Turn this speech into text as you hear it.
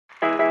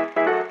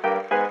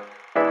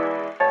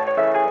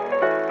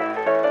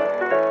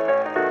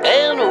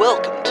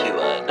welcome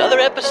to another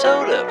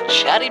episode of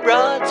Chatty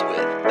Broads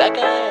with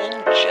Becca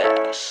and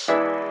Jess.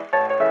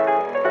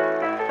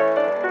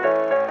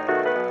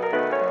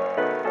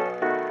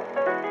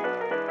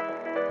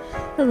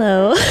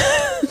 Hello.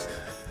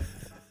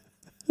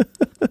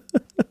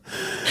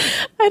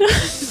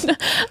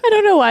 I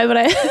don't know why, but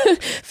I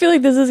feel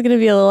like this is going to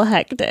be a little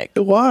hectic.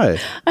 Why?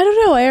 I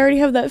don't know. I already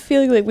have that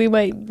feeling like we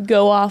might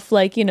go off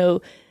like,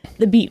 the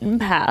beaten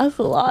path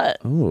a lot.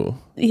 Oh.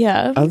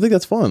 Yeah. I think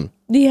that's fun.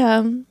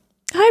 Yeah.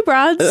 Hi,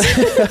 broads.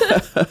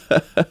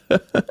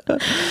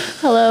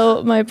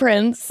 Hello, my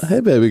prince. Hey,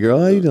 baby girl.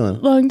 How you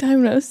doing? Long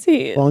time no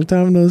see. Long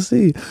time no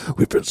see.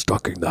 We've been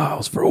stuck in the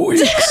house for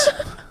weeks.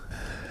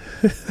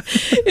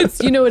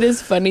 It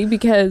is funny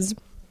because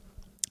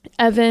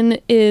Evan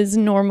is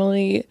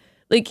normally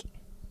like,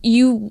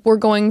 you were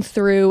going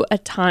through a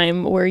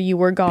time where you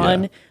were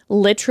gone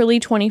literally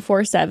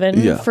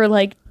 24/7 for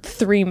like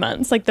 3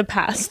 months, like the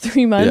past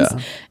 3 months.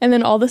 Yeah. And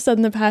then all of a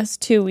sudden the past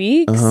 2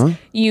 weeks,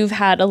 you've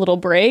had a little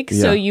break.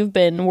 Yeah. So you've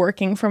been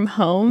working from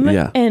home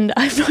and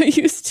I'm not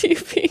used to you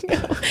being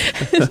home.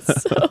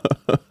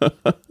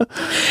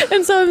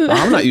 and so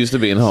I'm not used to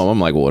being home.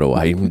 I'm like, what am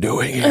I even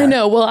doing here? I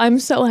know. Well, I'm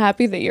so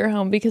happy that you're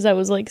home because I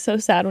was like so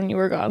sad when you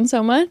were gone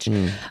so much.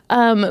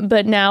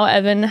 But now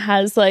Evan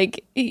has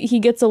he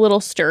gets a little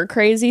stir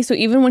crazy. So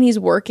even when he's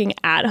working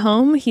at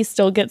home, he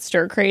still gets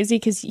stir crazy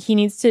because he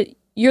needs to.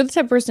 You're the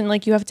type of person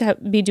you have to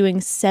be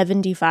doing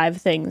 75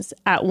 things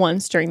at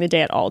once during the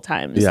day at all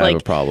times. Yeah, I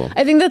have a problem.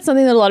 I think that's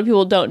something that a lot of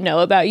people don't know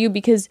about you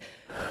because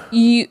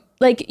you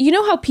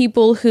know how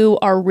people who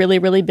are really,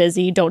 really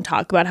busy don't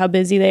talk about how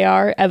busy they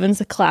are?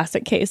 Evan's a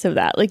classic case of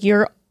that.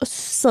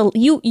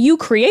 You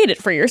create it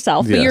for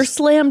yourself, but you're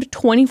slammed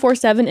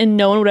 24/7 and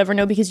no one would ever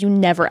know because you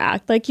never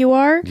act like you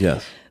are.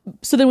 Yes.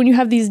 So then when you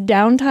have these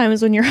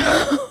downtimes when you're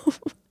home,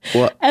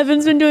 well,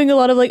 Evan's been doing a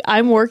lot of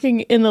I'm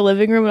working in the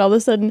living room and all of a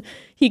sudden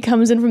he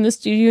comes in from the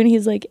studio and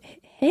he's like,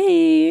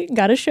 hey,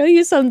 gotta show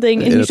you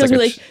something. And he shows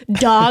me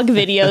dog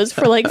videos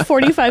for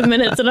 45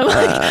 minutes. And I'm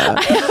like,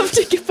 I have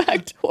to get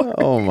back to work.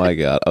 Oh my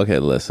God. Okay,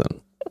 listen.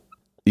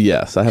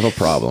 Yes, I have a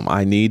problem.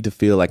 I need to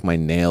feel like my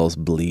nails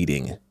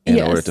bleeding in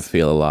order to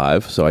feel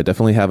alive. So I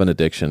definitely have an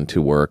addiction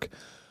to work.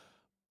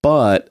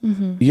 But,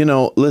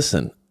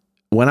 listen.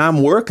 When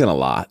I'm working a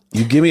lot,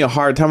 you give me a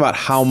hard time about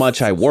how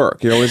much I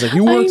work. You're always like,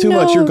 you work too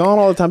much. You're gone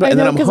all the time. And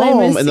then I'm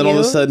home. And then all of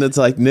a sudden it's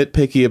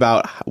nitpicky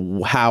about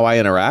how I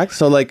interact.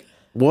 So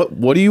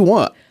what do you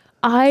want?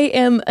 I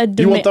am a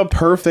You want the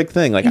perfect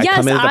thing. I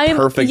come in at the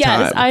perfect time.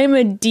 Yes, I am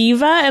a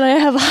diva and I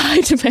have high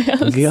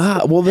demands.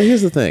 Yeah. Well,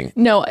 here's the thing.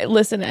 No,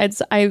 listen,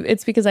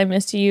 it's because I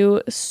miss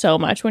you so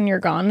much when you're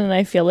gone. And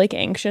I feel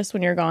anxious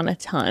when you're gone a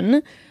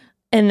ton.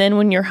 And then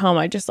when you're home,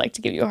 I just like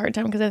to give you a hard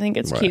time because I think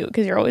it's cute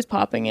because you're always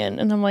popping in.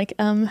 And I'm like,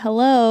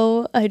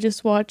 hello, I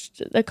just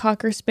watched a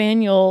Cocker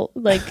Spaniel,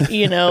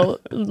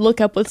 look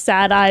up with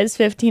sad eyes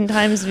 15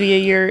 times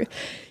via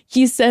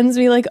he sends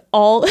me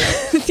all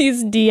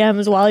these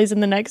DMs while he's in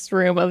the next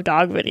room of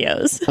dog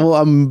videos. Well,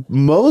 I'm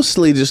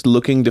mostly just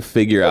looking to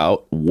figure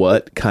out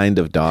what kind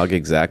of dog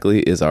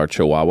exactly is our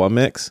Chihuahua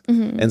mix.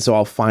 Mm-hmm. And so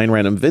I'll find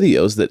random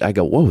videos that I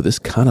go, whoa, this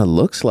kind of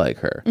looks like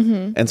her.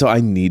 Mm-hmm. And so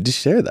I need to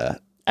share that.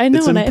 I know.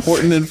 It's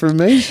important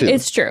information.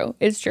 It's true.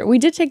 We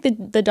did take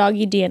the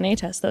doggy DNA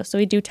test, though, so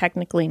we do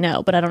technically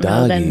know, but I don't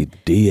know then.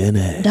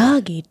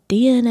 Doggy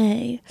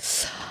DNA.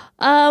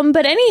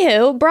 But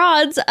anywho,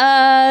 broads,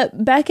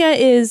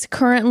 Becca is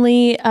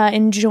currently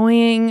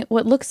enjoying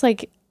what looks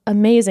like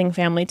amazing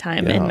family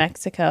time in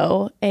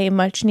Mexico, a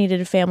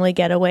much-needed family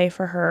getaway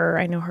for her.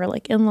 I know her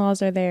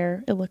in-laws are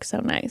there. It looks so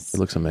nice. It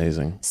looks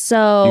amazing.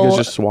 So you guys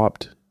just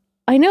swapped.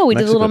 I know. We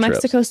did a little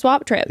Mexico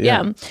swap trip.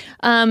 Yeah.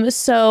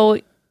 So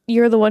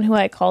you're the one who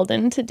I called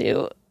in to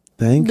do.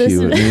 Thank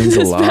you. It means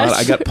a lot.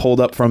 I got pulled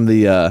up from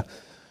the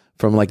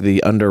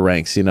under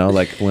ranks, when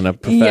a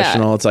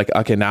professional, it's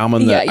okay, now I'm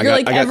on the. You're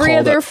I got every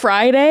other up.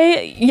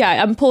 Friday.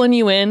 Yeah, I'm pulling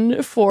you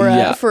in for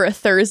a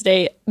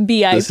Thursday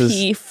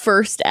BIP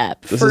first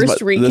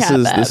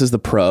recap. This is the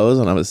pros,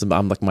 and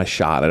I'm like my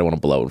shot. I don't want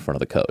to blow in front of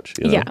the coach.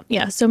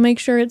 Yeah. So make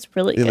sure it's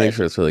really good. Make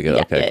sure it's really good.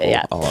 Yeah, okay, cool.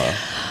 Yeah.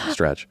 I'll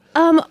stretch.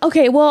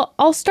 Okay. Well,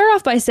 I'll start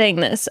off by saying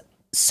this.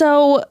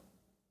 So.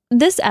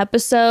 This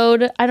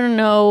episode, I don't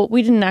know,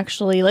 we didn't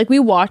actually, we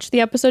watched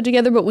the episode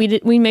together, but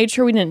we made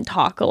sure we didn't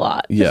talk a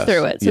lot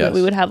through it so that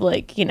we would have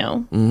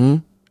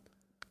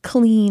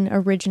clean,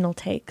 original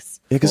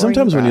takes. Yeah, because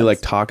sometimes when you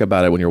talk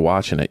about it when you're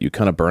watching it, you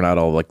kind of burn out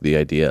all the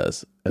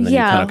ideas. And then you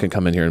kind of can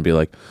come in here and be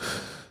like,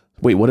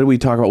 wait, what did we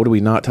talk about? What did we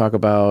not talk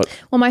about?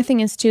 Well, my thing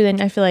is too,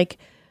 then I feel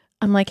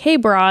I'm like, hey,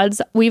 broads,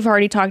 we've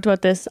already talked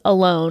about this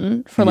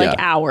alone for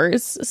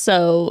hours.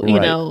 So,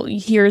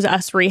 here's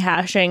us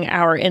rehashing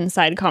our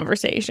inside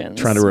conversations.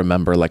 Trying to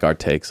remember our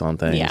takes on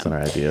things and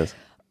our ideas.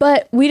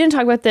 But we didn't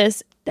talk about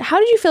this. How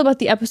did you feel about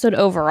the episode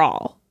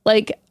overall?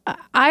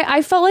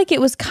 I felt like it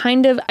was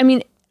kind of,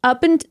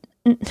 up and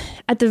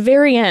at the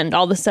very end,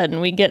 all of a sudden,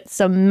 we get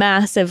some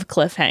massive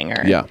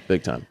cliffhanger. Yeah,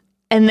 big time.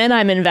 And then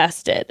I'm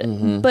invested.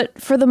 Mm-hmm. But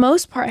for the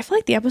most part, I feel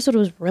like the episode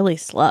was really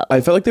slow.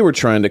 I felt like they were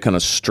trying to kind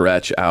of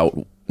stretch out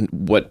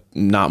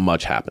not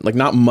much happened. Like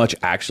not much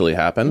actually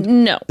happened.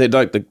 No. They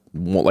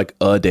like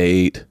a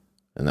date,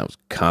 and that was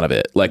kind of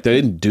it. Like they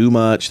didn't do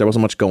much. There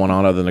wasn't much going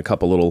on other than a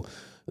couple little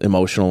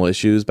emotional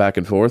issues back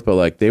and forth, but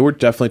like they were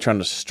definitely trying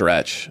to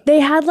stretch. They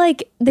had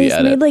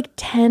made like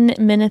 10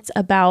 minutes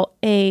about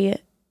a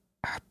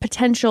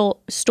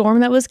potential storm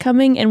that was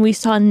coming, and we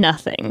saw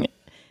nothing.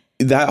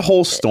 That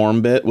whole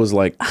storm bit was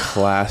like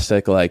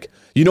classic. Like,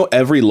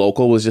 every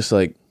local was just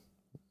like,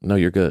 no,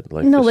 you're good.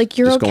 Like, no, just, like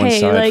you're just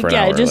okay. Like,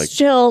 yeah, hour. just like,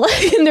 chill.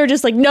 And they're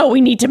just like, no, we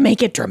need to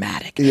make it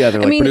dramatic. Yeah, they're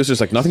like, producers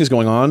like, nothing's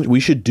going on. We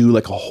should do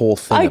like a whole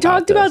thing. I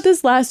talked about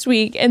this last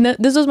week, and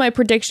this was my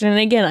prediction. And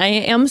again, I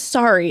am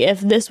sorry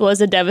if this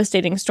was a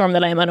devastating storm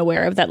that I am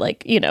unaware of. That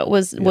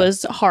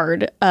was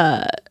hard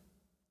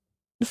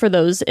for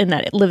those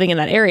living in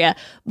that area.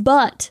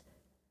 But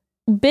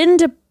been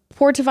to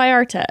Puerto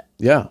Vallarta.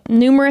 Yeah.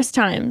 Numerous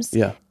times.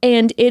 Yeah.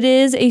 And it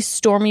is a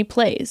stormy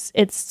place.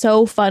 It's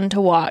so fun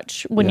to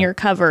watch when you're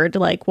covered,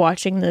 like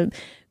watching the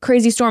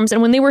crazy storms.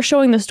 And when they were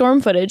showing the storm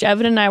footage,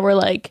 Evan and I were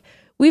like,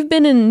 we've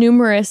been in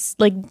numerous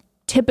like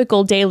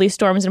typical daily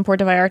storms in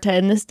Puerto Vallarta,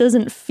 and this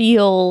doesn't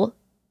feel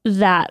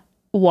that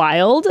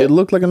wild. It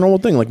looked like a normal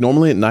thing. Like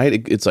normally at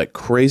night, it's like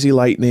crazy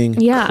lightning,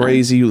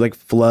 crazy like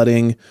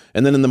flooding.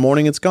 And then in the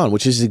morning, it's gone,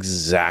 which is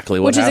exactly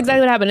what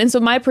happened. And so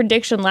my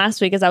prediction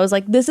last week is I was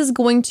like,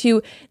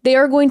 they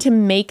are going to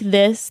make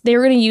this,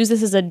 they're going to use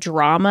this as a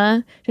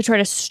drama to try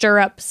to stir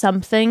up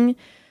something.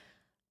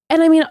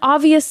 And I mean,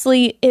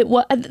 obviously, it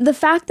was the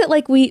fact that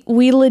like we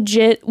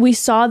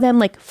saw them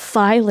like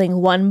filing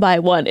one by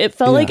one. It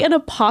felt like an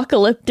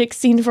apocalyptic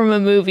scene from a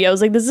movie. I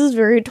was like, this is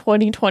very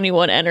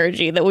 2021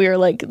 energy that we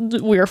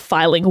are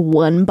filing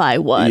one by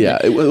one.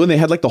 Yeah, when they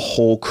had like the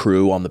whole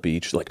crew on the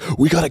beach, like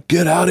we gotta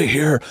get out of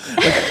here.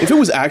 Like if it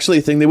was actually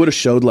a thing, they would have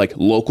showed like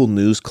local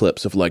news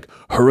clips of like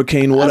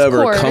hurricane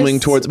whatever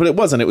coming towards. But it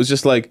wasn't. It was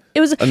just like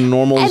a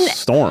normal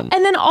storm.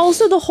 And then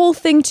also the whole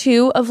thing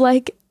too of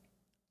like.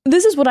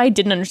 This is what I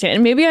didn't understand,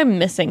 and maybe I'm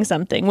missing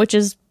something, which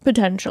is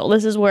potential.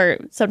 This is where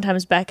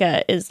sometimes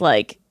Becca is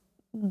like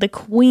the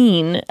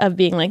queen of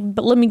being like,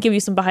 but let me give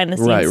you some behind the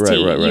scenes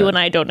tea. Right. You and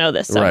I don't know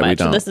this so much.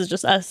 So this is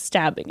just us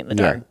stabbing in the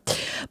dark.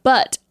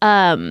 But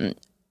I'm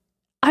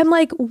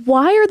like,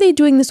 why are they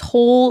doing this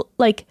whole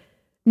like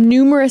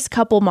numerous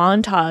couple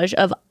montage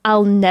of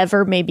I'll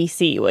never maybe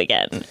see you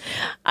again?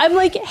 I'm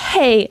like,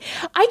 hey,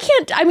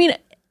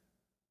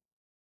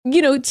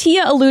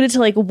 Tia alluded to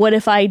like, what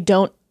if I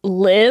don't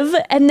live,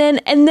 and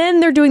then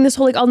they're doing this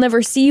whole like I'll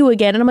never see you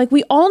again, and I'm like,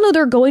 we all know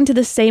they're going to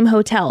the same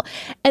hotel,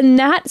 and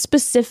that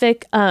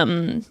specific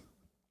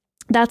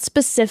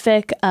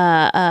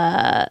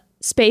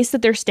space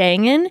that they're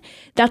staying in,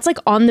 that's like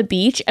on the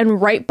beach, and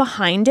right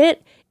behind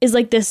it is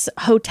like this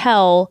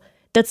hotel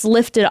that's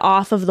lifted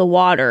off of the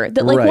water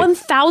that like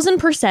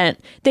 1000%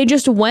 they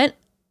just went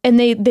and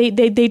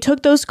they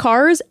took those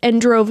cars and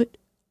drove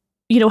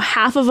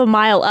half of a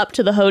mile up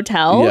to the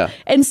hotel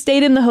and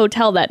stayed in the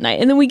hotel that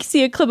night. And then we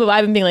see a clip of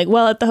Ivan being like,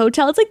 well, at the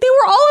hotel. It's like they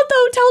were all at the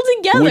hotel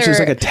together. Which is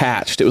like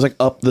attached. It was like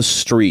up the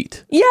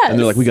street. Yes. And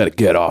they're like, we got to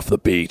get off the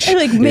beach. And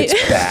like,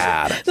 it's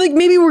bad. Like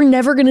maybe we're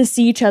never going to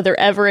see each other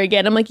ever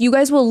again. I'm like, you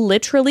guys will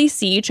literally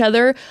see each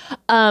other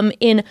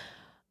in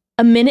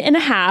a minute and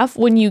a half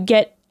when you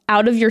get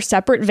out of your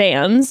separate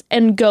vans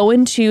and go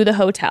into the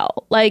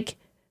hotel. Like.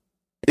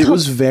 It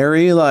was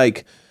very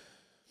like.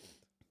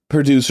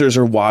 Producers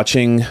are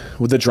watching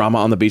with the drama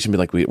on the beach and be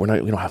like, we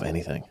don't have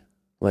anything.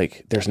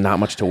 Like, there's not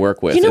much to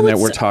work with. And then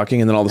we're talking,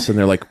 and then all of a sudden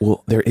they're like,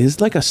 well, there is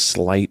like a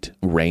slight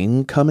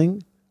rain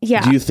coming.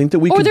 Yeah. Do you think that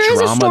we could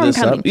drama this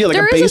up? Yeah, like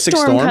there a basic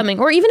storm coming.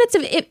 Or even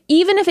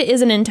if it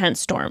is an intense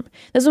storm.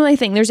 That's one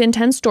thing. There's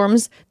intense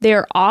storms.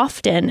 They're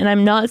often, and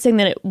I'm not saying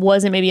that it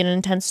wasn't maybe an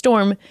intense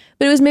storm,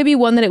 but it was maybe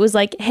one that it was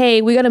like,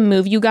 hey, we got to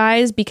move you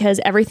guys because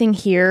everything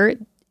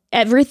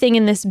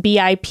in this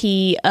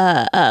BIP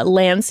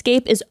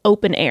landscape is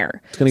open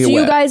air. It's gonna get wet.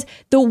 You guys,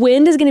 the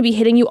wind is going to be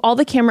hitting you. All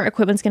the camera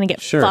equipment's going to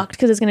get fucked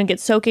because it's going to get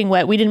soaking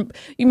wet. They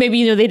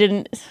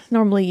didn't.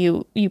 Normally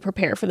you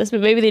prepare for this,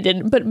 but maybe they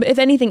didn't. But if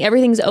anything,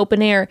 everything's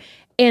open air,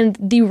 and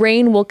the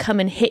rain will come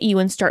and hit you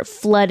and start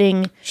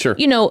flooding. Sure.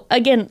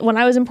 Again, when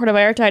I was in Puerto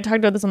Vallarta, I talked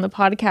about this on the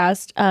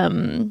podcast,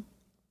 on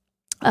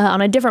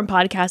a different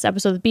podcast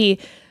episode with B,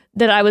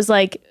 that I was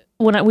like,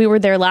 when we were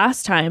there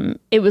last time,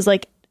 it was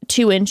like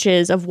 2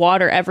 inches of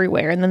water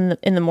everywhere, and then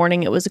in the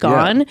morning it was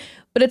gone.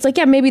 But it's like,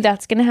 maybe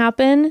that's gonna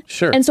happen.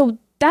 Sure. And so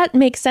that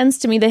makes sense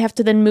to me. They have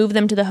to then move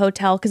them to the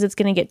hotel because it's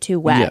gonna get too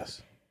wet.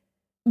 Yes.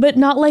 But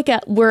not like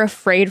we're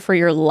afraid for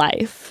your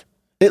life.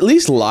 At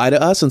least lie to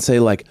us and say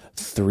like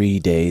 3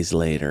 days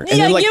later. And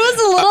then, like, give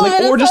us a little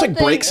bit or of just something.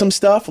 like break some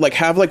stuff. Like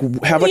have a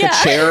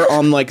chair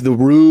on like the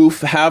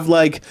roof. Have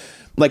like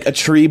a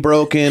tree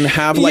broken.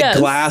 Have like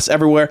glass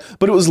everywhere.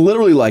 But it was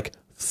literally like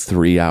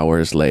 3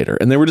 hours later,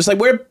 and they were just like,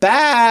 we're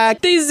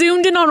back. They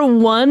zoomed in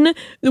on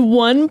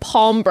one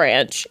palm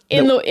branch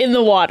in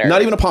the water.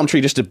 Not even a palm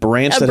tree, just a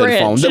branch that had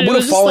fallen. That would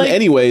have fallen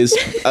anyways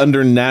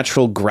under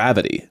natural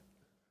gravity.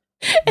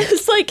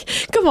 It's like,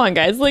 come on,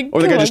 guys. Like,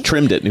 or the guy just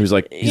trimmed it and he was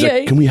like,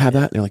 can we have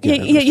that? And you're like, yeah.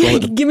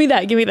 Give me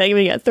that.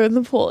 Throw it in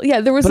the pool.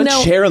 Yeah, there was Put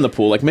a chair in the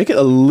pool. Like, make it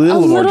a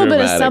little more dramatic.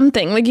 Bit of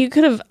something. Like, you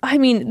could have. I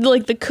mean,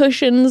 like the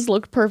cushions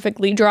looked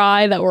perfectly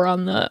dry that were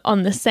on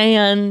the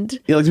sand.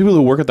 Yeah, like people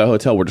who work at the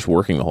hotel were just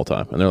working the whole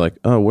time, and they're like,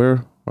 oh,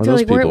 where are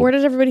those people? Where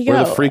did everybody go?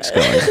 Where are the freaks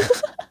going?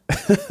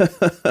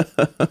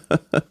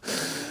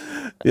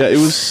 Yeah, it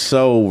was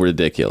so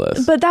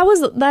ridiculous. But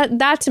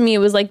that to me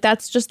was like,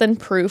 that's just then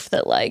proof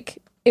that like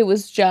it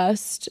was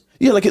just.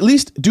 Yeah, like at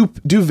least do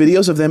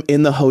videos of them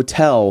in the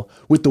hotel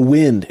with the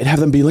wind and have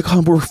them be like, oh,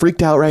 we're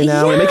freaked out right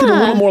now. And make it a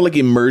little more like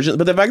immersion.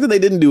 But the fact that they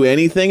didn't do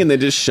anything and they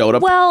just showed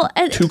up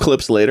 2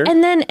 clips later.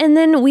 And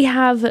then we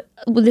have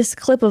this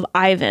clip of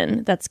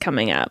Ivan that's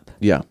coming up.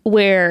 Yeah.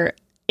 Where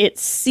it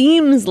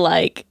seems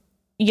like,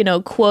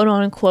 quote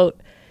unquote,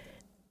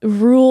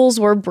 rules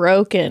were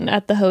broken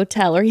at the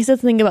hotel, or he said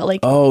something about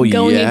like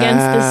going against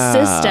the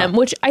system,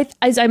 which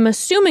as I'm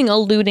assuming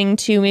alluding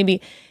to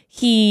maybe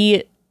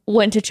he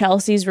went to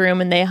Chelsea's room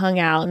and they hung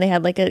out and they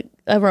had like a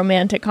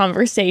romantic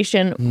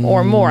conversation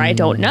or more. I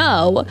don't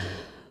know.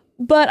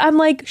 But I'm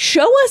like,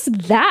 show us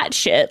that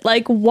shit.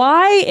 Like,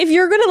 why, if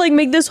you're going to like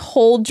make this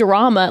whole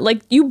drama,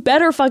 like you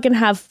better fucking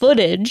have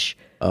footage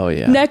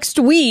next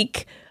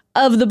week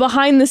of the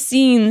behind the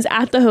scenes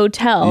at the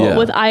hotel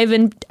with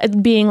Ivan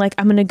being like,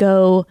 I'm going to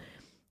go,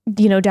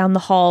 down the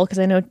hall because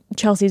I know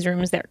Chelsea's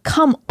room is there.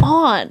 Come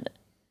on.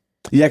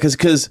 Yeah,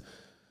 because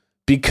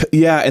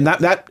and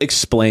that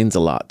explains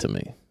a lot to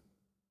me.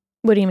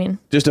 What do you mean?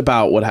 Just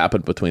about what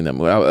happened between them,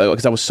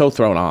 because I was so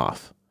thrown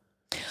off.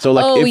 So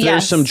like, if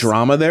there's some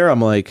drama there,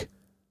 I'm like,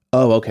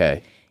 oh,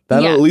 okay.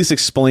 That'll at least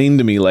explain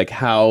to me like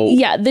how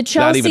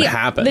that even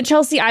happened. The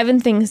Chelsea Ivan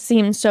thing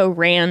seemed so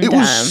random. It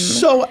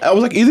was I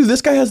was like, either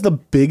this guy has the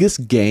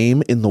biggest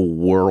game in the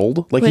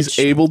world, like he's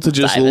able to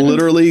just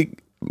literally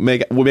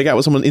make out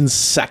with someone in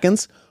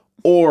seconds,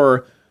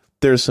 or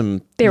there's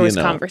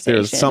conversation.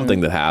 There's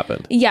something that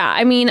happened. Yeah,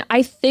 I mean,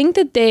 I think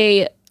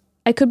that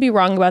I could be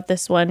wrong about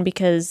this one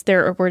because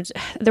there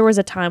was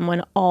a time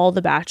when all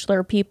the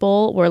Bachelor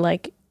people were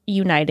like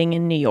uniting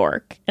in New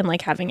York and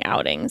like having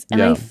outings,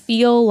 and I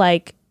feel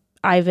like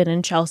Ivan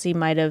and Chelsea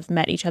might have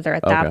met each other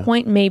at that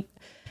point, maybe,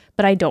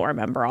 but I don't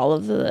remember all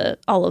of the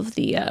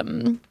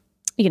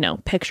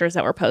pictures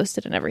that were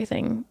posted and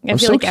everything. I I'm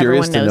feel so like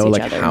curious to know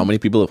like other. how many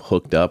people have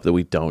hooked up that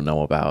we don't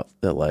know about,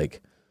 that like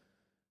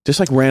just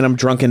like random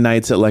drunken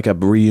nights at like a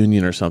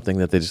reunion or something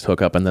that they just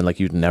hook up and then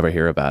like you'd never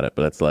hear about it,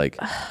 but it's like.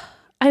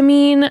 I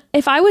mean,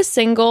 if I was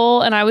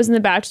single and I was in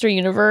the Bachelor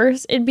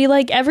universe, it'd be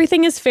like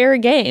everything is fair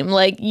game.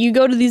 Like you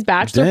go to these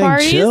Bachelor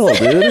parties, chill, dude.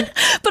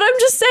 But I'm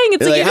just saying,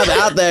 it's like I'm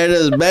out there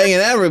just banging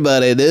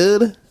everybody,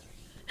 dude.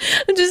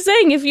 I'm just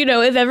saying, if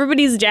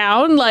everybody's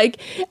down,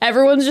 like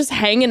everyone's just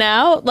hanging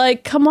out,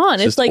 like come on,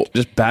 it's like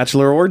just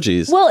Bachelor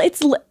orgies. Well,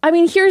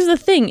 here's the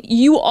thing: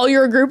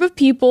 you're a group of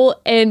people,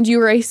 and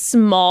you're a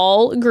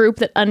small group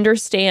that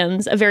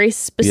understands a very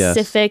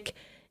specific.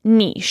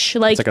 Niche,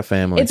 like it's like a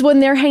family. It's when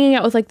they're hanging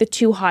out with like the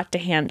too hot to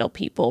handle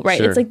people, right?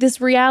 Sure. It's like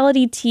this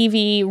reality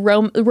TV,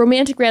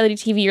 romantic reality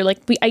TV. You're like,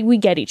 we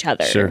get each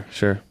other. Sure.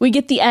 We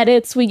get the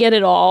edits. We get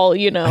it all.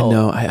 I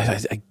know.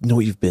 I know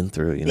what you've been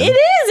through. It is.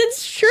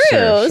 It's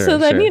true. So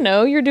then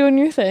you're doing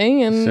your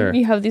thing, and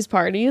you have these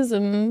parties,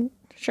 and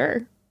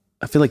sure.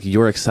 I feel like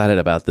you're excited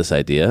about this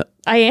idea.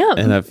 I am,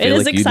 and I feel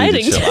like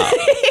exciting. You need to chill out.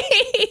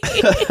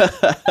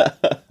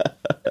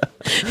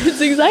 It's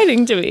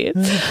exciting to me.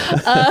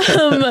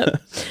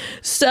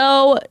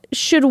 So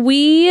should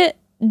we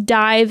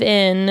dive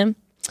in?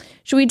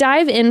 Should we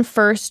dive in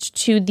first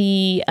to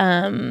the?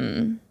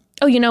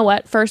 Oh, you know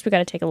what? First, we got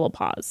to take a little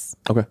pause.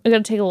 Okay, we got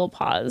to take a little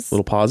pause.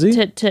 Little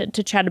pausey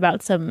to chat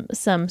about some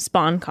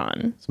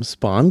SpawnCon.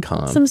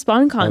 Some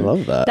SpawnCon. I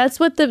love that. That's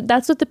what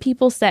the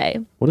people say.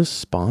 What is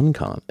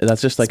SpawnCon?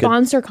 That's just like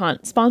sponsored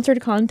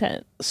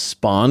content.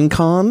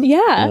 SpawnCon?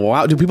 Yeah.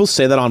 Wow. Do people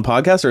say that on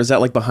podcasts, or is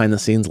that like behind the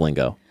scenes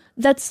lingo?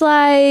 That's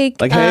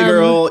like hey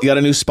girl, you got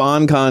a new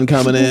SpawnCon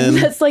coming in.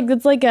 That's like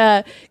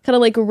a kind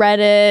of like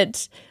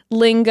Reddit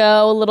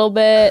lingo a little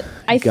bit.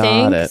 I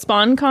think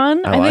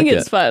SpawnCon. I think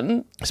it's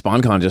fun.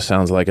 SpawnCon just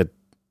sounds like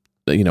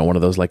one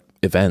of those like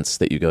events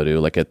that you go to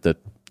like at the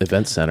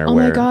event center. Oh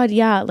my god,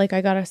 yeah! Like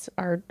I got us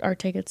our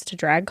tickets to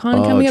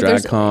DragCon coming up.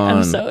 DragCon.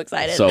 I'm so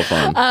excited. So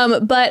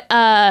fun. But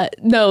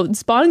no,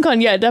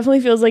 SpawnCon. Yeah, it definitely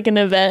feels like an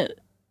event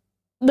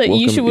that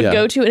you would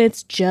go to, and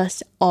it's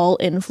just all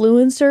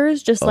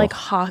influencers just like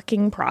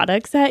hawking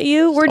products at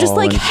you. We're just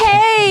like,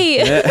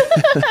 hey.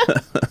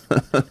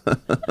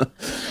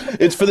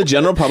 It's for the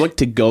general public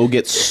to go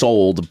get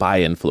sold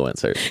by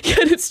influencers. Yeah,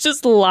 it's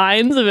just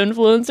lines of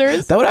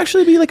influencers. That would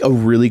actually be like a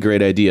really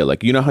great idea.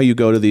 Like, you know how you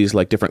go to these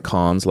like different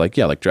cons, like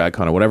like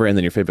DragCon or whatever, and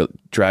then your favorite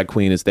drag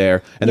queen is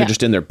there, and they're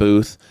just in their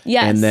booth.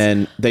 Yes. And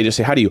then they just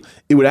say, how do you?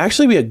 It would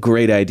actually be a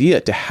great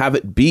idea to have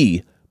it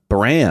be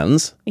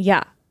brands.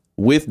 Yeah.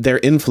 with their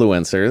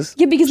influencers.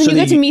 Yeah, because then you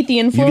get to meet the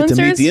influencers. You get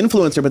to meet the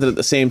influencer, but then at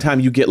the same time,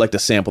 you get like to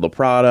sample the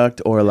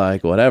product or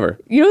like whatever.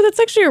 You know, that's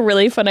actually a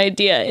really fun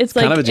idea. It's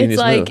like, kind of a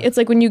genius move. It's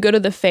like when you go to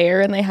the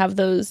fair and they have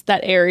that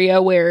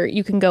area where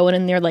you can go in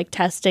and they're like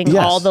testing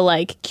all the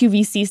like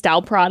QVC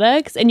style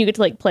products and you get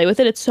to like play with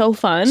it. It's so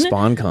fun.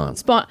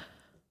 SpawnCon.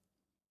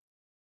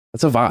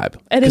 That's a vibe.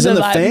 Because then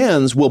the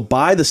fans will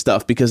buy the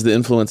stuff because the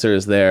influencer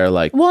is there.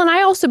 Like, well, and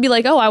I also be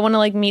like, oh, I want to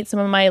like meet some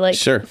of my like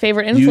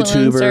favorite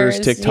influencers, YouTubers,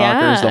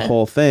 TikTokers, the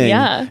whole thing.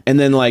 Yeah. And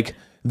then like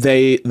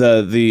the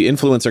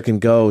influencer can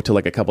go to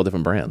like a couple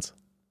different brands.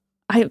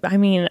 I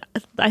mean,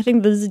 I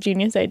think this is a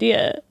genius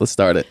idea. Let's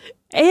start it.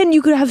 And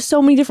you could have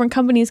so many different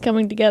companies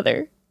coming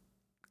together.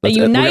 A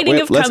uniting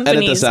of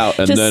companies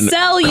to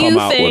sell you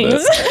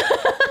things.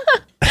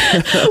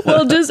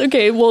 Well,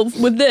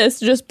 with this,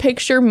 just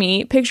picture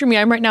me.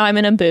 I'm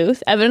in a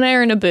booth. Evan and I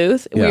are in a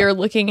booth. Yeah. We are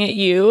looking at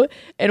you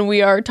and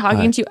we are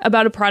talking to you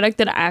about a product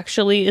that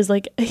actually is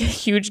like a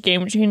huge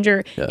game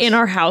changer in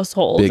our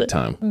household.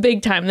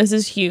 Big time. This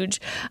is huge.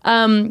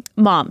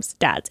 Moms,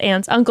 dads,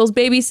 aunts, uncles,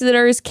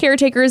 babysitters,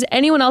 caretakers,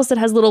 anyone else that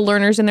has little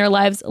learners in their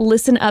lives,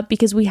 listen up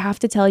because we have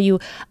to tell you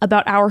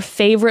about our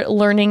favorite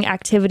learning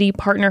activity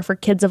partner for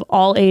kids of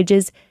all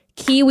ages,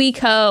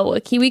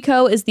 KiwiCo.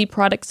 KiwiCo is the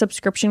project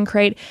subscription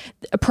crate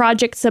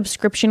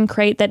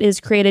that is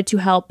created to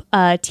help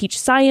teach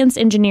science,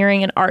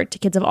 engineering, and art to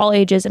kids of all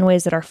ages in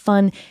ways that are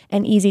fun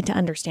and easy to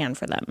understand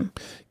for them.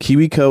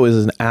 KiwiCo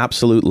is an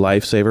absolute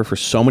lifesaver for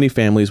so many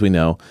families we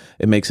know.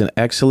 It makes an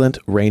excellent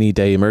rainy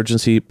day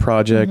emergency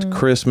project,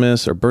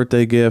 Christmas, or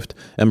birthday gift.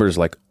 Ember's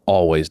like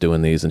always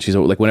doing these, and she's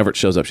like, whenever it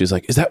shows up, she's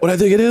like, is that what I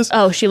think it is?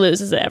 Oh, she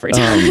loses it every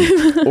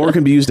time. Or it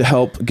can be used to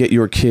help get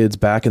your kids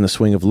back in the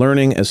swing of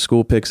learning as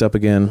school picks up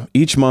again.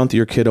 Each month,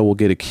 your kiddo will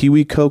get a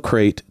KiwiCo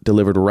crate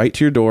delivered right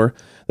to your door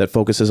that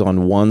focuses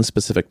on one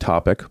specific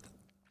topic.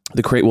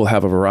 The crate will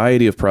have a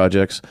variety of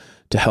projects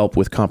to help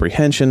with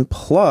comprehension,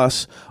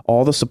 plus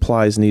all the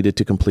supplies needed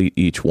to complete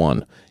each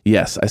one.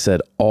 Yes, I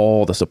said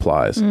all the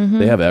supplies.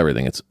 They have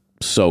everything. It's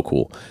so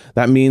cool.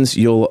 That means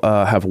you'll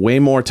have way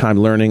more time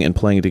learning and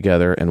playing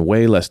together and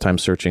way less time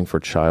searching for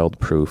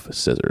child-proof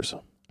scissors.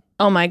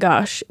 Oh my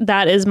gosh,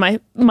 that is my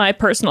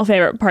personal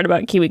favorite part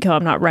about KiwiCo.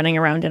 I'm not running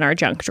around in our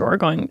junk drawer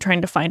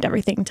trying to find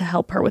everything to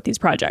help her with these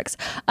projects.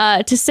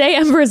 To say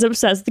Ember is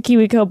obsessed with the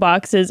KiwiCo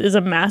boxes is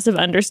a massive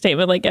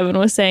understatement. Like Evan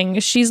was saying,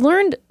 she's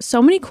learned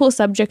so many cool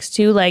subjects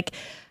too, like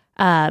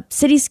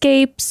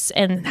cityscapes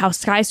and how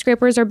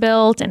skyscrapers are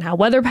built and how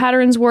weather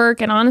patterns work.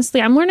 And honestly,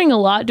 I'm learning a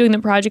lot doing the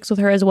projects with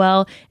her as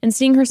well. And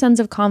seeing her sense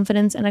of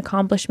confidence and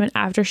accomplishment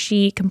after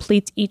she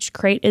completes each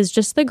crate is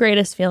just the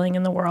greatest feeling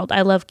in the world.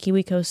 I love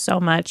KiwiCo so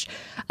much.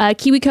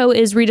 KiwiCo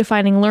is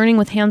redefining learning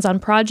with hands-on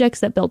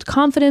projects that build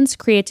confidence,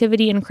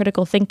 creativity, and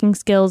critical thinking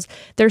skills.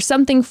 There's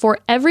something for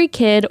every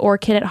kid or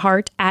kid at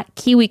heart at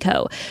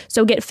KiwiCo.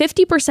 So get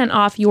 50%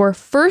 off your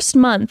first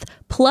month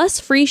plus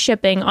free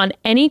shipping on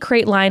any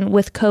crate line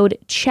with code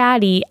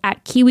chatty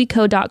at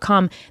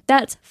kiwico.com.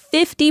 That's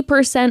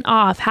 50%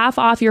 off, half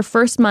off your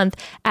first month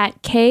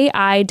at kiwico.com.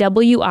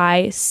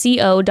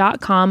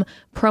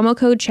 Promo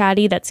code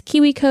chatty. That's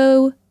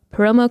KiwiCo,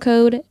 promo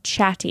code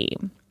chatty.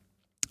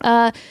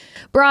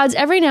 Broads,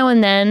 every now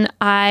and then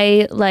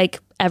I,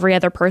 like every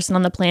other person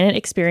on the planet,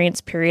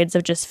 experience periods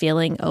of just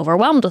feeling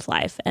overwhelmed with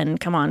life. And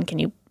come on, can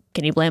you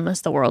blame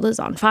us? The world is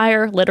on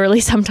fire. Literally,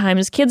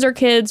 sometimes kids are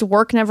kids,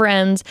 work never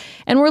ends,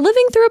 and we're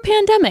living through a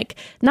pandemic.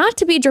 Not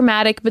to be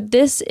dramatic, but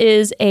this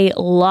is a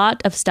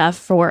lot of stuff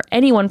for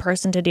any one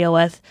person to deal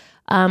with.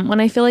 When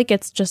I feel like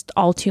it's just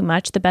all too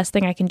much, the best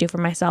thing I can do for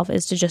myself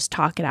is to just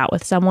talk it out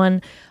with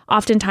someone.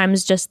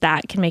 Oftentimes, just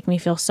that can make me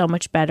feel so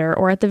much better,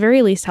 or at the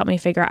very least, help me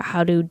figure out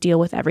how to deal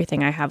with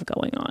everything I have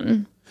going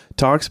on.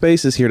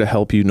 Talkspace is here to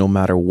help you no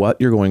matter what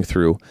you're going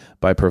through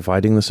by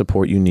providing the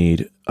support you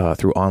need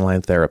through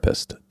online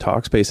therapists.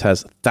 Talkspace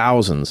has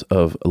thousands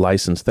of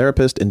licensed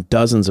therapists and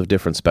dozens of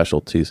different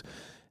specialties.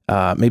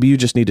 Maybe you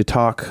just need to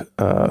talk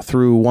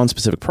through one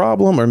specific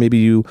problem, or maybe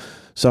you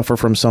suffer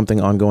from something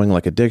ongoing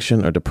like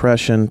addiction or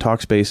depression.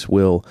 Talkspace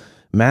will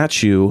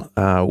match you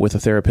with a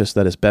therapist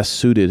that is best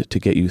suited to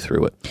get you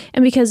through it.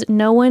 And because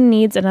no one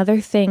needs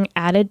another thing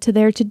added to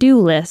their to-do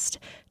list,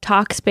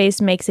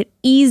 Talkspace makes it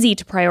easy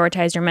to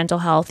prioritize your mental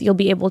health. You'll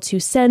be able to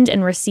send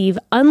and receive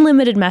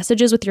unlimited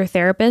messages with your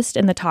therapist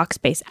in the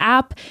Talkspace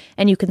app,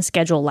 and you can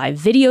schedule live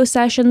video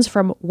sessions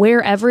from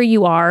wherever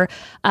you are.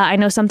 I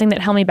know something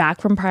that held me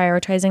back from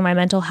prioritizing my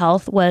mental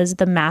health was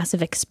the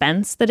massive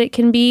expense that it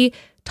can be.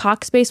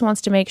 Talkspace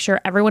wants to make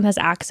sure everyone has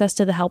access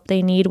to the help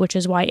they need, which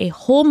is why a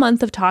whole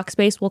month of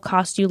Talkspace will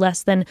cost you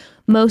less than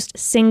most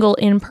single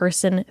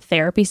in-person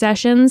therapy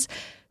sessions.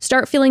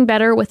 Start feeling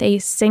better with a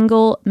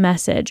single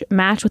message.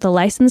 Match with a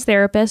licensed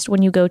therapist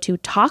when you go to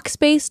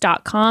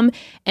Talkspace.com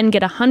and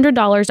get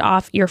 $100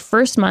 off your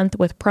first month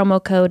with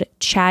promo code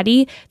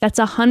chatty. That's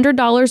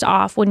 $100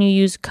 off when you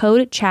use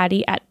code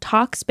chatty at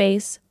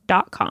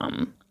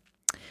Talkspace.com.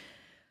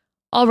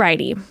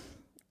 Alrighty.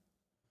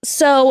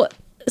 So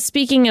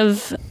speaking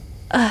of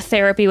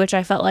therapy, which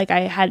I felt like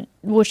I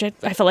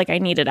felt like I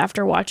needed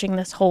after watching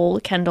this whole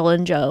Kendall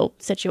and Joe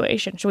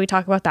situation. Should we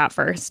talk about that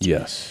first?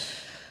 Yes.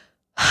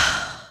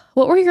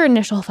 What were your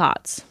initial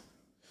thoughts?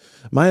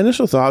 My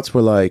initial thoughts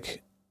were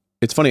like,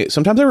 it's funny.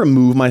 Sometimes I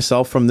remove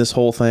myself from this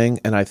whole thing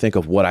and I think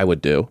of what I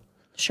would do.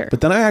 Sure.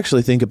 But then I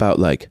actually think about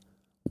like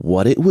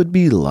what it would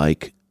be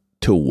like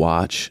to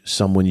watch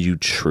someone you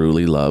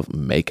truly love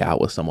make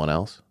out with someone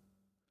else.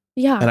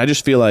 Yeah. And I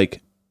just feel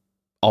like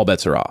all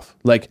bets are off.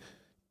 Like,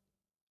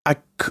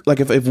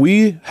 if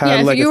we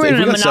had if you were in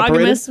a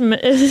monogamous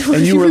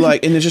and you were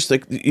like, and it's just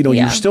like, you know,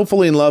 you're still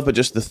fully in love, but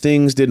just the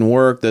things didn't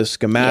work, the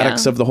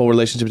schematics of the whole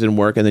relationship didn't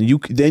work, and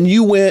then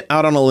you went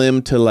out on a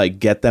limb to like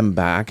get them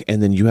back,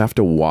 and then you have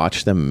to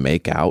watch them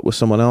make out with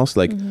someone else.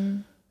 Like,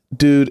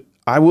 dude,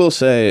 I will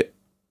say,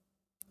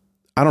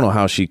 I don't know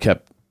how she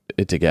kept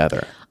it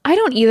together. I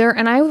don't either,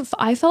 and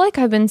I feel like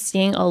I've been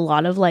seeing a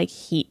lot of like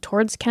heat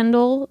towards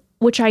Kendall,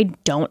 which I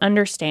don't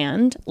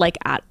understand, like,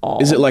 at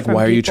all. Is it like,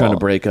 why are you trying to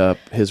break up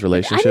his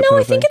relationship?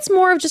 I think it's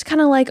more of just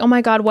kind of like, oh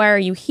my God, why are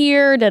you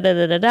here? Da da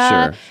da da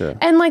da. Sure.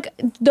 And like,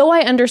 though I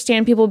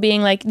understand people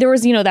being like, there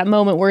was, you know, that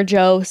moment where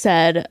Joe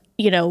said,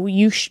 you know,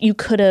 you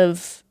could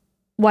have,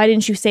 why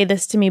didn't you say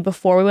this to me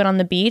before we went on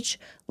the beach?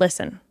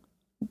 Listen,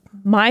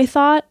 my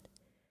thought,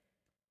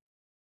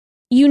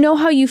 you know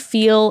how you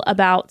feel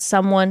about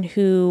someone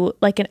who,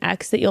 like an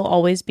ex that you'll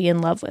always be in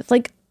love with.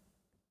 Like,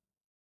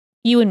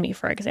 you and me,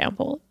 for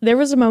example, there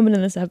was a moment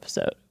in this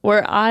episode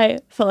where I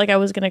felt like I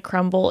was going to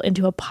crumble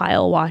into a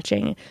pile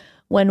watching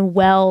when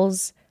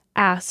Wells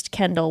asked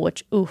Kendall,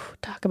 which,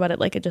 talk about it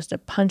like just a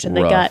punch in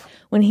the gut.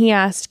 When he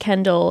asked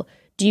Kendall,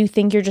 do you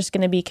think you're just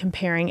going to be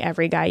comparing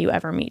every guy you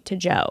ever meet to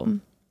Joe?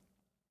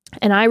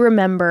 And I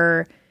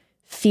remember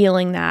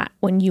feeling that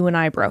when you and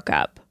I broke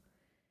up.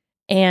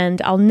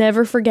 And I'll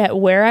never forget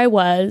where I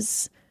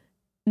was.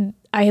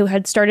 I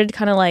had started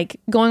kind of like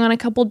going on a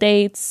couple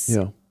dates.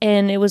 Yeah.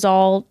 And it was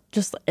all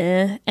just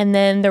And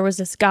then there was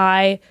this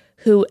guy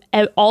who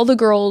all the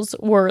girls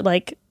were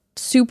like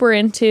super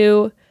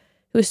into,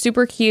 who was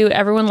super cute.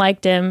 Everyone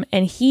liked him.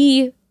 And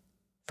he,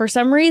 for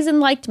some reason,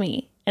 liked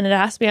me and had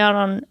asked me out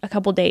on a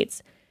couple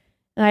dates.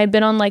 And I had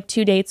been on like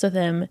 2 dates with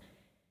him.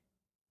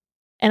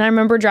 And I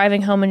remember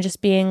driving home and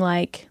just being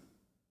like,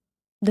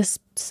 this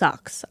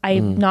sucks.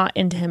 I'm not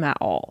into him at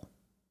all.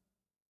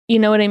 You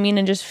know what I mean?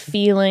 And just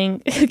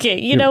feeling, okay,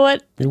 you know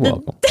what? You're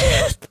welcome.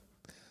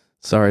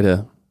 Sorry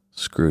to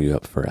screw you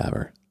up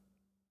forever.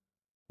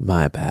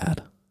 My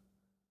bad.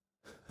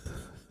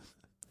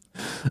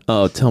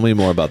 Oh, tell me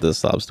more about this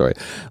sob story.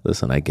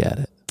 Listen, I get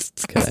it.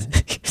 Okay.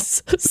 You're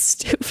so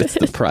stupid. It's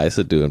the price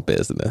of doing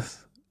business.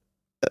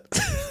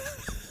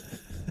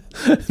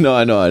 No,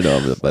 I know.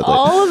 But like,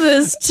 all of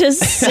this to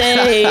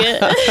say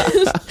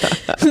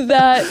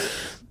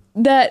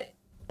that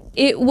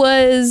it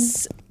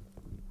was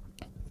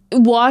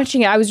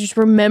watching it, I was just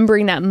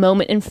remembering that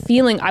moment and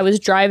feeling I was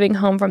driving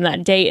home from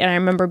that date, and I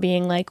remember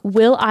being like,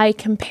 will I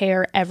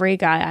compare every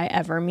guy I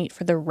ever meet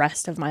for the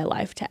rest of my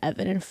life to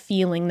Evan, and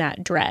feeling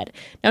that dread.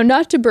 Now,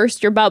 not to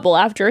burst your bubble,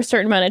 after a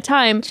certain amount of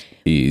time,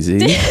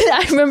 easy.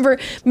 I remember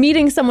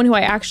meeting someone who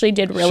I actually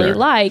did really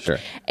like,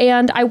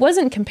 and I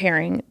wasn't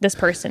comparing this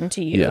person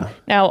to you. Yeah.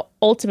 Now,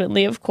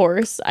 ultimately, of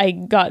course, I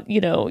got,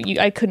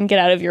 I couldn't get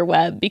out of your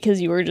web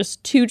because you were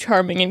just too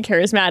charming and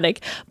charismatic.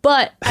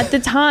 But at the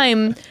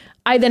time,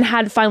 I then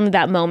had finally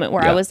that moment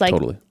where I was like,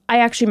 totally. I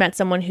actually met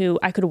someone who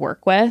I could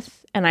work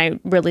with and I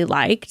really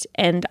liked,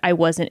 and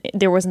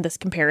there wasn't this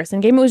comparison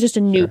game. It was just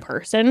a new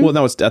person. Well,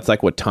 no, that's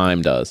like what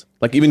time does.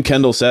 Like even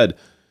Kendall said,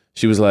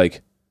 she was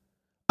like,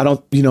 I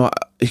don't,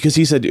 because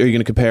he said, are you going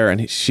to compare?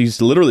 And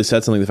she's literally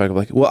said something to the effect of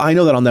like, well, I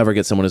know that I'll never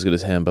get someone as good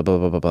as him, blah, blah,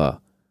 blah, blah, blah.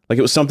 Like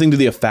it was something to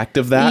the effect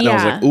of that. Yeah. And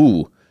I was like,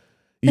 ooh.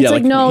 It's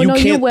like no, you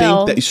can't you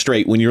will. think that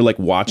straight when you're like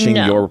watching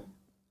your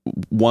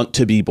want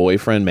to be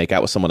boyfriend make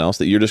out with someone else,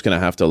 that you're just going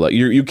to have to like,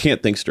 you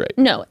can't think straight.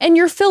 No. And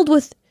you're filled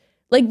with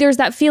like, there's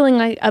that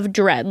feeling of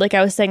dread. Like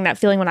I was saying, that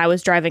feeling when I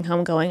was driving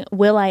home going,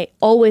 will I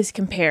always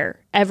compare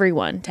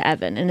everyone to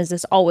Evan? And is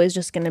this always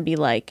just going to be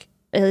like,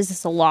 is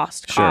this a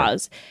lost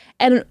cause?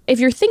 And if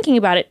you're thinking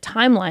about it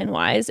timeline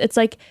wise, it's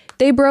like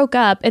they broke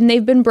up and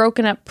they've been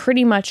broken up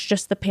pretty much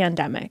just the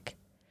pandemic.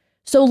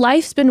 So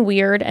life's been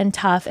weird and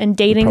tough, and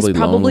dating's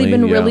probably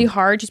been really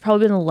hard. She's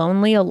probably been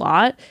lonely a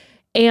lot.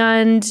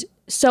 And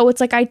so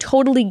it's like, I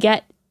totally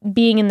get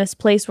being in this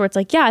place where it's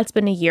like, yeah, it's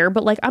been a year,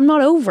 but like, I'm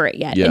not over it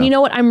yet. Yeah. And you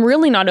know what? I'm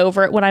really not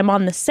over it when I'm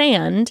on the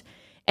sand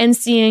and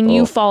seeing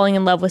you falling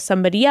in love with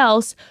somebody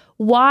else.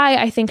 Why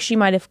I think she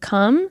might have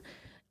come.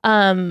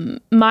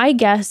 My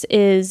guess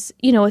is,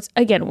 it's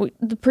again,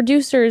 the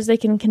producers, they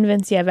can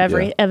convince you of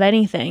of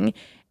anything.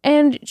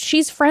 And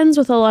she's friends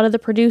with a lot of the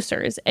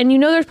producers. And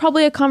there's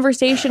probably a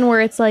conversation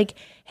where it's like,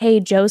 hey,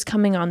 Joe's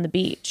coming on the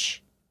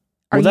beach.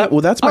 That's my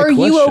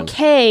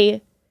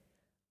question.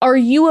 Are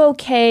you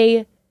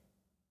okay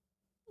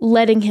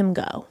letting him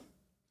go?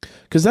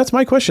 Because that's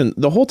my question.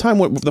 The whole time,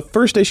 the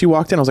first day she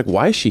walked in, I was like,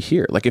 why is she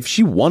here? Like, if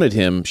she wanted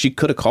him, she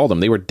could have called him.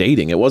 They were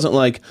dating. It wasn't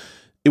like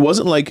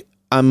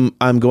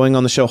I'm going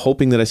on the show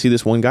hoping that I see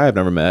this one guy I've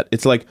never met.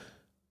 It's like,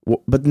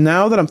 But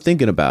now that I'm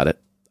thinking about it,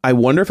 I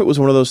wonder if it was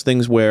one of those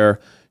things where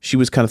she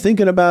was kind of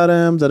thinking about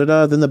him,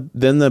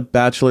 then the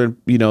Bachelor,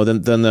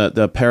 then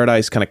the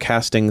Paradise kind of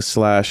casting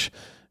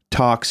 /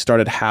 talk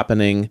started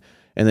happening,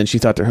 and then she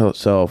thought to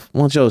herself,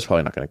 well, Joe's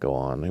probably not going to go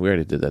on. We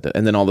already did that.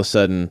 And then all of a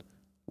sudden,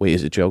 wait,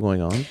 is it Joe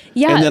going on?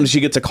 Yeah. And then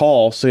she gets a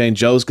call saying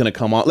Joe's going to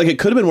come on. Like, it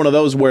could have been one of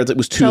those where it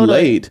was too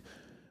late.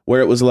 Where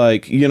it was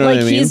like, you know what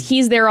I mean?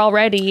 He's there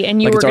already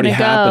and you like were going to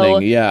go.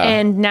 Yeah.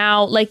 And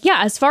now,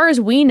 as far as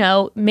we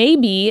know,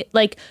 maybe,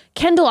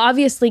 Kendall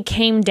obviously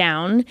came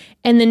down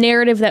and the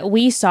narrative that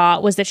we saw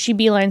was that she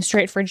beelined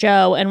straight for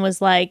Joe and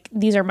was like,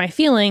 these are my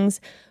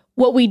feelings.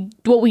 What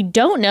we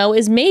don't know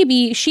is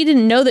maybe she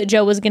didn't know that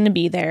Joe was going to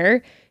be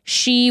there.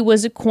 She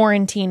was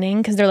quarantining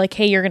because they're like,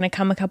 hey, you're going to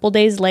come a couple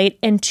days late.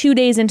 And 2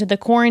 days into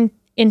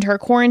her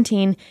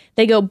quarantine,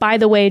 they go, by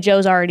the way,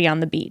 Joe's already on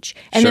the beach.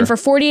 And then for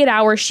 48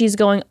 hours, she's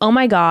going, oh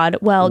my God,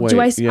 well,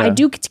 I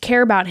do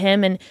care about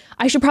him and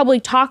I should probably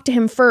talk to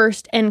him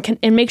first and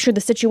make sure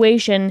the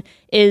situation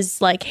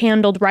is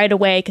handled right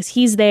away because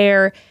he's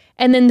there.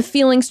 And then the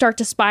feelings start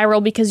to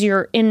spiral because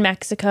you're in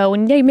Mexico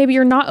and maybe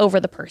you're not over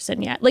the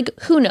person yet.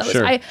 Who knows?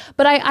 Sure.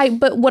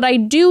 But what I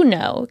do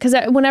know, because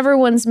when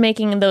everyone's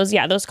making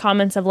those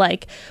comments of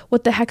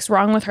what the heck's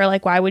wrong with her?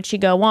 Why would she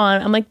go on?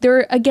 I'm like,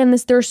 there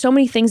are so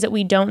many things that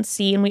we don't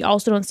see. And we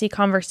also don't see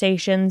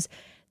conversations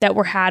that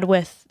were had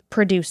with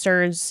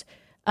producers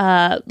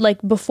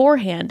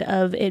beforehand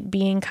of it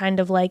being kind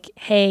of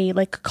hey,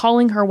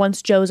 calling her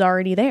once Joe's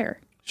already there.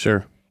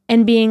 Sure.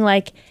 And being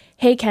like,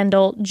 hey,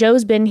 Kendall,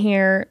 Joe's been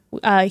here.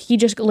 He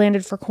just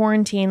landed for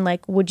quarantine.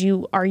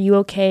 Are you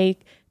okay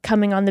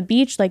coming on the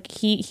beach?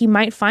 He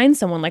might find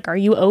someone. Are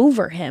you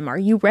over him? Are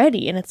you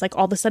ready? And it's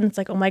all of a sudden it's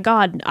oh my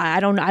God, I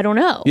don't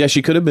know. Yeah,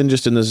 she could have been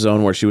just in this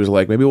zone where she was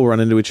like, maybe we'll run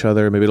into each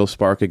other. Maybe it'll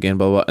spark again,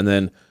 blah, blah. And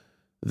then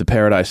the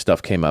Paradise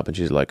stuff came up and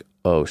she's like,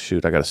 oh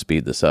shoot, I got to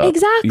speed this up.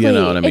 Exactly. You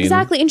know what I mean?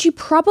 Exactly. And she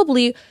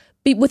probably,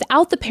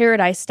 without the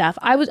Paradise stuff,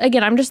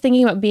 I'm just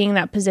thinking about being in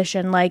that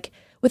position.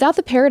 Without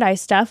the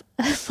Paradise stuff,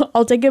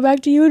 I'll take it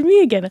back to you and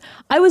me again.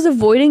 I was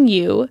avoiding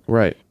you.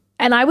 Right.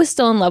 And I was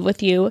still in love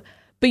with you.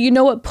 But you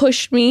know what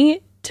pushed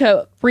me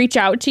to reach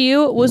out to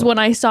you was when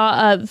I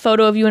saw a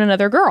photo of you and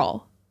another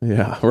girl.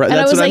 Yeah, right. And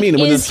That's what I mean.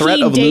 When the threat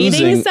of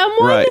losing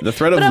someone? Right. The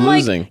threat of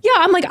losing.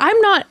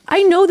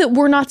 I know that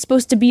we're not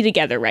supposed to be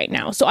together right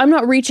now. So I'm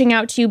not reaching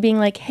out to you being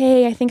like,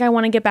 hey, I think I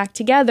want to get back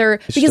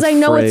together. Because I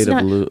know it's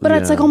not. But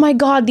it's oh my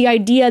God, the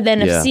idea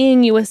then of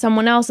seeing you with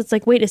someone else, it's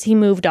wait, has he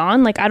moved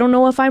on? I don't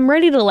know if I'm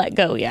ready to let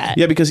go yet.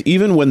 Yeah, because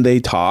even when they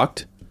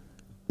talked,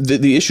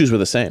 the issues were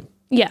the same.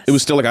 Yes. It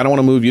was still I don't want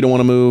to move. You don't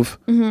want to move.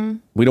 Mm-hmm.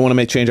 We don't want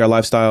to change our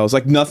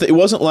lifestyles. Nothing. It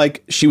wasn't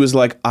like she was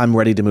I'm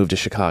ready to move to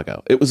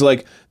Chicago. It was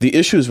the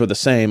issues were the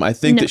same. I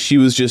think that she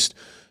was just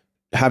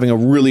having a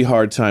really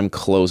hard time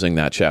closing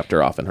that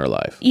chapter off in her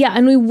life. Yeah.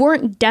 And we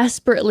weren't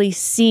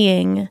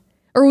seeing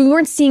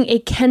a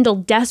Kendall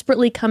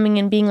desperately coming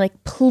and being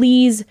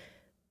please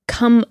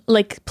come,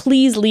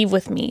 please leave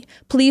with me.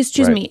 Please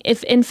choose me.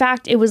 If in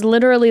fact it was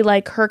literally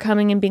her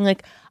coming and being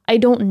I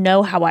don't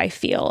know how I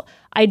feel.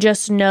 I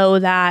just know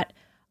that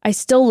I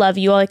still love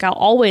you. I'll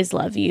always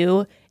love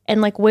you.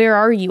 And where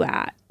are you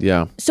at?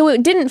 Yeah. So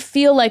it didn't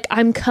feel like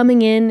I'm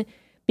coming in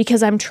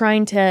because I'm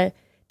trying to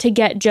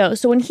get Joe.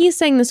 So when he's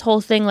saying this whole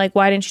thing,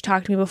 why didn't you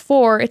talk to me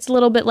before? It's a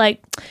little bit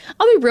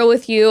I'll be real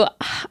with you.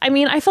 I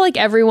mean, I feel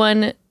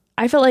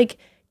like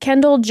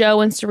Kendall, Joe,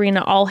 and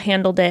Serena all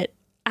handled it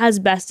as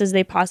best as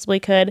they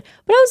possibly could.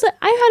 But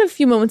I had a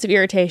few moments of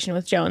irritation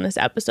with Joe in this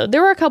episode.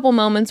 There were a couple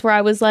moments where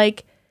I was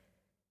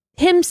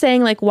him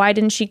saying why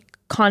didn't she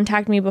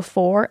contact me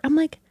before? I'm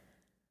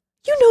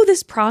you know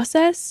this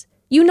process.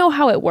 You know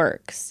how it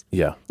works.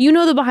 Yeah. You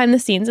know the behind the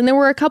scenes. And there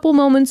were a couple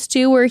moments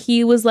too where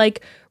he was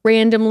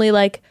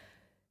randomly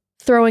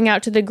throwing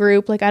out to the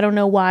group I don't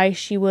know why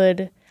she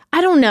would.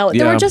 I don't know.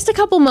 Yeah. There were just a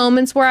couple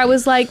moments where I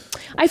was I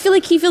feel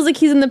like he feels like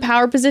he's in the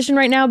power position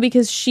right now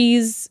because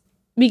he's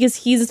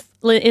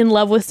in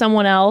love with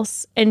someone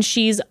else and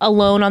she's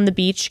alone on the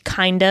beach,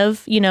 kind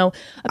of,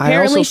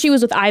 apparently she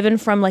was with Ivan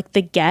from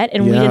the get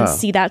and we didn't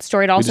see that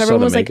story at all. So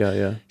everyone was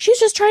she's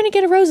just trying to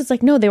get a rose.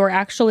 It's no, they were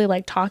actually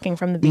talking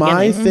from the beginning.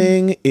 My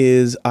thing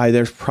is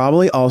there's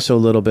probably also a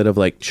little bit of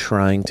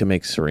trying to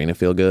make Serena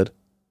feel good.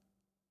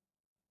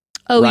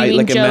 Oh, right? You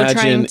mean Joe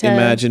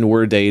imagine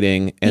we're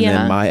dating and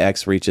then my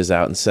ex reaches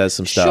out and says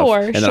some stuff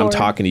and then I'm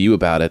talking to you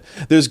about it.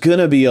 There's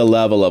gonna be a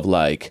level of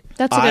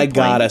I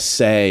gotta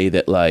say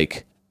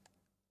that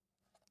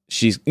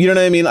she's, you know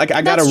what I mean? I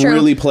gotta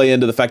really play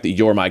into the fact that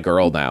you're my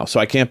girl now. So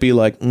I can't be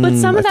but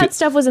some of that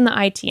stuff was in the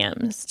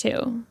ITMs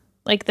too.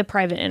 The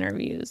private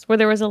interviews where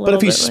there was a little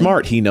bit. But if he's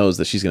smart, he knows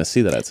that she's going to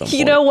see that at some point.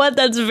 You know what?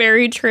 That's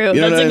very true.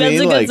 You know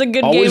that's a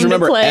good always game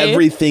remember, to play.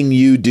 Everything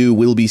you do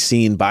will be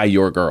seen by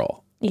your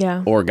girl.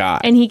 Yeah. Or guy.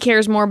 And he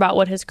cares more about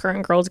what his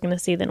current girl's going to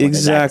see than what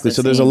exactly. His ex is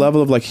so there's seeing. A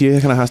level of he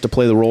kind of has to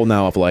play the role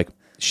now of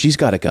she's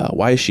got to go.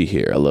 Why is she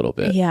here? A little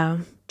bit. Yeah.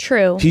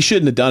 True. He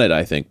shouldn't have done it,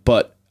 I think,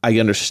 but I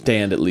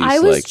understand at least. I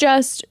was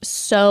just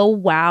so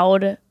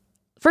wowed.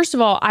 First of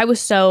all, I was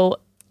so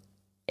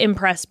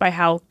impressed by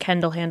how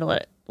Kendall handled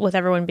it with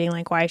everyone being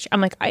like, why?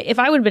 I'm like, if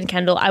I would have been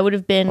Kendall, I would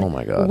have been oh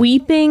my God.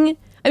 weeping.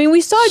 I mean,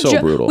 we saw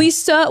so brutal.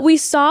 We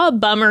saw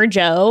Bummer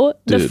Joe,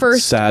 Dude, the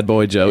first sad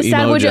boy Joe,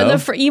 emo Joe.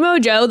 Emo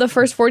Joe. The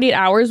first 48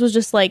 hours was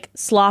just like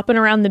slopping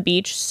around the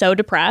beach, so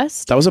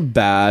depressed. That was a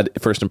bad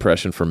first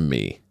impression for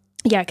me.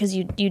 Yeah, because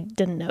you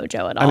didn't know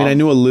Joe at all. I mean, I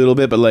knew a little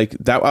bit, but like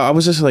that, I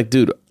was just like,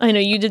 dude. I know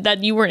you did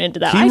that. You weren't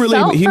into that.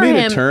 He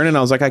made a turn, and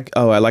I was like,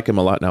 I like him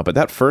a lot now. But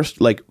that first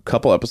like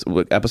couple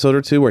episode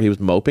or two where he was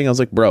moping, I was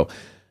like, bro,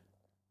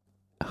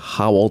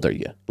 how old are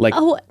you? Like,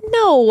 oh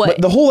no,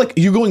 the whole like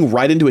you're going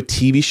right into a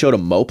TV show to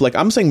mope. Like,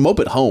 I'm saying mope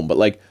at home, but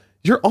like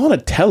you're on a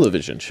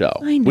television show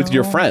with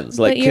your friends.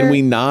 Like, can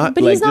we not?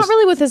 But like, he's not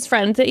really with his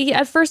friends.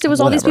 At first, it was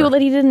all these people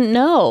that he didn't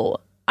know.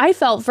 I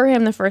felt for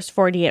him the first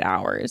 48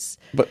 hours.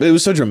 But it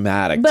was so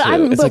dramatic, too.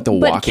 It's like the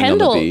walking on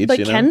the beach, But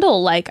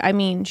Kendall, like, I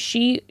mean,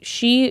 she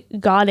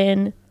got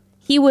in.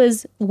 He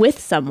was with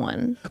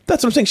someone.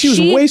 That's what I'm saying. She was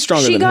way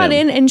stronger than him. She got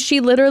in, and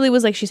she literally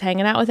was like, she's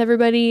hanging out with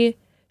everybody.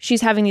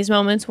 She's having these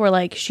moments where,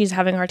 like, she's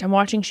having a hard time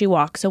watching. She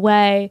walks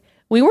away.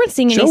 We weren't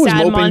seeing any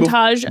sad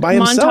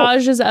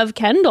montages of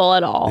Kendall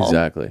at all.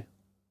 Exactly.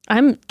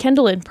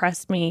 Kendall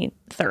impressed me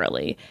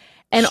thoroughly.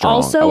 And Strong.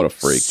 also,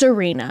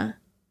 Serena.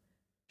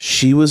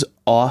 She was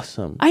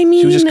awesome. I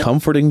mean, she was just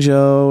comforting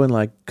Joe and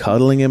like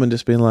cuddling him and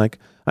just being like,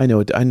 I know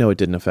it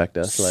didn't affect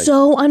us. Like,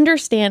 so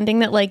understanding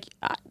that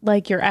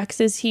like your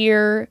ex is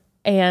here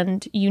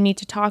and you need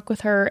to talk with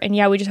her. And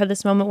yeah, we just had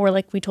this moment where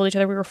like we told each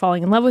other we were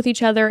falling in love with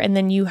each other, and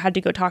then you had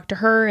to go talk to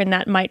her, and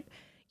that might,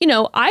 if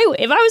I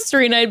was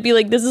Serena, I'd be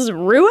like, this is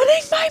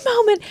ruining my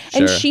moment.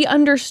 Sure. And she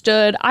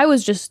understood. I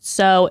was just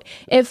so,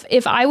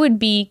 if I would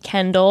be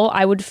Kendall,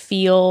 I would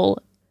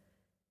feel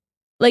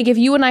like if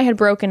you and I had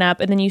broken up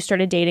and then you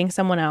started dating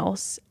someone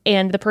else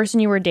and the person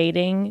you were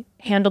dating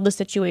handled the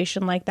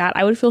situation like that,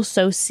 I would feel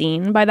so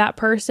seen by that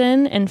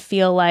person and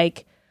feel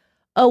like,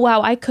 oh,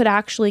 wow, I could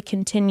actually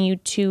continue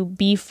to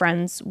be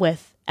friends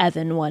with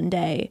Evan one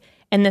day.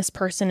 And this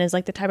person is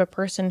like the type of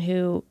person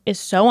who is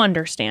so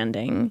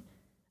understanding.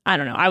 I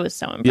don't know. I was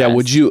so impressed. Yeah.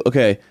 Would you,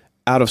 okay,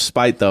 out of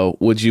spite though,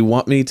 would you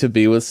want me to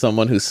be with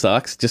someone who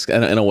sucks? Just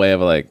in a way of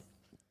like,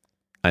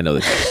 I know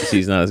that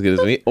she's not as good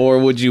as me. Or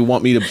would you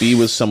want me to be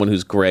with someone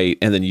who's great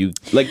and then you,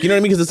 like, you know what I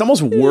mean? Because it's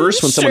almost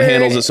worse when someone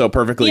handles it so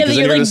perfectly. Because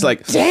then you're just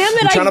like, damn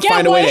it, I'm trying to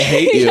find a way to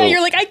hate you. Yeah, you're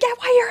like, I get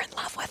why you're in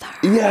love with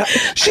her. Yeah,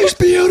 she's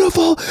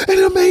beautiful and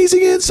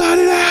amazing inside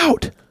and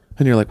out.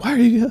 And you're like, why are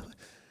you,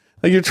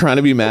 like, you're trying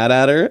to be mad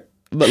at her,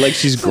 but like,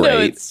 she's great. No,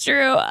 it's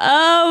true.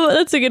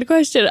 That's a good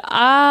question.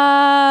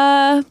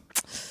 I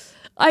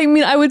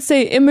mean, I would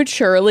say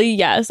immaturely,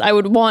 yes. I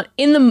would want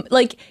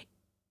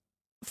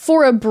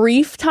for a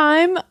brief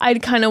time,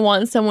 I'd kind of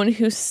want someone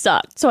who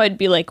sucked. So I'd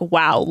be like,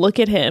 wow, look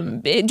at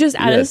him. Just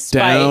out of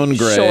spite.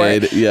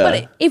 Downgrade. Sure.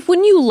 Yeah. But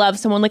when you love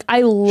someone, like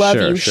I love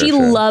you, she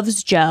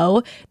loves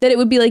Joe, that it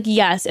would be like,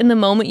 yes, in the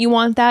moment you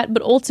want that.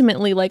 But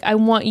ultimately, like I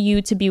want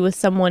you to be with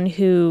someone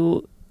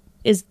who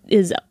is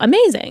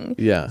amazing.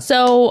 Yeah.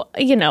 So,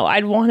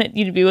 I'd want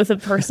you to be with a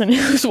person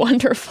who's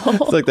wonderful.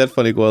 It's like that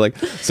funny quote, like,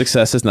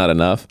 success is not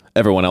enough.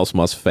 Everyone else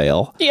must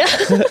fail. Yeah.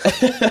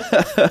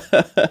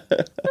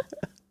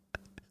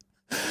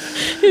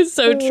 It's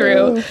so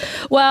true.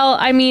 Well,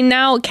 I mean,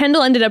 now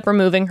Kendall ended up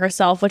removing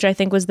herself, which I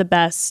think was the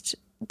best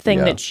thing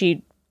that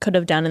she could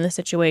have done in the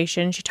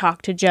situation. She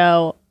talked to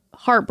Joe.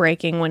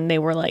 Heartbreaking when they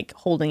were like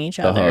holding each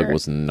other. The hug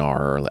was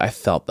gnarly. I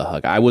felt the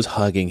hug. I was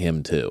hugging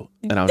him too,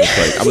 and I was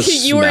just like, I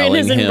was you were in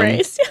his him.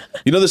 embrace.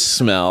 You know the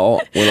smell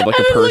when like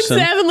a person.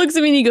 Evan looks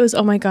at me and he goes,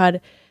 "Oh my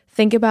God,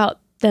 think about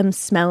them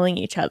smelling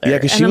each other." Yeah,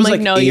 because she was like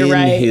no, in you're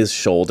right. his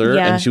shoulder,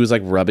 and she was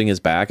like rubbing his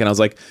back, and I was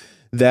like,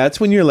 that's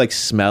when you're like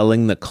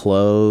smelling the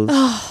clothes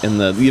and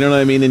the, you know what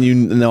I mean,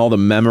 and all the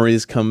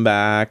memories come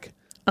back.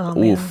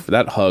 Oh, oof,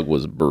 that hug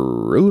was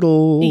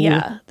brutal.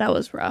 Yeah, that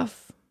was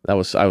rough. I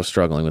was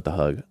struggling with the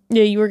hug.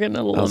 Yeah, you were getting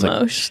a little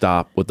emotional. Like,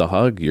 stop with the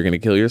hug. You're gonna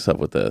kill yourself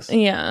with this.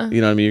 Yeah, you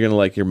know what I mean. You're gonna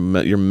like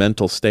your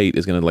mental state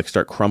is gonna like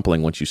start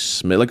crumpling once you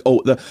smell like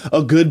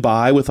a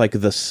goodbye with like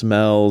the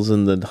smells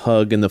and the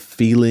hug and the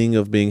feeling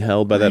of being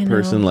held by that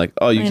person. Like,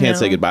 oh, you can't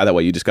say goodbye that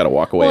way. You just got to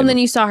walk away. Well, and then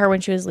you saw her when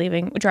she was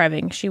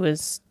driving. She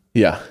was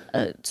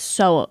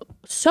so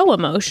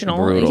emotional.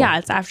 Brutal. Yeah,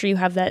 it's after you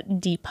have that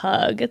deep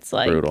hug. It's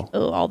like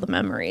all the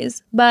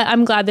memories. But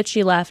I'm glad that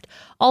she left.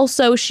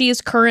 Also, she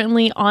is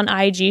currently on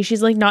IG.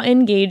 She's like not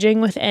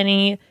engaging with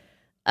any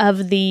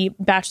of the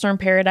Bachelor in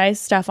Paradise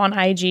stuff on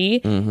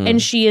IG. Mm-hmm.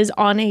 And she is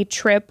on a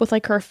trip with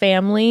like her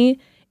family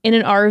in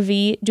an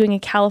RV doing a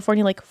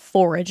California like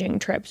foraging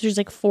trip. So she's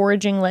like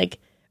foraging like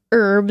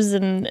herbs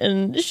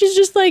and she's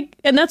just like,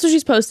 and that's what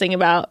she's posting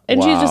about,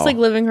 and she's just like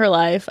living her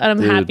life, and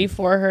I'm happy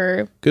for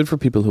her. Good for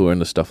people who are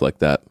into stuff like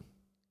that.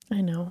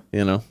 I know,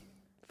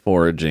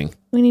 foraging.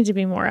 We need to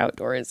be more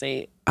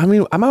outdoorsy. I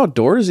mean, I'm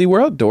outdoorsy. We're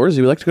outdoorsy.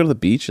 We like to go to the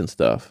beach and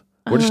stuff.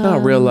 We're just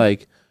not real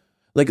like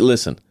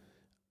listen,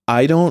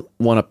 I don't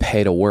want to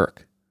pay to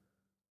work.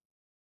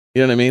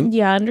 You know what I mean?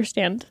 Yeah, I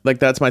understand. Like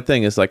that's my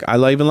thing. It's like I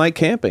even like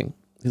camping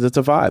because it's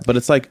a vibe, but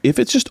it's like if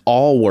it's just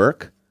all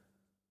work,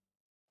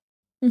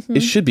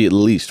 it should be at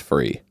least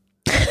free.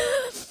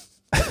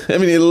 I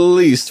mean, at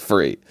least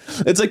free.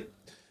 It's like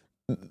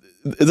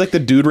the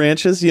dude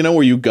ranches, you know,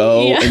 where you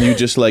go and you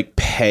just like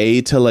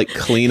pay to like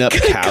clean up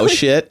cow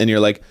shit, and you're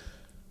like,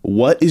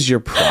 what is your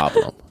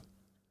problem?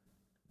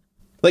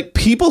 Like,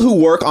 people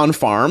who work on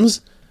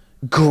farms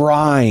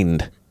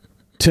grind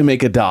to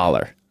make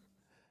 $1.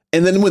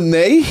 And then when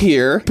they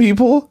hear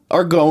people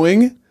are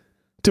going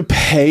to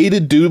pay to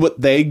do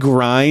what they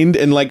grind,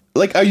 and like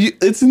are you,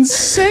 it's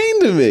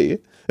insane to me.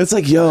 It's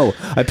like, yo,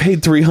 I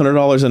paid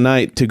 $300 a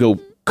night to go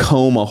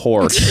comb a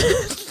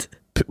horse,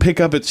 pick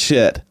up its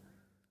shit,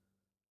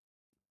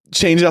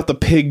 change out the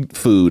pig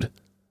food.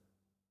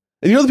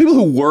 And you know, the people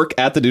who work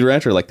at the dude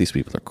ranch are like, these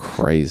people are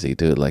crazy,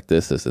 dude. Like,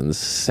 this is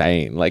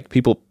insane. Like,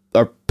 people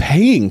are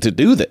paying to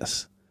do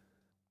this.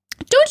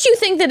 Don't you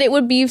think that it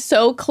would be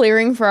so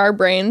clearing for our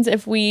brains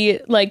if we,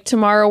 like,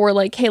 tomorrow we're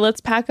like, hey, let's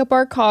pack up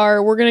our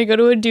car. We're going to go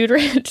to a dude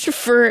ranch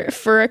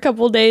for a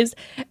couple days,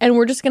 and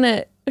we're just going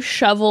to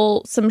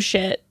shovel some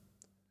shit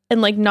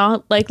and, like,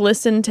 not, like,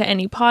 listen to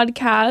any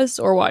podcasts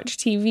or watch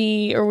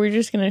TV, or we're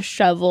just going to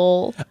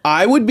shovel.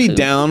 I would be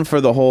down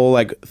for the whole,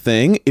 like,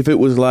 thing if it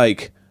was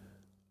like,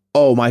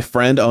 oh, my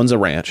friend owns a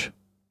ranch.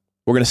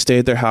 We're going to stay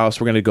at their house.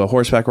 We're going to go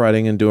horseback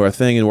riding and do our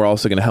thing, and we're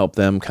also going to help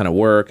them kind of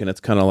work, and it's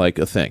kind of like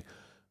a thing.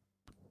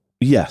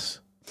 Yes.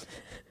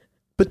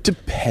 But to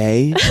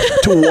pay,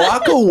 to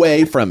walk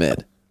away from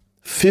it,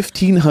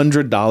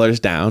 $1,500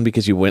 down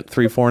because you went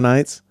 3-4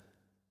 nights,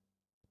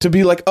 to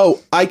be like,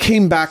 oh, I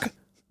came back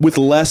with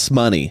less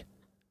money,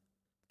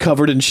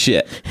 covered in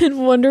shit. And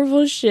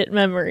wonderful shit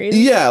memories.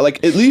 Yeah,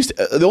 like, at least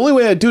the only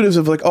way I do it is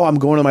if, like, oh, I'm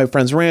going to my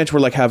friend's ranch.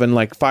 We're like having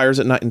like fires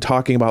at night and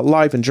talking about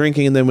life and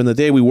drinking. And then when the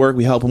day we work,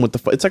 we help them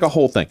with it's like a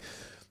whole thing.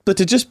 But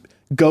to just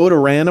go to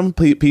random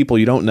people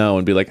you don't know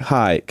and be like,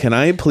 hi, can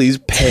I please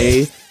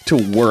pay to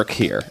work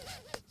here?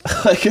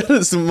 Like, it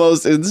is the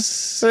most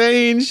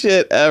insane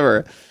shit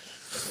ever.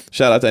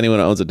 Shout out to anyone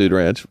who owns a dude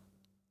ranch.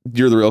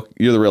 You're the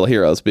real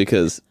heroes,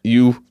 because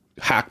you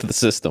hacked the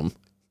system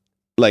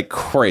like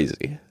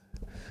crazy.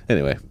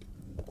 Anyway.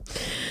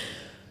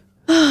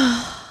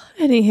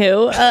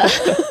 Anywho.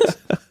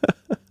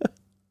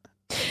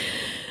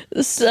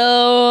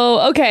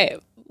 So, okay.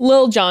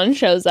 Lil Jon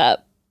shows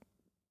up.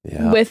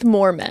 Yeah. With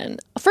more men.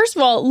 First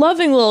of all,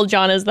 loving Lil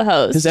Jon as the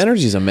host. His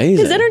energy is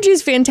amazing. His energy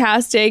is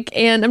fantastic,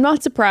 and I'm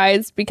not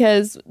surprised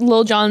because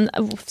Lil Jon,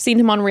 I've seen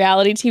him on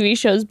reality TV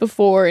shows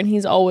before, and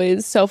he's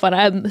always so fun.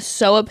 I'm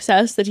so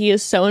obsessed that he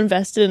is so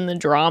invested in the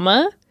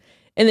drama,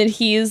 and that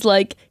he's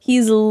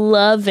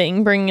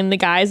loving bringing in the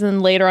guys, and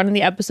then later on in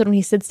the episode when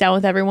he sits down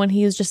with everyone,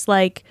 he's just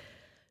like,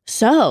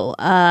 so,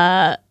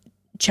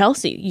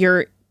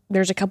 Chelsea,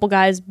 there's a couple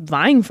guys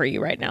vying for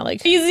you right now.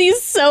 Like, he's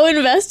so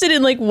invested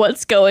in like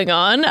what's going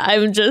on.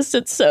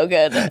 It's so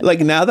good.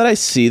 Like, now that I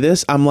see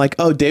this, I'm like,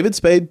 oh, David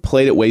Spade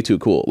played it way too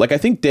cool. Like, I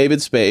think David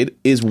Spade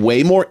is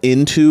way more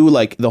into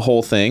like the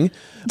whole thing.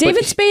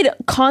 David Spade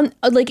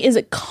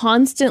is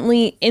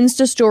constantly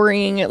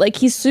Insta-storying. Like,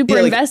 he's super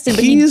invested.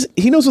 But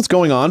he knows what's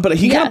going on, but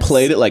he kind of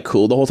played it like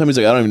cool the whole time. He's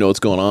like, I don't even know what's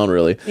going on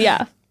really.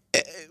 Yeah.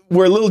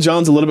 Where Lil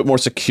Jon's a little bit more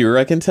secure,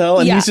 I can tell.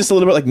 And he's just a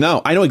little bit like,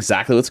 no, I know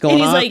exactly what's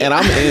going on. Like, and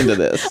I'm into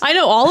this. I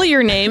know all of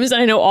your names. And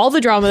I know all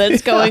the drama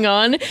that's going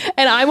on.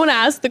 And I want to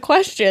ask the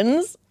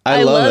questions.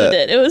 I loved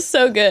it. It was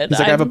so good. He's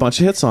like, I have a bunch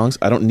of hit songs.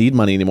 I don't need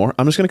money anymore.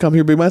 I'm just going to come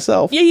here and be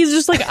myself. Yeah, he's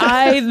just like,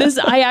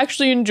 I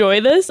actually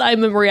enjoy this.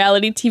 I'm a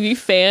reality TV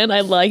fan.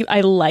 I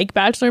like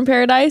Bachelor in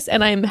Paradise.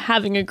 And I'm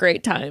having a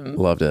great time.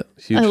 Loved it.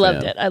 Huge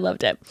fan. I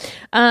loved it.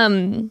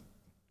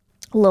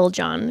 Lil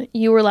Jon,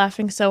 you were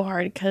laughing so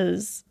hard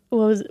because...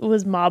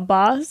 was Mob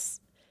Boss?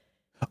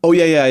 Oh,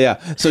 yeah.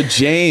 So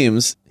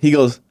James, he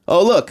goes,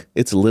 oh, look,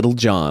 it's Little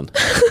John.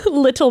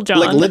 Little John.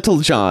 Like, Little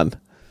John.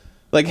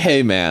 Like,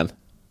 hey, man.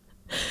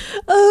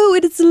 Oh,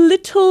 it's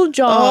Little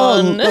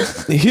John.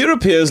 Here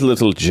appears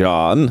Little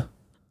John.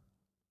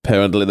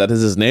 Apparently that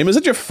is his name.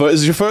 Is your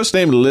first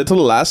name Little,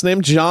 last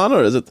name John?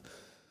 Or is it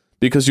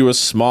because you were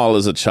small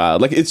as a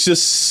child? Like, it's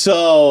just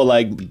so,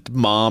 like,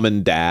 mom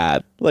and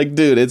dad. Like,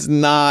 dude, it's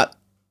not...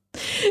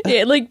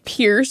 It like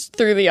pierced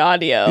through the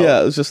audio.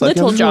 Yeah, it was just like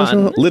Little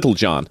John. Little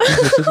John.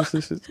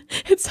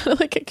 It sounded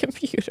like a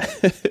computer.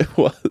 It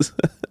was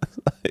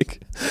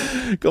like,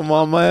 come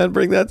on, man,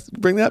 bring that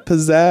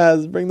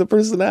pizzazz, bring the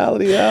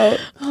personality out.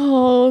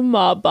 Oh,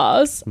 Mob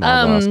Boss.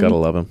 Mob Boss, gotta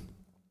love him.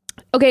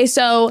 Okay,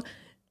 so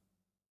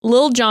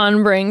Lil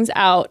Jon brings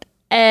out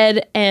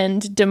Ed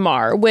and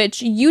Damar,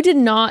 which you did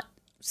not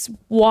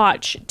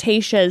watch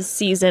Tayshia's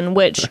season,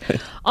 which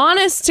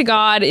honest to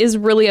God is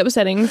really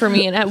upsetting for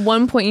me, and at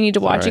one point you need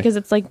to watch it because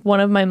it's like one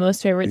of my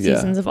most favorite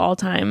seasons of all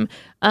time.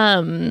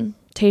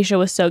 Tayshia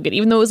was so good,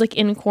 even though it was like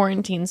in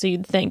quarantine, so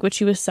you'd think, but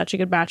she was such a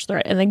good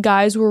bachelorette, and the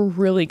guys were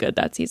really good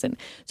that season.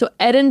 So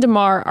Ed and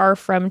Damar are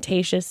from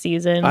Tayshia's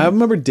season. I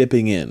remember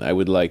dipping in. I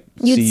would like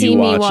see you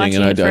watching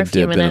and I'd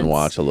dip in and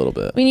watch a little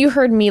bit. I mean, you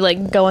heard me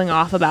like going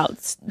off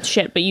about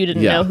shit, but you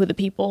didn't know who the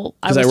people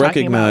I was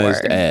talking about were.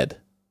 Because I recognized Ed.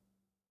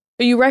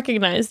 You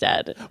recognized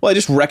Ed. Well, I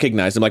just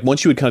recognized him. Like,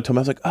 once you would kind of tell me,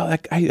 I was like, oh,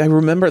 I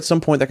remember at some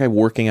point that guy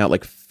working out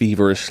like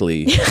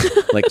feverishly,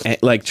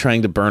 like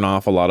trying to burn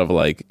off a lot of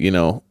like, you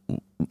know,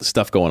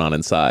 stuff going on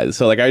inside.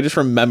 So like I just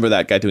remember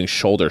that guy doing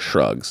shoulder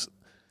shrugs.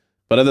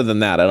 But other than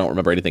that, I don't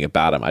remember anything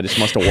about him. I just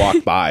must have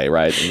walked by,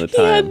 right, in the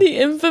time. He had the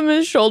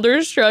infamous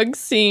shoulder shrug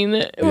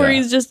scene where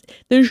he's just,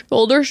 the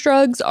shoulder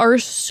shrugs are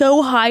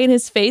so high and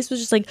his face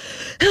was just like...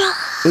 Well,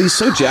 he's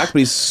so jacked, but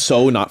he's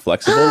so not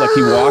flexible. Like,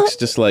 he walks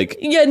just like...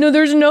 Yeah, no,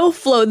 there's no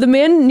flow. The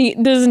man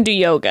doesn't do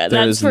yoga,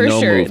 that's for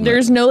sure. Movement.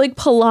 There's no, like,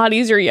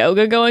 Pilates or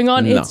yoga going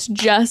on. No. It's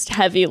just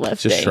heavy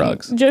lifting. Just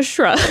shrugs. Just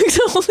shrugs.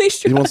 Only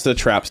shrugs. He wants the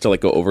traps to, like,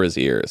 go over his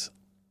ears.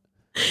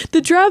 The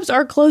traps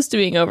are close to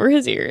being over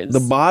his ears. The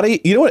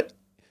body... You know what...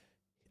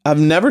 I've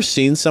never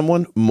seen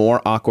someone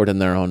more awkward in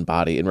their own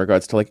body in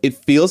regards to, like, it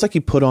feels like he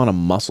put on a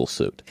muscle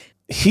suit.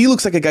 He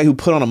looks like a guy who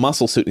put on a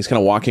muscle suit and he's kind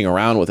of walking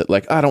around with it.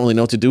 Like, I don't really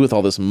know what to do with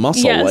all this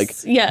muscle.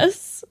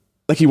 Yes.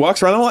 Like he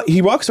walks around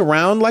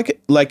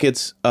like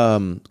it's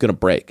gonna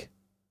break.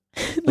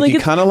 Like he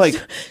kind of like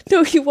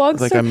no, he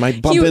walks like I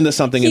might bump into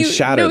something and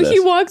shatter this. He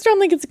walks around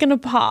like it's gonna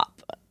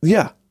pop.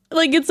 Yeah.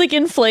 Like it's like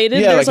inflated.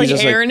 Yeah, there's like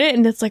air in it,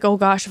 and it's like, oh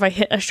gosh, if I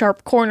hit a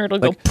sharp corner, it'll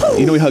go poof.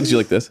 You know, he hugs you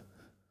like this.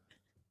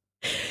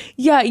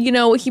 Yeah, you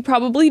know, he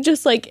probably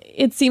just like,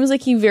 it seems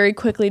like he very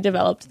quickly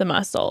developed the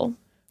muscle.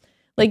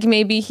 Like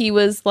maybe he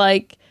was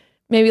like,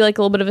 maybe like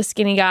a little bit of a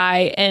skinny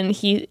guy and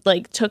he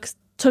like took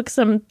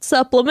some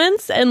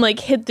supplements and like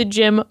hit the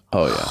gym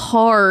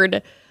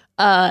hard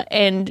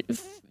and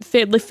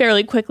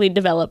fairly quickly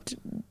developed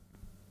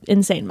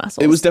insane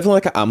muscles. It was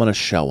definitely like I'm going to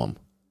show him.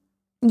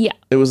 Yeah.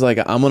 It was like,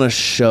 I'm going to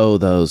show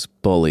those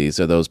bullies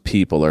or those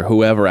people or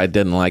whoever I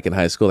didn't like in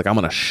high school. Like I'm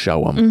going to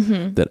show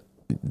them that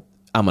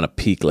I'm going to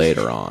peak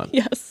later on.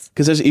 Yes.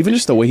 Because there's even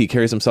just the way he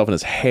carries himself in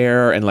his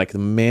hair and like the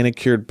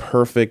manicured,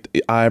 perfect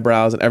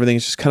eyebrows and everything.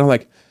 It's just kind of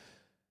like,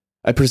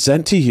 I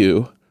present to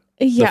you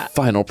the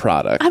final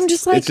product. I'm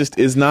just like, it just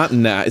is not,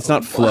 it's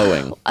not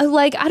flowing.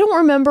 Like, I don't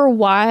remember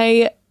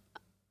why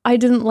I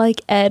didn't like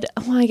Ed.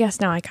 Well, I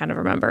guess now I kind of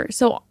remember.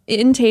 So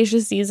in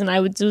Tayshia's season, I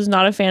was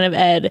not a fan of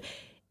Ed.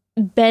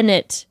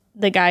 Bennett,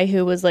 the guy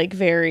who was like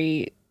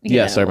very,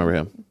 I remember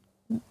him.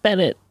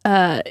 Bennett,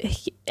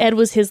 Ed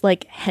was his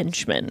like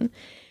henchman,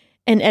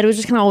 and Ed was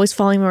just kind of always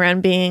following him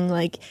around being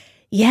like,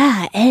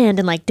 yeah,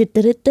 and like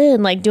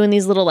and like doing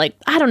these little like,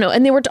 I don't know,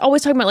 and they were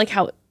always talking about like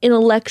how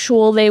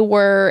intellectual they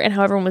were and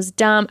how everyone was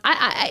dumb.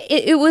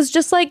 It was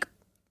just like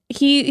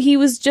he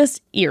was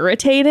just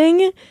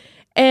irritating,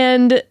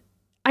 and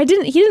he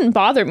didn't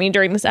bother me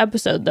during this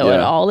episode though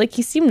at all. Like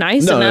he seemed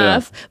nice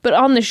enough, but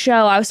on the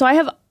show I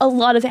have a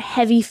lot of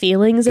heavy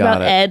feelings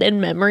about Ed and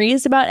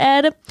memories about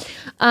Ed.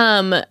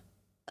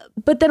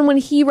 But then when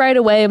he right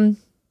away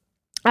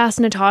asked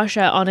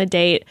Natasha on a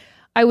date,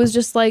 I was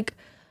just like,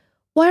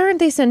 why aren't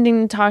they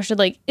sending Natasha?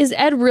 Like, is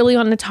Ed really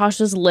on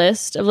Natasha's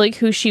list of like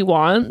who she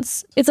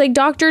wants? It's like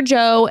Dr.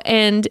 Joe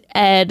and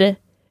Ed.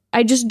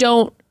 I just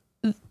don't,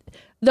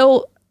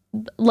 though,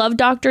 love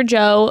Dr.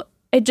 Joe.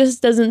 It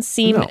just doesn't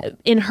seem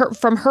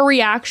from her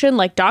reaction,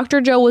 like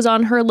Dr. Joe was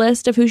on her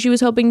list of who she was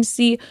hoping to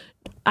see.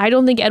 I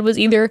don't think Ed was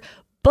either,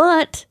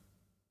 but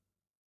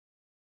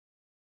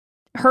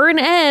her and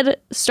Ed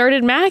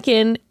started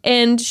macking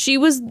and she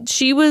was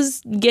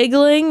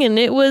giggling and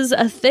it was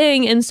a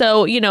thing. And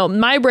so, you know,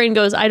 my brain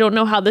goes, I don't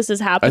know how this is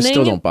happening. I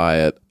still don't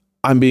buy it.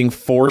 I'm being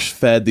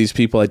force-fed these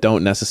people I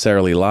don't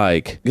necessarily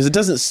like because it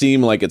doesn't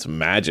seem like it's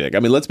magic. I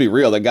mean, let's be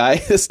real. The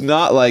guy is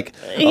not like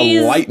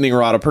a lightning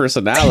rod of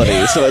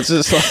personality. So it's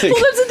just like... Well,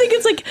 that's the thing.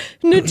 It's like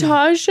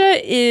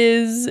Natasha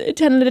is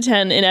 10 out of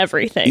 10 in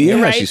everything.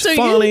 Yeah, right? She's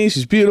funny.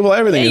 She's beautiful.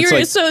 Everything. It's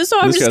like, so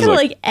I'm just kind of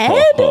like,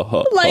 Ed?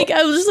 Like,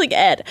 I was just like,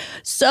 Ed.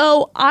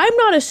 So I'm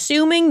not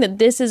assuming that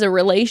this is a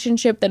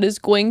relationship that is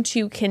going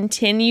to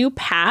continue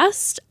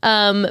past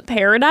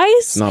Paradise.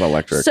 It's not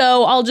electric.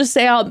 So I'll just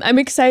say I'm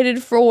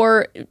excited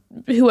for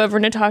whoever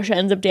Natasha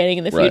ends up dating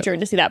in the future and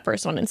to see that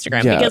person on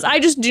Instagram because I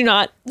just do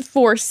not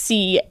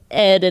foresee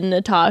Ed and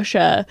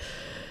Natasha.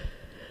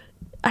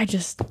 I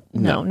just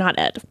not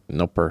Ed.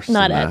 No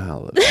personality.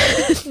 Not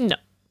Ed.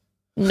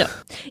 No.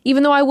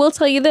 Even though I will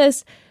tell you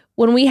this,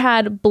 when we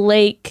had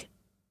Blake's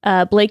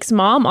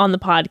mom on the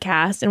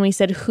podcast and we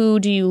said, who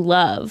do you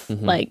love?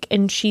 Like,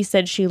 and she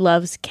said she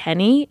loves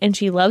Kenny and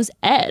she loves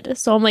Ed.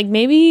 So I'm like,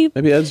 maybe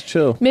Ed's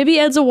chill. Maybe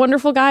Ed's a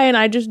wonderful guy and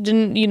I just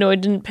didn't, I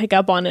didn't pick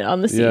up on it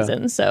on the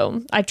season. So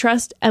I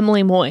trust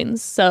Emily Moynes.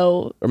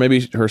 So, or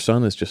maybe her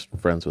son is just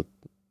friends with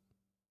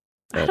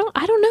Ed. I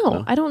don't know.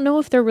 No? I don't know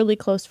if they're really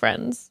close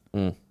friends.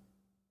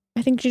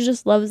 I think she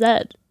just loves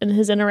Ed and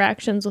his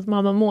interactions with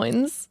Mama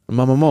Moynes.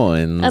 Mama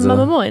Moynes.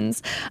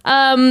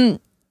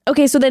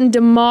 Okay, so then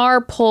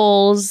Damar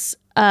pulls,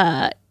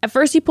 at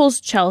first he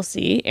pulls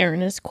Chelsea.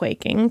 Aaron is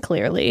quaking,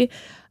 clearly.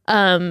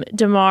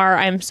 Damar,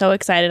 I'm so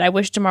excited. I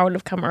wish Damar would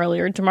have come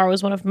earlier. Damar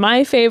was one of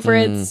my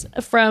favorites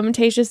from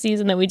Tayshia's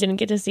season that we didn't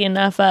get to see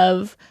enough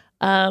of.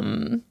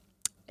 So,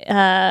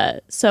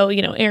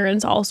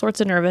 Aaron's all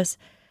sorts of nervous.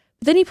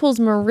 But then he pulls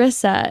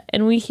Marissa,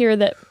 and we hear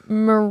that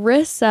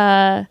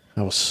Marissa...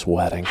 I was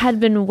sweating. ...had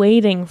been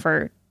waiting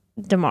for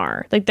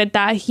Damar. Like,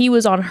 that he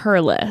was on her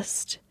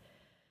list.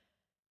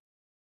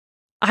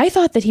 I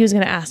thought that he was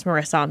going to ask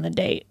Marissa on the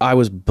date. I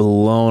was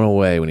blown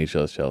away when he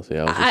chose Chelsea.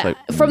 I was just like,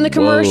 from the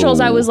commercials,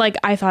 whoa. I was like,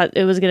 I thought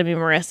it was going to be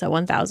Marissa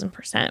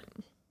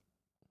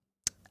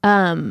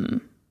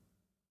 1000%.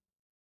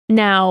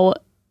 Now,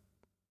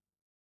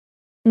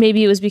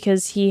 maybe it was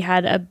because he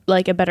had a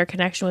better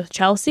connection with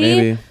Chelsea.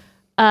 Maybe.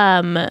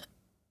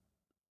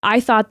 I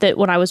thought that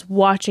when I was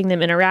watching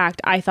them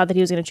interact, I thought that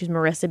he was going to choose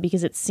Marissa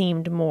because it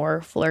seemed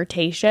more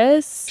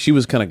flirtatious. She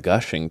was kind of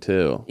gushing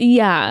too.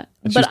 Yeah.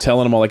 And she was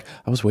telling him all like,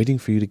 I was waiting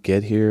for you to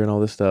get here and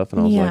all this stuff.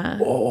 And I was like,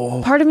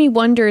 oh. Part of me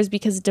wonders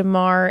because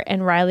Damar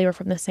and Riley were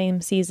from the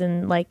same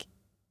season, like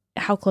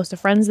how close to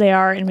friends they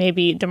are. And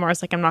maybe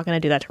Damar's like, I'm not going to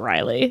do that to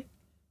Riley.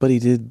 But he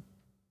did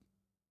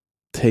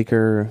take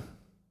her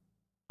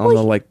on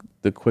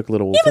the quick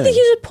little Yeah, thing. but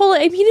he should pull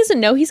it. He doesn't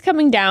know he's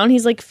coming down.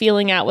 He's like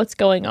feeling out what's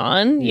going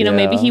on. You know,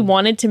 maybe he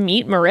wanted to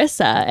meet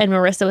Marissa and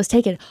Marissa was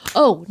taken.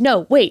 Oh,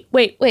 no, wait.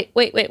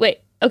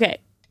 Okay.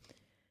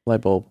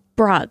 Light bulb.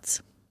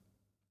 Broads.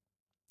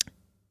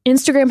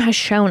 Instagram has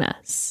shown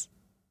us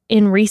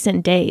in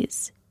recent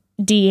days,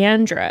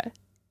 Deandra,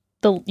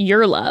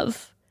 your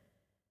love.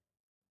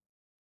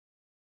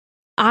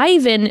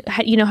 Ivan,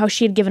 you know how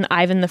she had given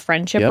Ivan the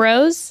friendship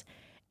rose?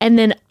 And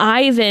then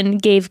Ivan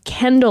gave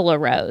Kendall a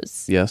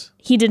rose. Yes.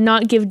 He did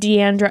not give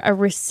Deandra a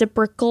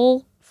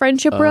reciprocal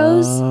friendship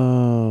rose.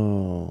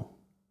 Oh.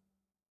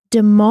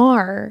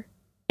 Damar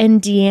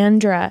and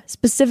Deandra,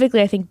 specifically,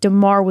 I think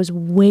Damar was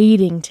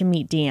waiting to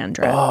meet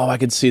Deandra. Oh, I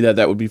could see that.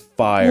 That would be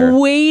fire.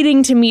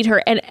 Waiting to meet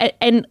her.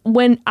 And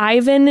when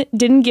Ivan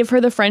didn't give her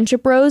the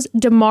friendship rose,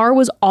 Damar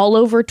was all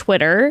over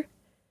Twitter.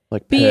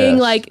 Like being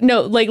pissed. like,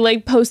 no,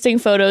 like posting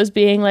photos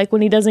being like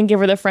when he doesn't give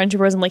her the friendship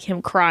rose and like him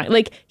crying.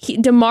 Like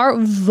Damar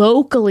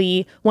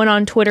vocally went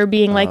on Twitter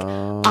being like,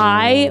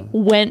 I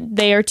went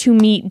there to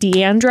meet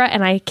Deandra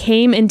and I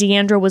came and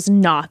Deandra was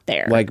not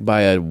there. Like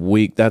by a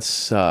week. That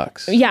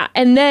sucks. Yeah.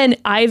 And then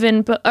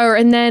Ivan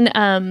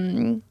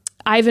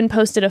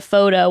posted a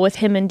photo with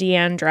him and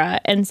Deandra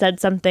and said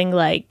something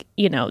like,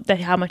 you know, that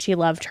how much he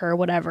loved her or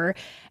whatever.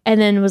 And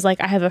then was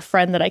like, I have a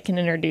friend that I can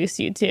introduce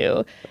you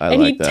to.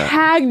 And he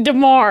tagged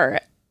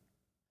Damar.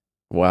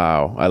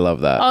 Wow. I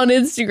love that. On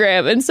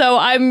Instagram. And so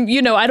I'm,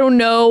 you know, I don't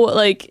know,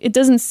 like, it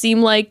doesn't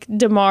seem like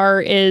Damar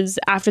is,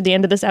 after the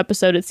end of this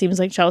episode, it seems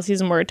like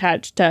Chelsea's more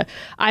attached to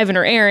Ivan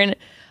or Aaron.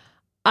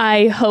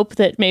 I hope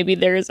that maybe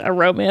there's a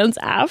romance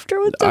after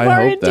with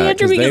Damar and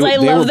Deandra because I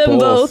love them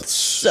both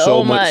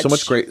so much. So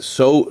much great.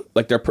 So,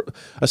 like, they're,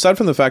 aside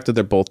from the fact that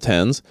they're both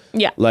 10s,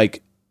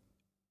 like,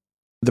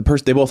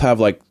 they both have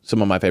like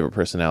some of my favorite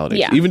personalities.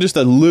 Yeah. Even just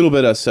a little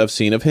bit I've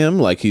seen of him,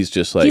 like he's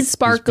just like he's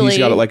sparkly. He's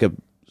got like a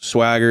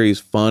swagger. He's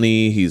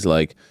funny. He's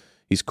like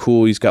he's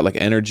cool. He's got like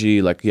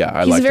energy. Like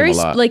I like him a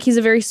lot. Like he's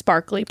a very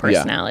sparkly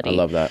personality. Yeah, I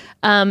love that.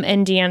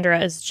 And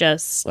Deandra is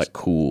just like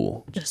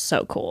cool, just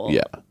so cool.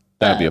 Yeah,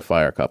 that'd be a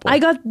fire couple.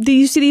 Do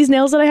you see these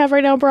nails that I have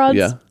right now, broads?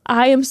 Yeah.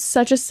 I am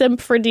such a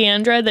simp for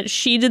Deandra that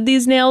she did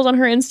these nails on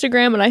her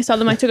Instagram and I saw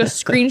them. I took a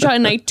screenshot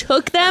and I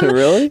took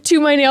them to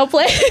my nail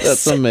place.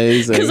 That's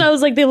amazing. Because I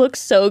was like, they look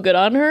so good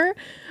on her.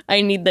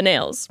 I need the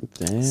nails.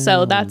 Damn.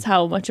 So that's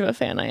how much of a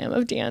fan I am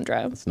of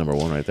Deandra. That's number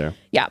one right there.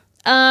 Yeah.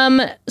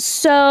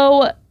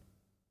 So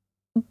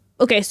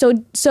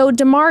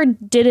Damar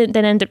didn't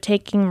then end up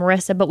taking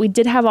Marissa, but we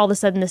did have all of a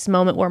sudden this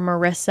moment where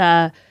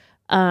Marissa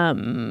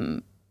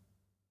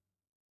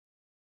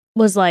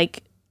was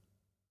like,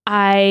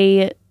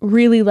 I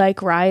really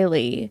like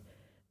Riley,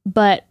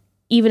 but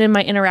even in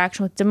my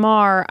interaction with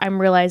Damar, I'm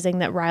realizing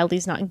that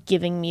Riley's not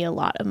giving me a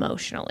lot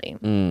emotionally.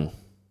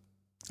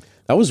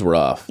 That was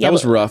rough. Yeah, that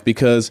was rough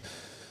because,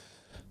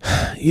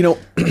 you know,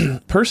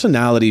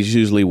 personalities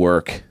usually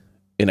work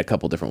in a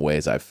couple different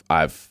ways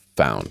I've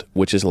found,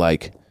 which is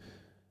like,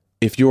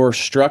 if you're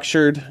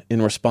structured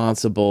and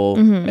responsible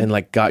and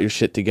like got your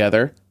shit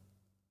together,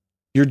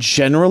 you're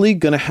generally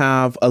going to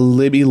have a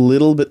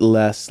little bit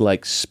less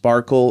like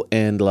sparkle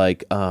and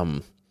like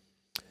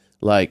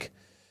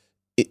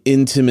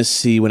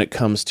intimacy when it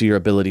comes to your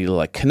ability to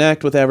like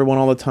connect with everyone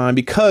all the time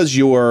because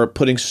you're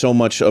putting so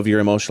much of your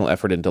emotional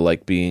effort into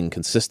like being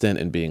consistent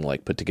and being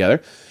like put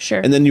together. Sure.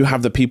 And then you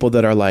have the people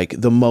that are like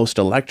the most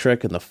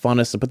electric and the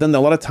funnest, but then a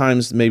lot of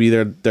times maybe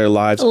their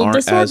lives aren't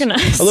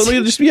disorganized. as a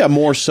little just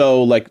more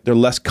so like they're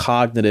less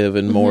cognitive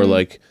and more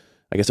like,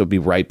 I guess it would be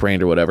right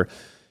brained or whatever.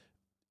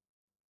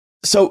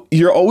 So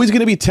you're always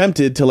going to be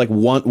tempted to like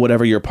want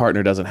whatever your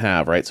partner doesn't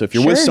have, right? So if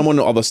you're with someone,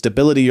 all the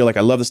stability, you're like,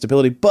 I love the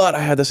stability, but I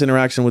had this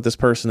interaction with this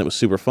person that was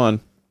super fun.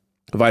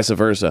 Vice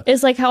versa.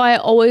 It's like how I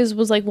always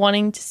was like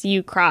wanting to see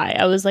you cry.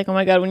 I was like, oh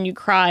my God, when you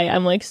cry,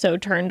 I'm like so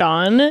turned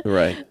on.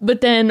 Right.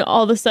 But then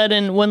all of a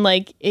sudden when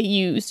like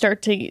you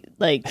start to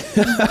like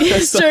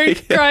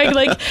start crying,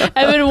 like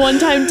Evan one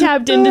time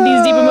tapped into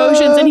these deep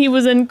emotions and he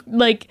was in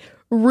like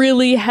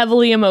really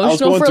heavily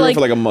emotional for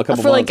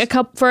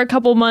a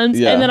couple months,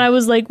 and then I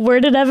was like, "Where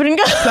did Evan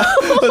go?"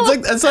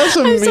 I saw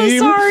some meme. So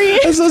sorry.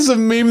 I saw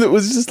some meme that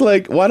was just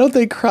like, "Why don't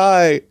they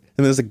cry?"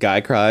 And there's a guy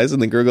cries,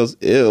 and the girl goes,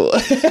 "Ew."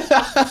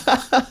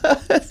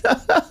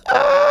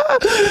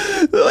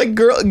 Like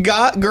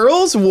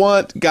girls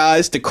want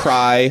guys to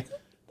cry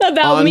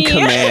about on me.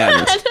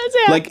 command.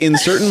 Like in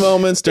certain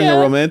moments during a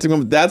romantic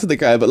moment, that's the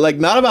guy, but like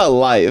not about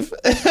life.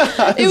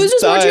 It was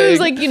just more true. It was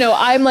like, you know,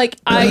 I'm like,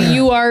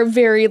 you are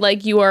very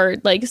like, you are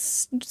like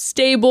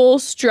stable,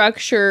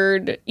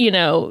 structured, you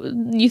know,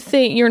 you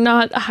think you're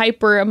not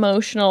hyper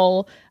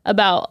emotional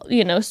about,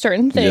 you know,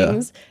 certain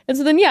things. Yeah. And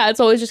so then,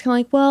 it's always just kind of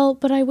like, well,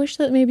 but I wish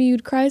that maybe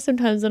you'd cry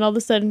sometimes. And all of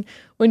a sudden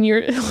when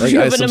you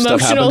have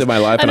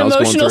an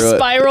emotional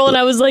spiral and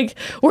I was like,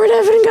 where'd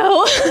Evan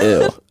go?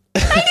 Ew.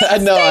 I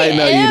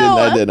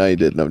know you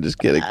didn't. I'm just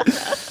kidding.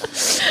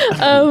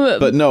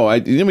 But no, I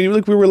mean,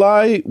 like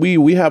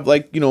we have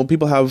like, you know,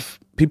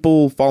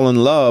 people fall in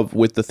love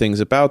with the things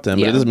about them,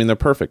 but it doesn't mean they're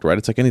perfect, right?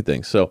 It's like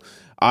anything. So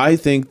I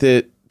think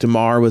that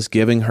DeMar was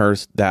giving her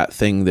that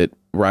thing that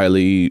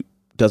Riley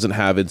doesn't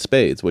have in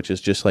spades, which is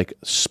just like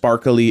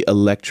sparkly,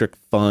 electric,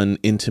 fun,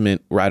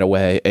 intimate, right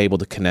away, able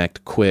to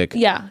connect quick.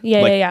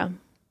 Yeah.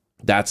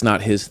 That's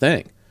not his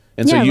thing.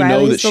 And so you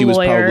know that she was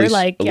probably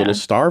like, a little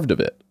starved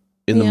of it.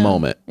 In the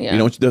moment, you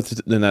know,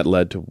 then that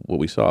led to what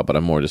we saw. But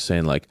I'm more just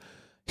saying, like,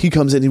 he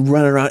comes in, he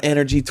running around,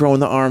 energy,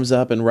 throwing the arms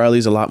up, and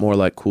Riley's a lot more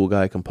like cool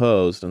guy,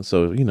 composed, and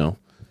so you know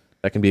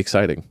that can be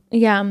exciting.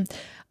 Yeah,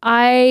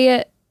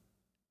 I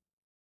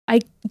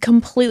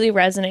completely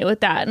resonate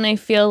with that, and I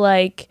feel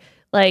like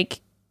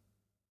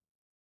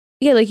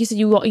you said,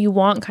 you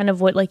want kind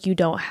of what like you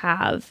don't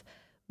have,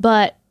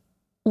 but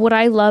what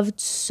I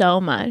loved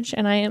so much,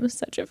 and I am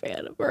such a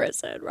fan of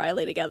Marissa and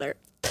Riley together.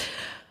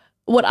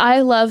 What I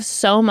love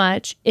so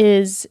much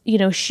is, you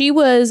know, she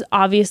was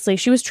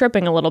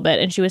tripping a little bit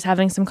and she was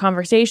having some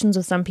conversations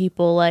with some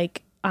people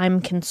like,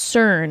 I'm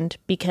concerned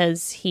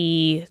because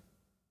he's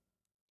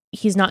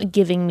not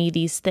giving me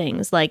these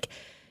things. Like,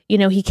 you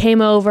know, he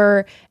came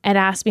over and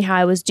asked me how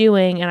I was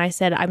doing and I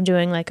said, I'm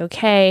doing like,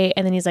 okay.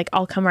 And then he's like,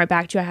 I'll come right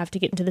back to you. I have to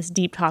get into this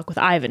deep talk with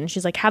Ivan. And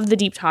she's like, have the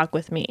deep talk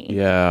with me.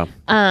 Yeah.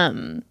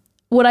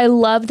 What I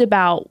loved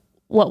about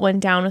what went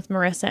down with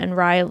Marissa and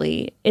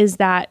Riley is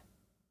that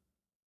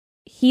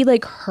he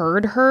like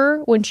heard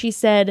her when she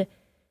said,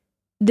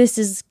 this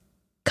is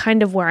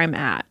kind of where I'm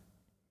at.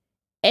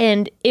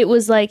 And it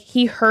was like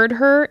he heard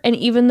her. And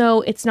even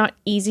though it's not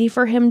easy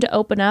for him to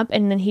open up,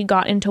 and then he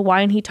got into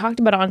why, and he talked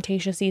about it on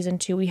Tayshia season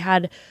 2. We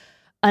had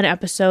an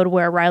episode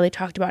where Riley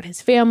talked about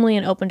his family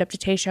and opened up to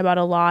Tayshia about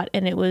a lot.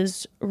 And it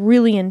was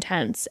really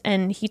intense.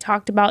 And he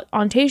talked about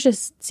on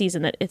Tayshia's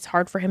season that it's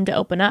hard for him to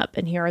open up.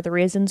 And here are the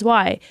reasons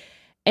why.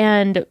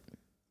 And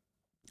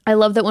I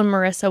love that when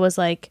Marissa was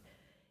like,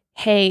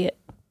 hey,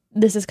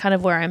 this is kind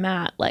of where I'm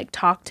at, like,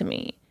 talk to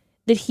me,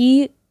 that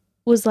he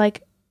was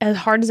like, as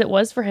hard as it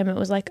was for him, it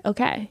was like,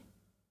 okay.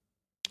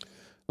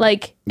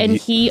 Like, and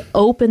he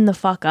opened the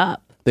fuck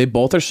up. They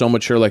both are so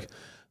mature. Like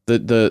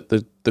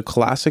the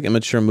classic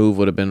immature move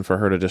would have been for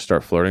her to just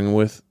start flirting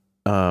with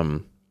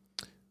DeMar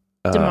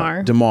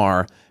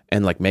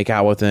and like make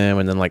out with him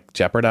and then like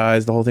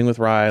jeopardize the whole thing with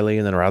Riley,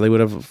 and then Riley would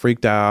have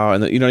freaked out,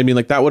 and you know what I mean?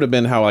 Like that would have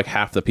been how like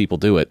half the people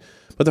do it.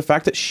 But the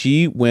fact that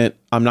she went,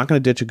 I'm not going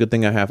to ditch a good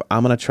thing I have.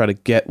 I'm going to try to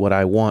get what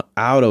I want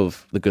out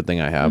of the good thing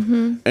I have.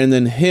 Mm-hmm. And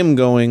then him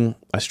going,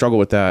 I struggle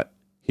with that.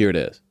 Here it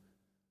is.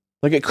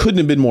 Like it couldn't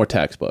have been more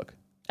textbook.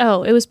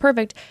 Oh, it was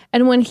perfect.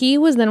 And when he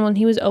was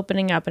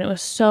opening up, and it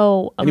was so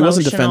emotional. And he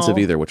wasn't defensive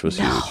either, which was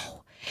huge.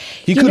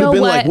 He could have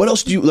been like, what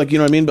else do you, like, you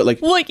know what I mean? But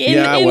like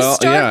in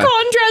stark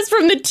contrast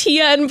from the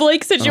Tia and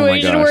Blake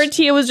situation where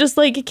Tia was just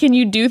like, can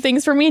you do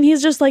things for me? And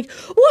he's just like,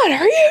 what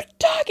are you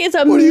talking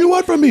about? What do you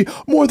want from me?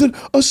 More than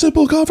a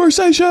simple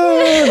conversation.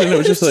 And it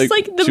was just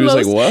like the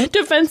most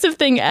defensive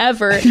thing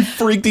ever. He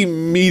freaked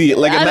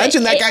immediately. Like,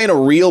 imagine that guy in a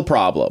real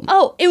problem.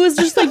 Oh, it was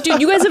just like,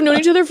 dude, you guys have known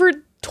each other for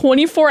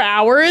 24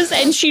 hours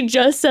and she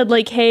just said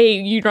like, hey,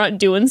 you're not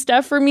doing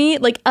stuff for me.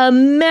 Like,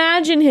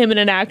 imagine him in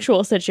an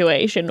actual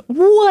situation.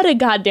 What a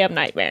goddamn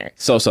nightmare.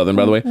 So Southern,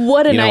 by the way.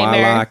 What a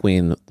nightmare. I like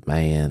when the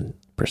man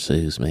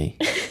pursues me,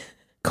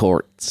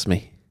 courts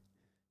me,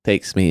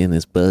 takes me in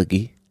his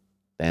buggy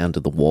down to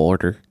the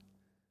water,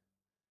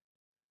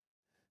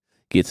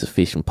 gets a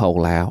fishing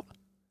pole out,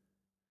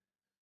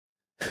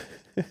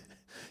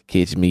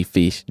 catches me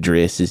fish,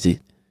 dresses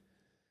it.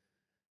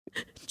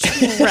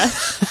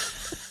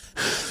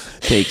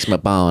 Takes my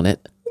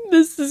bonnet.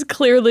 This is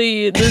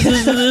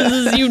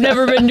you've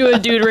never been to a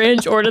dude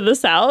ranch or to the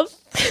South.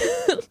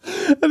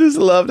 I just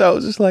loved how I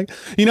was just like,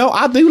 you know,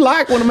 I do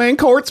like when a man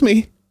courts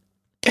me.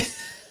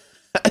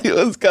 It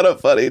was kind of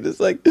funny, just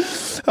like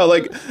how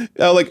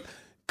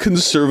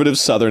conservative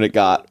Southern it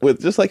got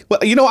with just like,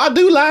 well, you know, I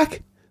do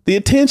like the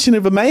attention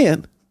of a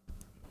man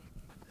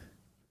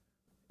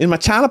in my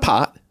china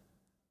pot.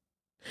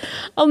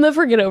 I'll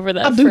never get over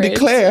that. I do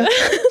declare.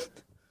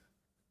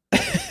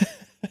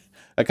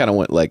 I kind of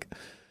went like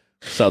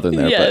Southern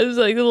there. Yeah, but it was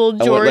like a little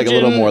Georgian. I went like a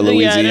little more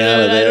Louisiana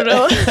there. I don't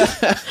know.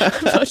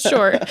 I'm not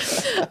sure.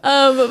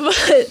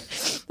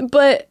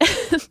 But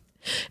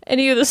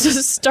anyway, this is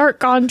a stark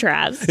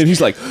contrast. And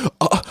he's like,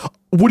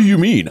 what do you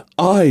mean?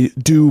 I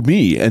do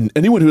me, and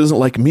anyone who doesn't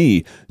like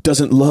me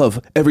doesn't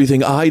love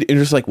everything I do. And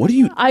you're just like, what are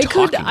you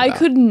talking about? I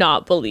could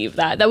not believe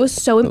that. That was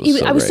so,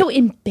 I was so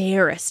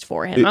embarrassed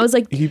for him. I was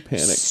like, he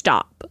panicked.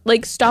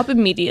 Stop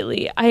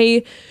immediately.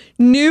 I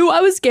knew I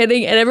was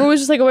getting, and everyone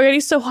was just like, oh my God,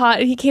 he's so hot.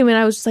 And he came in,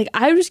 I was just like,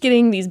 I'm just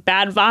getting these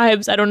bad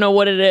vibes. I don't know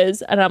what it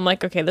is. And I'm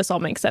like, okay, this all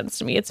makes sense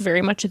to me. It's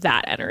very much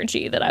that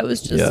energy that I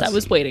was just, I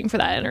was waiting for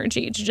that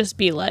energy to just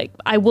be like,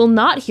 I will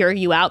not hear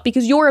you out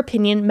because your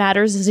opinion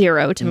matters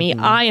zero to me.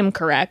 I am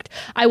correct.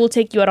 I will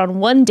take you out on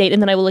one date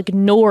and then I will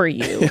ignore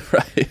you.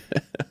 Right.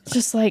 It's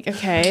just like,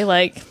 okay,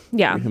 like,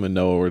 yeah. Him and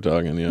Noah were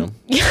talking, yeah.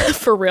 Yeah,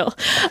 for real.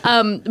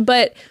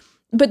 But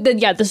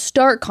the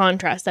stark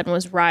contrast then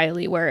was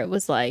Riley, where it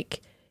was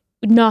like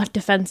not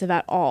defensive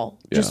at all.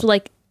 Yeah. Just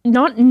like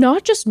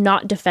not just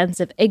not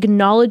defensive,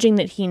 acknowledging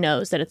that he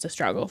knows that it's a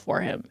struggle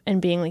for him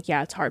and being like,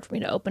 yeah, it's hard for me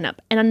to open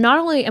up. And not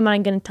only am I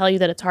going to tell you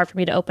that it's hard for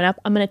me to open up,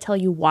 I'm going to tell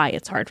you why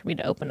it's hard for me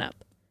to open up.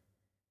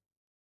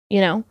 You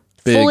know,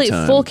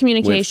 full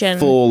communication, with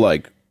full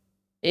like.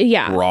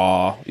 Yeah.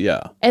 Raw.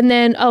 Yeah. And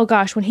then, oh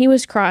gosh, when he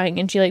was crying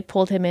and she like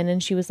pulled him in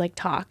and she was like,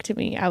 talk to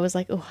me. I was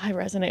like, oh, I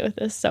resonate with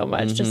this so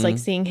much. Just like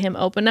seeing him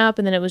open up.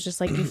 And then it was just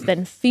like, you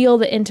then feel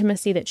the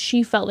intimacy that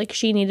she felt like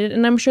she needed.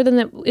 And I'm sure then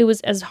that it was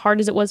as hard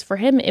as it was for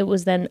him. It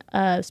was then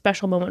a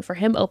special moment for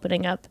him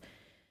opening up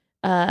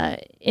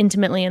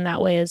intimately in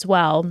that way as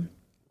well.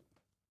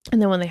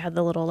 And then when they had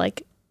the little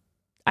like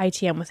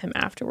ITM with him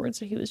afterwards,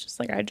 so he was just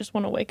like, I just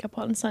want to wake up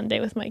on Sunday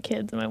with my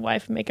kids and my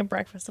wife and making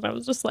breakfast. And I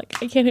was just like,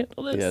 I can't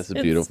handle this. Yeah, it's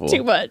beautiful.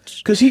 Too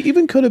much. Because he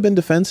even could have been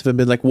defensive and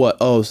been like, what?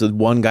 Oh, so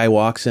one guy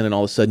walks in and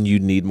all of a sudden you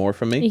need more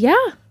from me? Yeah.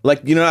 Like,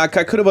 you know, I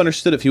could have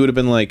understood if he would have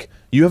been like,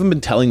 you haven't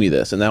been telling me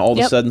this. And now all of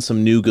a sudden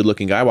some new good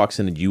looking guy walks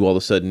in and you all of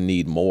a sudden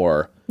need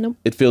more. Nope.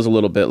 It feels a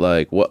little bit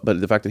like, what? But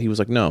the fact that he was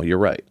like, no, you're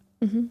right.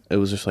 It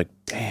was just like,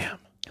 damn.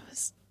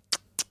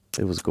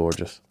 It was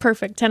gorgeous.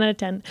 Perfect. 10 out of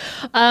 10.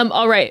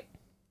 All right.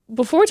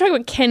 Before we talk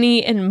about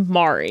Kenny and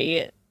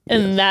Mari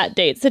and that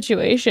date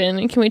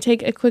situation, can we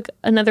take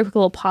another quick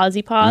little pause?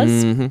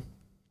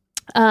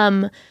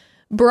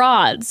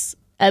 Broads.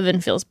 Evan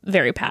feels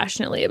very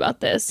passionately about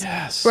this.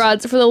 Yes.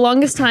 Broads. For the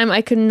longest time,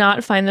 I could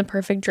not find the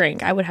perfect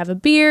drink. I would have a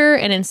beer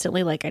and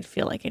instantly I'd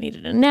feel like I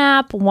needed a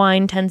nap.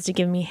 Wine tends to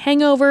give me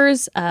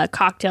hangovers.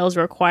 Cocktails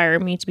require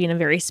me to be in a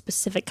very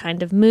specific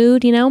kind of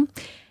mood, you know?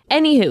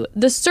 Anywho,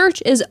 the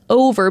search is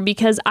over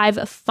because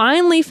I've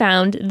finally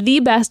found the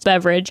best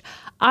beverage.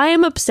 I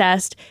am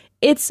obsessed.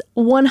 It's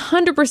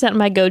 100%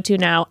 my go-to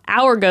now,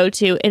 our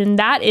go-to, and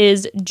that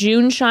is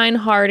Juneshine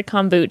Hard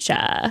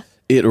Kombucha.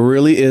 It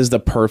really is the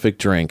perfect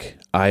drink.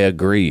 I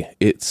agree.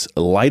 It's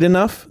light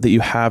enough that you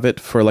have it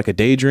for like a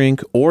day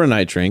drink or a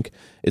night drink.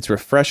 It's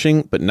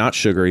refreshing, but not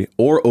sugary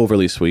or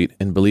overly sweet.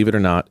 And believe it or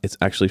not, it's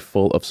actually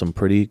full of some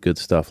pretty good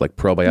stuff like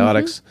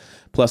probiotics.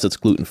 Plus, it's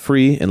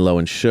gluten-free and low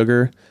in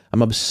sugar.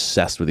 I'm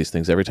obsessed with these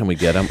things. Every time we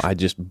get them, I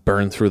just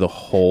burn through the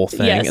whole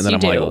thing. Yes, and then I'm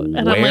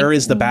like, where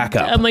is the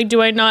backup? I'm like,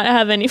 do I not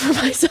have any for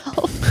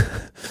myself?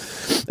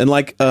 And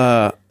like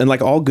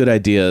all good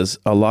ideas,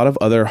 a lot of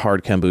other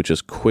hard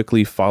kombuchas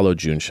quickly follow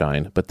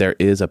Juneshine, but there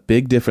is a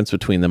big difference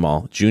between them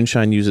all.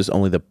 Juneshine uses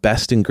only the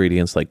best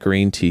ingredients like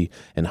green tea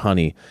and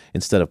honey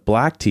instead of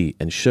black tea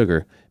and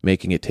sugar,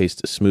 making it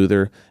taste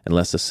smoother and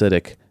less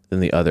acidic than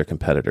the other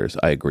competitors.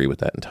 I agree with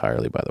that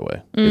entirely, by the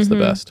way. It's the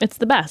best. It's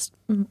the best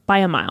by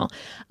a mile.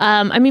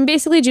 I mean,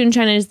 basically,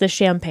 Juneshine is the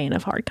champagne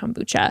of hard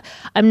kombucha.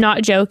 I'm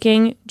not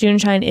joking.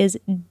 Juneshine is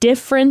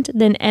different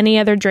than any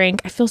other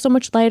drink. I feel so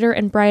much lighter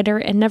and brighter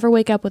and never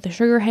wake up with a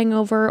sugar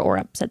hangover or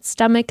upset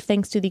stomach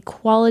thanks to the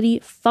quality,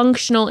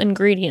 functional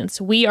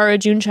ingredients. We are a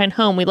Juneshine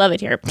home. We love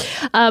it here.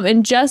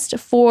 And just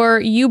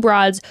for you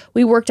broads,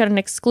 we worked out an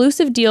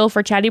exclusive deal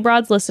for Chatty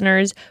Broads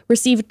listeners.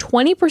 Receive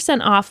 20%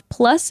 off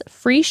plus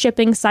free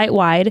shipping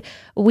site-wide.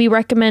 We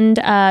recommend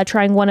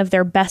trying one of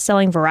their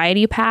best-selling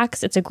variety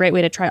packs. It's a great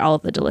way to try all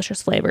of the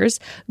delicious flavors.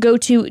 Go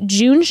to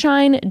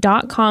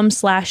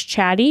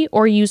juneshine.com/chatty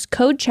or use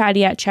code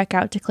chatty at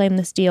checkout to claim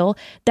this deal.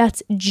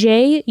 That's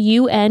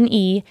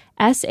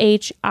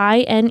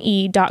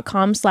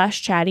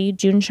JUNESHINE.com/chatty,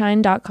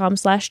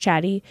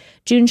 juneshine.com/chatty.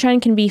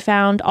 Juneshine can be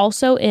found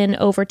also in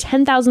over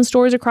 10,000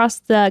 stores across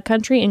the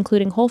country,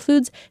 including Whole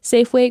Foods,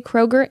 Safeway,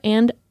 Kroger,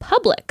 and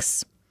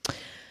Publix.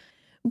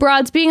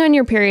 Broads, being on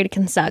your period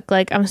can suck.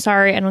 Like, I'm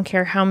sorry, I don't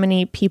care how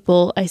many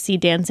people I see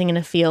dancing in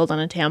a field on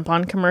a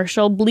tampon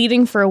commercial.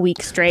 Bleeding for a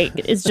week straight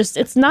is just,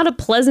 it's not a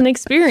pleasant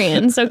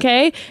experience,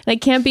 okay? And I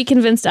can't be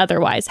convinced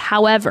otherwise.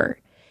 However,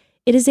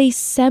 it is a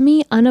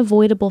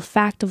semi-unavoidable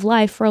fact of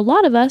life for a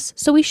lot of us,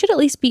 so we should at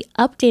least be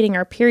updating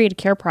our period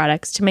care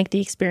products to make the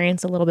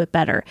experience a little bit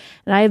better.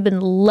 And I have been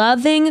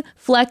loving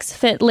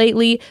FlexFit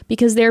lately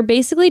because they're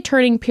basically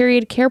turning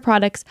period care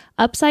products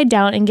upside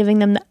down and giving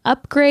them the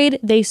upgrade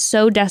they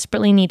so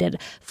desperately needed.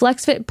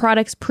 FlexFit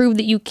products prove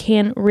that you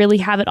can really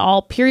have it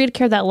all. Period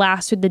care that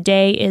lasts through the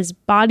day is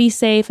body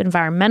safe,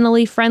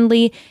 environmentally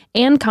friendly,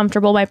 and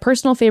comfortable. My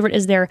personal favorite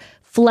is their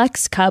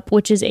Flex Cup,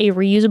 which is a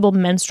reusable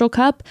menstrual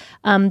cup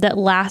that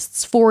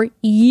lasts for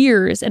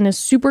years and is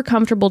super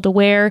comfortable to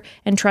wear.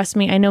 And trust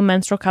me, I know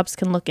menstrual cups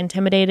can look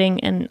intimidating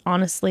and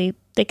honestly,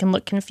 they can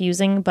look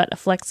confusing, but a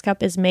Flex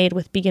Cup is made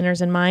with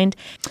beginners in mind.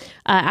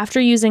 After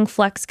using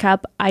Flex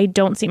Cup, I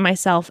don't see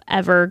myself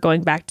ever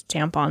going back to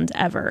tampons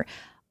ever.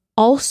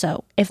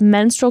 Also, if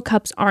menstrual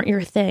cups aren't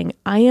your thing,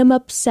 I am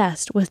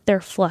obsessed with their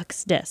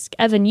Flex Disc.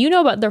 Evan, you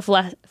know about their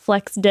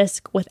Flex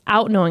Disc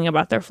without knowing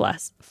about their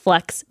Flex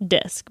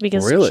Disc.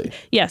 Because really?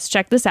 Yes,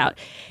 check this out.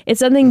 It's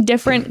something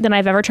different than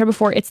I've ever tried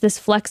before. It's this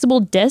flexible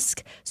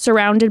disc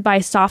surrounded by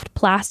soft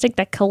plastic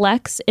that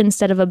collects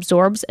instead of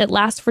absorbs. It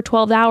lasts for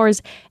 12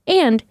 hours.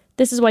 And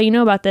this is why you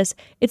know about this.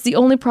 It's the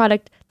only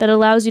product that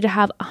allows you to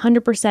have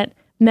 100%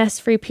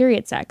 mess-free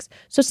period sex.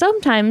 So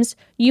sometimes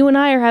you and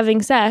I are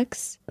having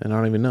sex and I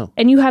don't even know.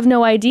 And you have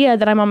no idea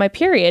that I'm on my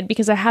period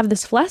because I have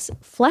this flex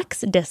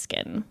disc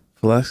in.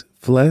 Flex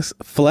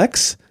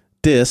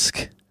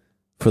disc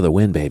for the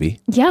win, baby.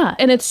 Yeah,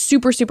 and it's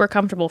super, super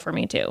comfortable for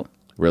me too.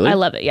 Really? I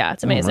love it. Yeah,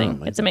 it's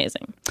amazing. It's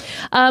amazing.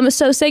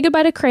 So say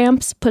goodbye to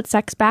cramps, put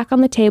sex back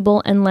on the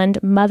table, and lend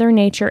Mother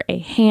Nature a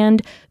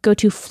hand. Go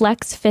to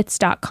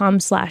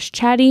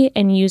flexfits.com/chatty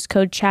and use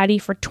code chatty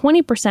for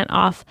 20%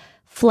 off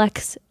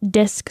Flex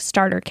Disc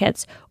starter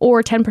kits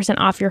or 10%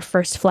 off your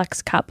first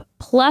Flex Cup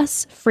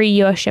plus free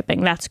US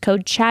shipping. That's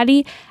code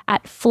chatty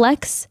at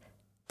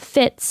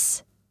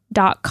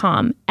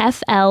flexfits.com,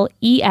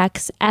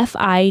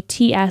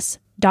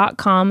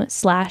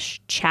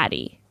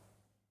 flexfits.com/chatty.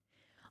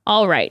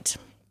 All right.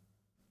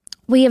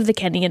 We have the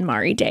Kenny and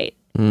Mari date.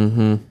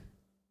 Mm-hmm.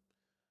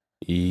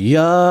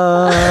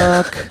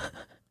 Yuck.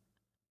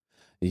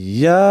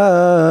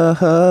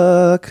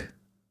 Yuck.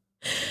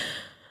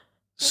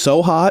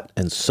 So hot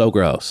and so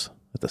gross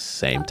at the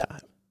same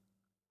time.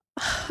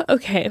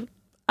 Okay.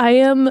 I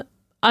am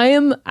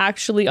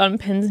actually on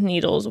pins and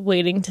needles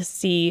waiting to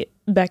see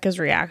Becca's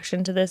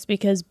reaction to this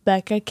because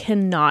Becca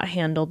cannot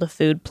handle the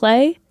food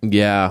play.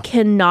 Yeah.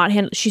 Cannot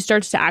handle. She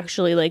starts to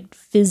actually like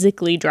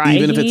physically dry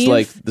Even heave. if it's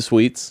like the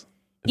sweets.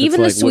 Even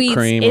the like sweets,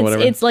 cream or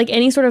whatever. It's like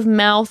any sort of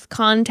mouth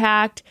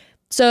contact.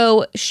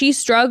 So she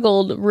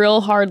struggled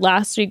real hard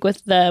last week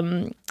with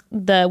the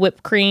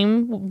whipped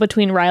cream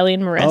between Riley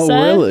and Marissa.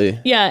 Oh, really?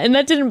 Yeah, and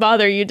that didn't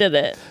bother you, did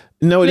it?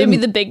 No, it Maybe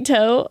didn't. the big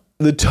toe.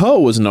 The toe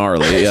was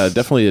gnarly. Yeah,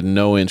 definitely had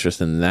no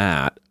interest in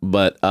that.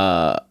 But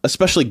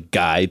especially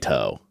guy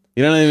toe.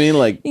 You know what I mean?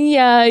 Like,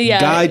 yeah.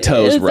 Guy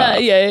toe's rough.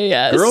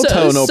 Yeah. Girl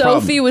toe, no Sophie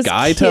problem. Sophie was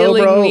Guy toe,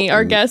 killing bro? me,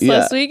 our guest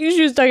last week. And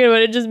she was talking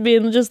about it just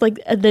being just like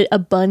a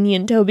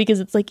bunion toe because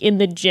it's like in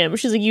the gym.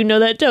 She's like,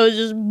 that toe is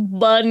just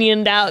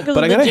bunioned out because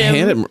but of I the gotta gym.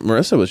 hand it.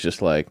 Marissa was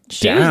just like,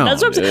 down,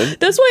 that's what dude.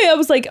 That's why I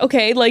was like,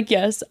 okay, like,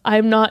 yes,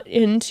 I'm not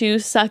into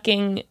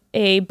sucking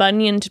a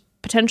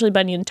potentially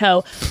bunion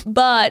toe,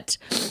 but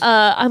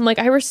I'm like,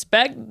 I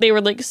respect they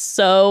were like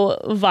so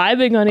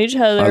vibing on each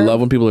other. I love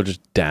when people are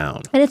just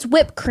down. And it's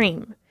whipped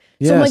cream.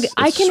 Yes, So I'm like,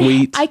 it's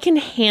sweet. I can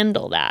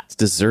handle that. It's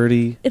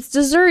desserty. It's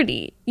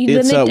desserty.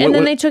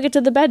 Then they took it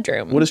to the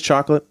bedroom. What is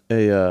chocolate?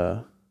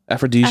 A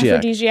aphrodisiac.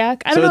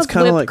 Aphrodisiac. I don't know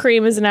if whipped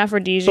cream is an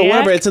aphrodisiac. But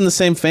whatever, it's in the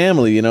same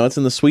family, it's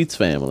in the sweets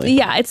family.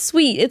 Yeah, it's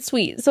sweet.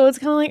 So it's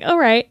kind of like, all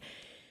right.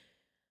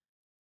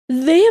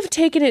 They have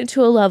taken it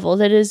to a level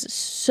that is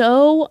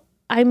so,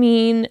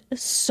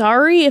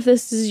 sorry if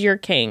this is your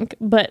kink,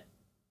 but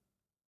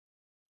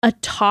a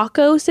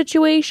taco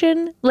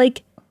situation,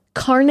 like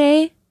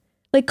carne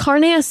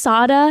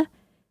asada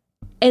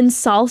and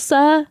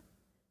salsa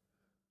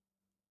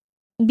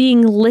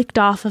being licked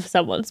off of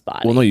someone's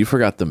body. Well, no, you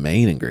forgot the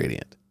main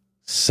ingredient.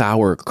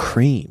 Sour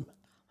cream.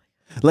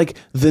 Like,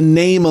 the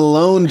name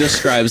alone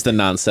describes the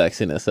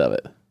non-sexiness of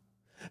it.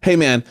 Hey,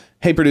 man.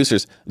 Hey,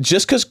 producers.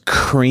 Just because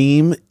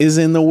cream is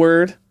in the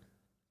word,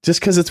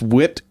 just because it's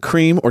whipped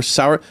cream or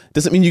sour,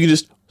 doesn't mean you can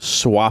just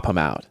swap them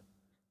out.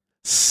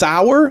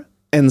 Sour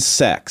and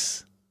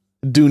sex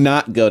do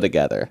not go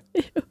together.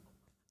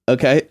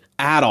 Okay?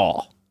 At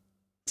all.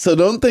 So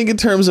don't think in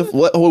terms of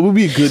what would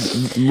be a good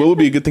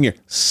thing here.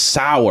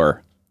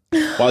 Sour.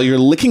 While you're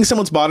licking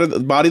someone's body,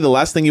 the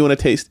last thing you want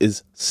to taste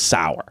is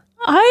sour.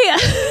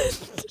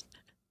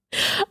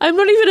 I'm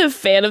not even a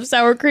fan of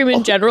sour cream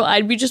in general.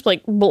 I'd be just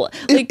like,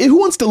 who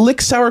wants to lick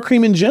sour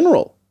cream in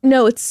general?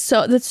 No, that's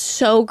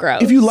so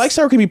gross. If you like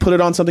sour cream, you put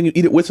it on something, you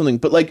eat it with something.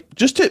 But like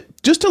just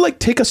to like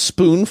take a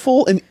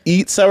spoonful and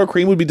eat sour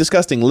cream would be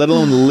disgusting, let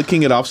alone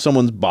licking it off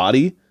someone's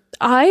body.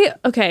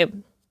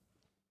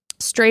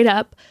 Straight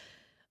up,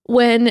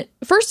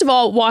 first of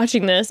all,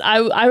 watching this,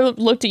 I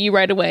looked at you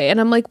right away and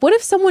I'm like, what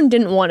if someone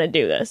didn't want to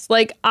do this?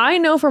 Like, I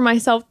know for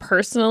myself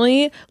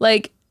personally,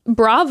 like,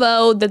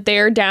 bravo that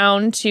they're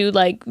down to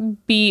like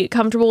be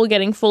comfortable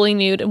getting fully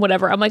nude and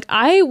whatever. I'm like,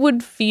 I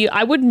would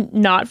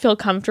not feel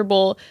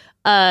comfortable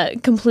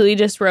completely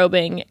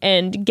disrobing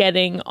and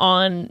getting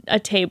on a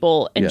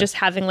table and just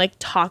having like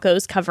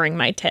tacos covering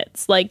my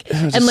tits, like,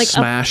 and like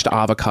smashed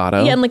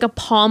avocado, and like a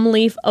palm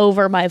leaf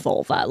over my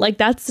vulva. Like,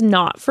 that's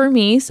not for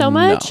me so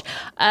much.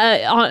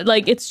 No.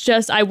 Like, it's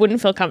just, I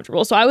wouldn't feel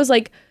comfortable. So I was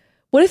like,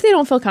 what if they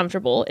don't feel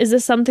comfortable? Is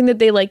this something that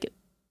they like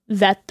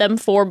vet them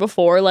for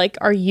before, like,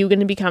 are you going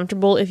to be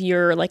comfortable if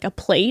you're like a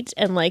plate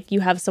and like you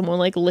have someone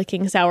like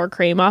licking sour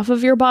cream off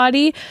of your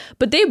body?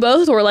 But they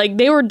both were like,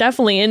 they were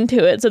definitely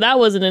into it, so that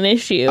wasn't an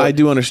issue. I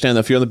do understand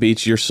that if you're on the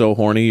beach, you're so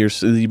horny,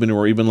 you've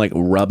been like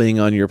rubbing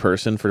on your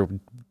person for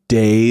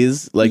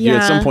days, like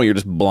at some point you're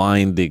just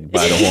blinded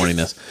by the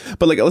horniness.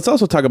 But like, let's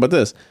also talk about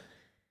this.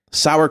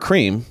 Sour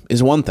cream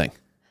is one thing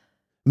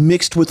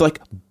mixed with like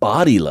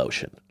body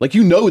lotion. Like,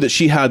 you know that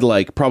she had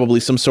like probably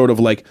some sort of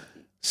like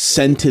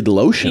scented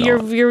lotion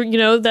on. You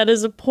know, that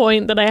is a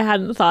point that I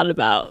hadn't thought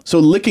about. So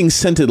licking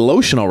scented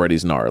lotion already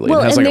is gnarly.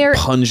 Well, it has like a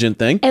pungent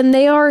thing. And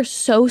they are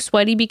so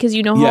sweaty because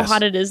you know how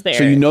hot it is there.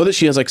 So you know that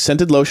she has like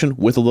scented lotion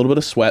with a little bit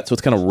of sweat, so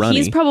it's kind of runny.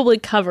 He's probably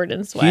covered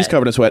in sweat. He's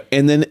covered in sweat.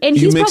 And then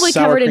he's probably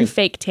covered in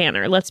fake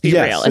tanner, let's be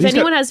real. If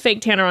anyone has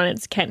fake tanner on,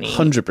 it's Kenny.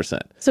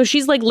 100%. So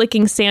she's like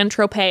licking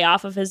Saint-Tropez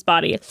off of his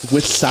body.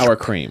 With sour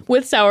cream.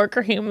 With sour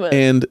cream.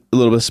 And a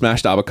little bit of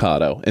smashed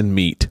avocado and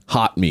meat.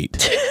 Hot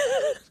meat.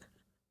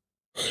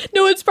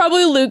 No, it's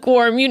probably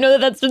lukewarm. You know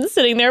that's been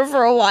sitting there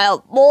for a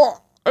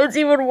while. It's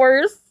even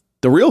worse.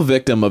 The real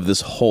victim of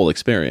this whole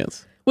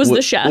experience was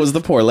the chef. Was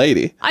the poor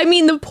lady. I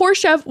mean, the poor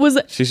chef was...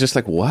 She's just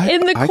like, what?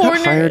 In the I corner.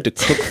 got hired to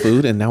cook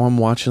food and now I'm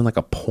watching like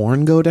a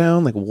porn go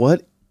down? Like,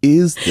 what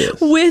is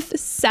this? With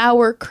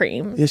sour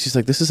cream. Yeah, she's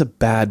like, this is a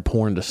bad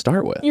porn to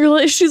start with.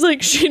 She's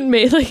like, she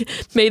made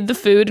the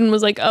food and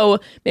was like, oh,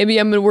 maybe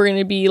we're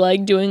gonna be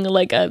like doing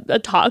like a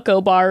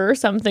taco bar or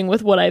something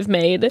with what I've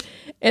made.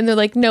 And they're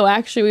like, no,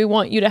 actually, we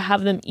want you to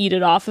have them eat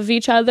it off of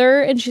each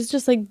other. And she's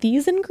just like,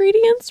 these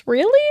ingredients,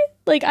 really?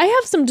 Like, I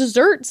have some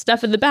dessert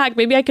stuff in the back.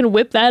 Maybe I can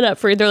whip that up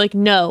for you. They're like,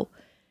 no,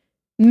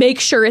 make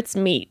sure it's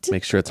meat.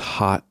 Make sure it's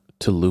hot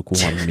to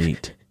lukewarm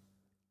meat.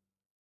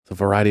 A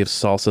variety of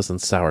salsas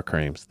and sour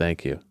creams.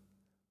 Thank you.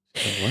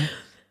 What?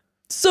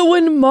 So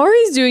when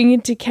Mari's doing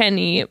it to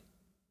Kenny,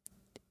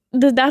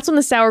 that's on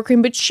the sour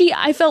cream. But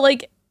I felt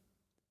like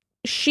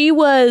she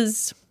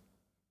was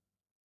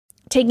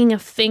taking a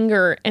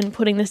finger and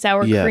putting the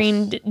sour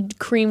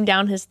cream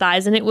down his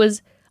thighs.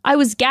 And I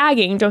was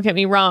gagging, don't get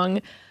me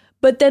wrong.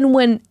 But then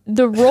when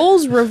the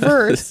roles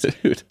reversed,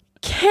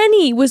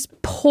 Kenny was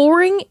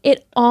pouring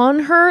it on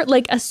her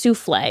like a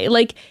souffle.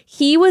 Like,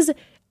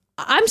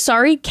 I'm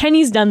sorry,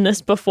 Kenny's done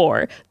this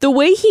before. The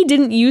way he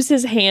didn't use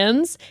his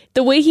hands,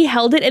 the way he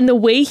held it, and the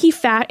way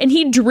and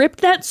he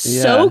dripped that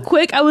so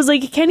quick. I was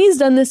like, Kenny's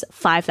done this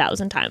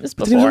 5,000 times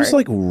before. He was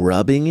like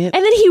rubbing it.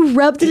 And then he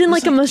rubbed it in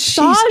like a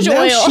massage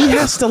oil. Now she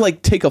has to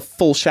like take a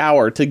full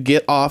shower to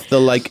get off the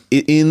like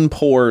in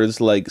pores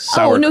like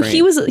sour cream.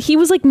 He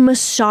was like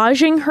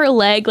massaging her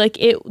leg like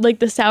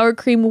the sour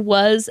cream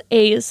was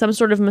some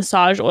sort of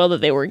massage oil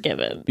that they were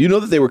given. You know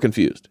that they were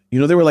confused.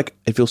 You know they were like,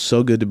 it feels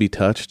so good to be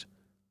touched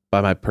by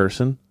my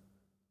person,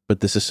 but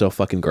this is so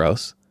fucking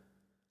gross.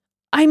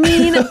 I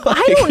mean,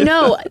 I don't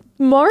know.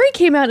 Mari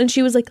came out and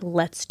she was like,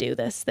 let's do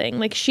this thing.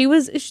 Like,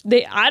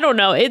 I don't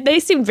know. They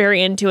seemed very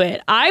into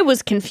it. I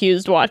was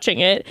confused watching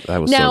it. I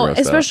was now, so grossed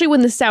especially out.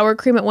 when the sour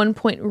cream at one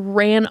point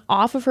ran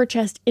off of her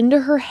chest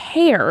into her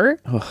hair.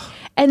 Ugh.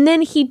 And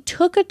then he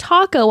took a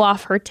taco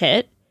off her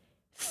tit,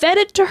 fed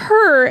it to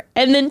her,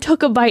 and then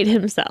took a bite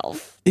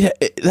himself. Yeah,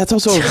 that's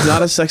also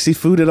not a sexy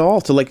food at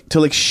all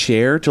to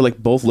share, to like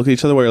both look at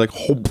each other while you're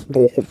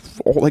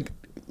like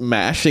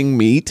mashing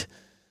meat.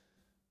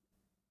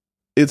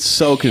 It's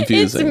so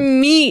confusing. It's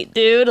meat,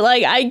 dude.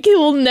 Like, I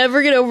will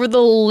never get over the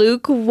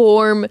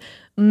lukewarm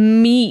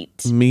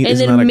meat. Meat and is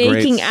then not a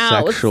making great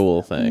out.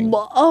 Sexual thing.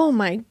 Oh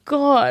my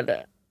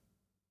God.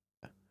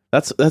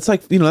 That's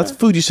like, that's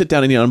food you sit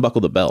down and you unbuckle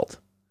the belt.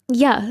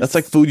 Yeah, that's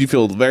like food you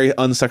feel very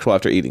unsexual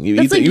after eating. You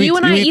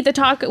and I eat the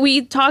taco. We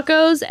eat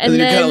tacos and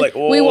then like,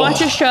 we watch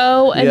a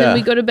show and then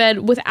we go to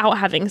bed without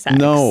having sex.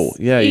 No,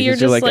 yeah, you're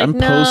like I'm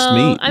post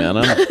meat, man.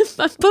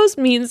 I'm post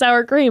meat and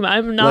sour cream.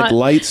 I'm not like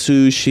light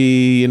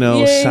sushi,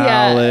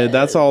 salad. Yeah.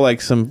 That's all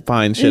like some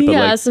fine shit. But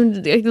like, some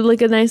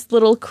like a nice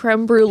little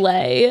creme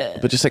brulee.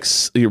 But just like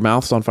your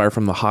mouth's on fire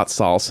from the hot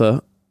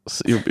salsa.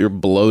 You're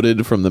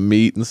bloated from the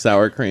meat and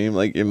sour cream.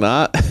 Like, you're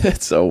not.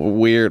 It's a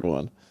weird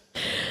one.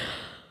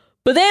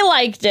 But they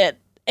liked it.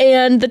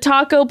 And the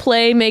taco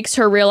play makes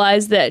her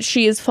realize that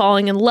she is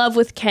falling in love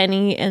with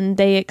Kenny, and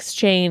they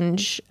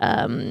exchange.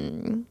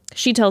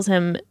 She tells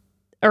him,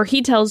 or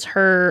he tells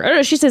her, or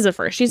no, she says it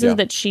first. She says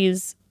that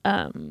she's.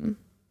 Oh,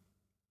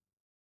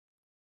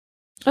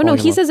 no,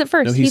 he says it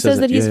first. No, he says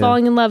that he's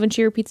falling in love, and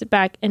she repeats it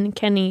back. And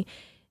Kenny,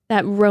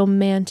 that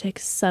romantic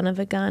son of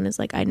a gun, is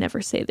like, I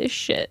never say this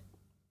shit.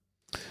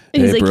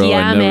 And he's like, bro,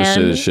 yeah, I never man.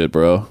 say this shit,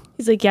 bro.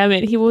 He's like, yeah,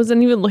 man. He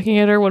wasn't even looking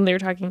at her when they were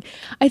talking.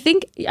 I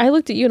think I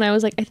looked at you and I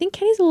was like, I think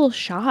Kenny's a little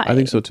shy. I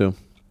think so too.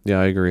 Yeah,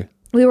 I agree.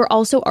 We were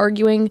also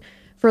arguing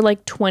for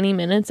like 20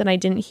 minutes and I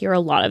didn't hear a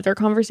lot of their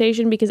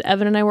conversation because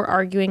Evan and I were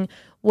arguing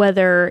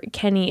whether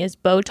Kenny is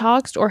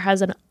Botoxed or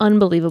has an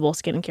unbelievable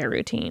skincare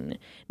routine.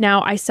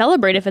 Now, I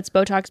celebrate if it's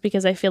Botox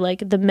because I feel like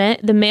the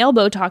male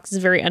Botox is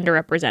very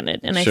underrepresented.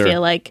 And I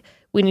feel like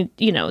we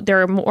need,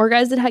 there are more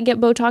guys that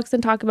get Botox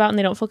than talk about and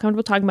they don't feel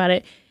comfortable talking about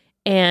it.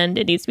 And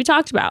it needs to be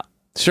talked about.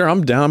 Sure,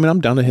 I'm down. I mean, I'm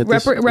down to hit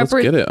this. Let's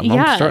get it.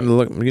 I'm starting to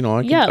look,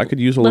 I could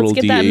use a little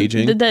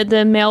de-aging.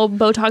 The male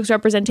Botox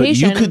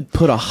representation. But you could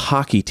put a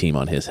hockey team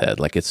on his head.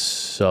 Like, it's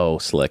so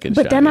slick and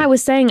shiny. But then I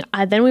was saying,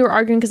 then we were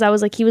arguing because I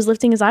was like, he was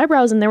lifting his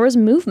eyebrows and there was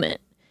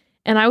movement.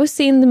 And I was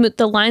seeing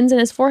the lines in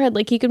his forehead,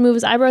 like he could move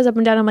his eyebrows up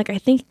and down. I'm like, I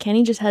think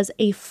Kenny just has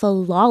a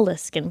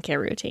flawless skincare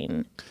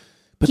routine.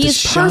 But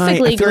he's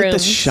perfectly groomed. Like the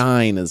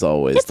shine is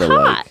always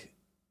hot.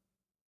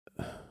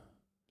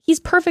 He's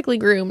perfectly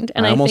groomed.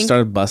 And I almost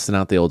started busting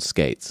out the old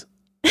skates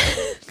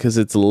because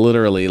it's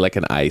literally like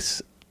an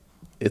ice.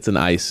 It's an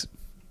ice,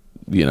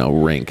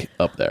 rink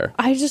up there.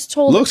 I just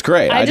told. Looks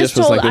great. I just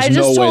was like, there's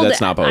no way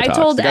that's not Botox. I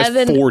told the guy's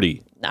Evan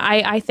 40.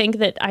 I think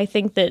that.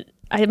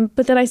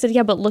 But then I said,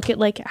 yeah, but look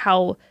at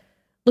how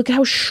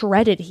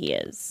shredded he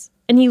is,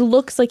 and he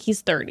looks like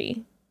he's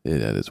 30. Yeah,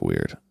 that is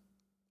weird.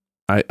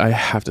 I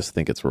have to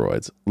think it's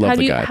roids. Love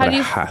the guy, but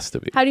it has to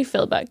be. How do you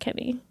feel about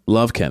Kenny?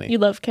 Love Kenny. You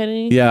love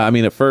Kenny? Yeah, I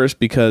mean, at first,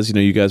 because,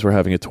 you guys were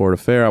having a torrid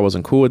affair, I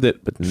wasn't cool with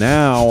it. But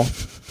now,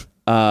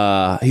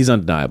 he's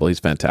undeniable.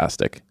 He's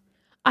fantastic.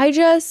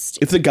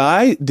 If the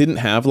guy didn't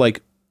have,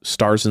 like,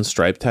 stars and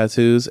stripe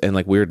tattoos and,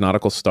 like, weird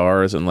nautical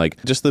stars and,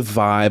 like, just the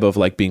vibe of,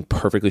 like, being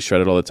perfectly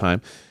shredded all the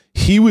time,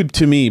 he would,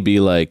 to me, be,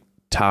 like,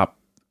 top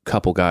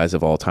couple guys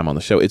of all time on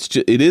the show.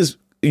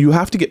 You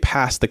have to get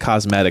past the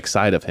cosmetic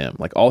side of him.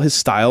 Like, all his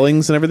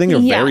stylings and everything are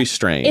very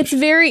strange. It's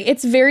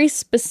very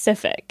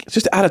specific. It's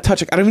just out of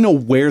touch. Like, I don't even know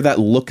where that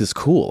look is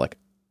cool. Like,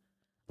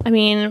 I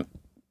mean,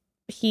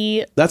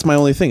 that's my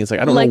only thing. It's like,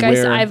 I don't know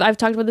where. I've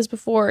talked about this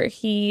before.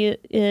 He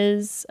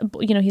is,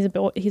 he's a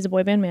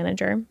boy band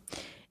manager.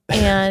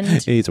 And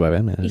he's a boy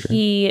band manager.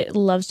 He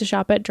loves to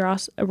shop at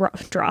Ross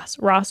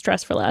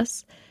Dress for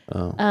Less.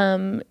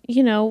 Oh.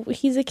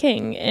 He's a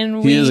king,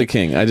 and he is a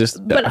king. I feel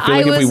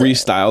like if we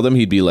restyled him,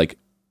 he'd be like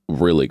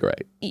really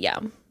great. Yeah.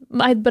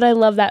 But I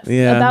love that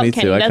about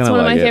Kenny. That's one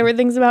of my favorite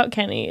things about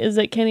Kenny is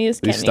that Kenny is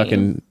Kenny. He's stuck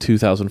in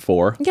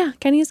 2004. Yeah,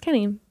 Kenny is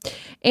Kenny.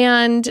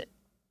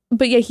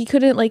 But yeah, he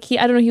couldn't I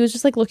don't know, he was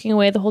just like looking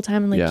away the whole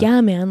time and like,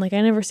 yeah man, like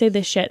I never say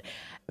this shit.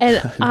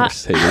 And I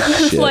say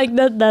this shit. Like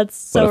that's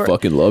so. But I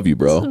fucking love you,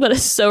 bro. But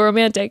it's so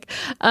romantic.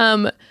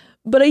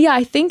 But yeah,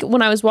 I think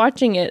when I was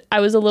watching it, I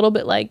was a little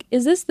bit like,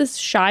 is this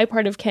shy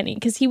part of Kenny?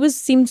 Because he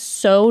seemed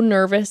so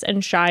nervous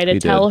and shy to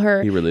tell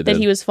her that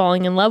he was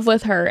falling in love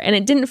with her. And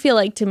it didn't feel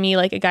like to me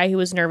like a guy who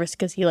was nervous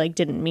because he like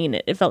didn't mean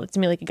it. It felt to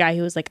me like a guy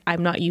who was like,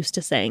 I'm not used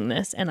to saying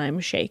this and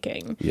I'm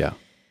shaking. Yeah.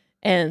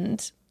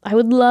 And I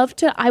would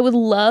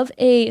love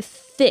a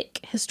thick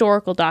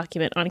historical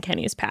document on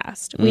Kenny's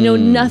past. We know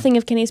nothing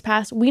of Kenny's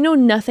past. We know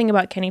nothing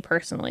about Kenny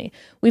personally.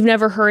 We've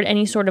never heard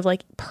any sort of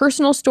like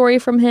personal story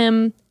from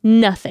him.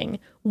 Nothing.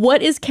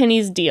 What is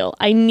Kenny's deal?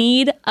 I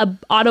need a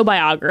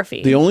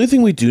autobiography. The only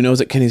thing we do know is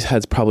that Kenny's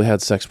probably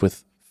had sex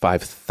with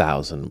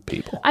 5,000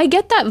 people. I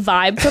get that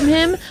vibe from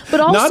him, but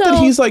also not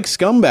that he's like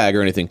scumbag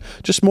or anything.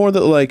 Just more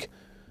that like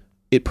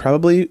it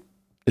probably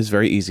is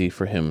very easy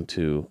for him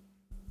to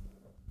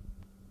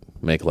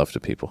make love to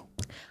people.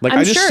 Like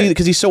I just see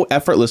because he's so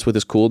effortless with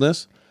his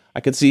coolness.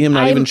 I could see him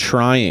not even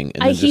trying.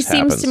 And he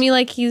seems to me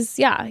like he's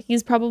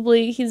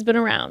been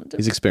around.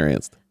 He's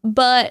experienced.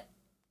 But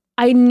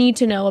I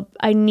need an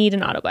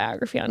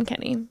autobiography on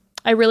Kenny.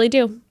 I really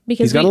do.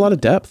 Because he's got a lot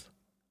of depth.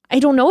 I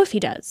don't know if he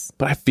does.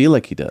 But I feel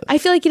like he does. I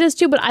feel like he does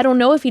too, but I don't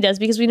know if he does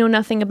because we know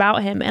nothing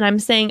about him. And I'm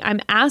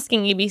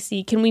asking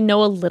ABC, can we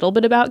know a little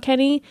bit about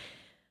Kenny?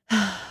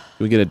 Can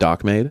we get a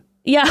doc made?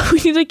 Yeah,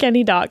 we need a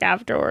Kenny doc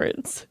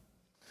afterwards.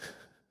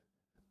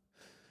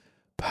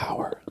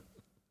 Power.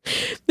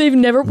 They've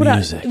never put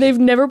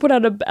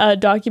out a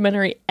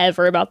documentary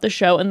ever about the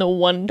show, and the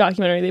one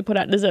documentary they put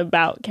out is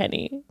about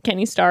Kenny.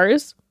 Kenny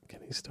stars.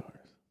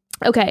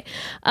 Okay.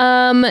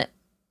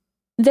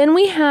 Then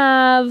we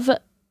have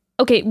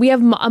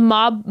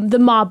the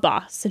mob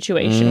boss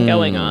situation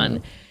going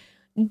on.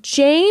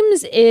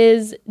 James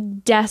is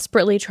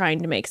desperately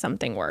trying to make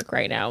something work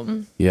right now.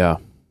 Yeah.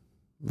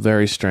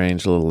 Very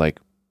strange little like,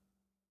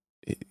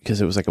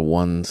 because it was like a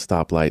one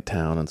stoplight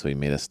town, and so he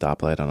made a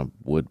stoplight on a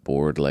wood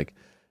board. Like,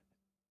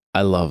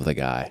 I love the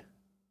guy.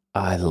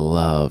 I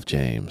love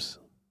James.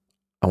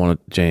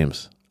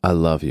 James, I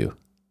love you.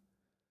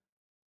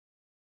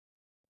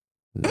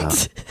 No.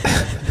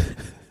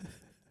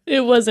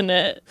 It wasn't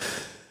it.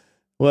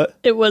 What?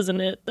 It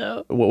wasn't it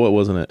though. What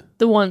wasn't it?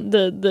 The one,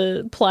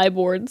 the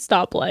plyboard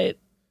stoplight.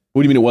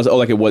 What do you mean it wasn't? Oh,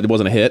 like it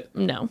wasn't a hit?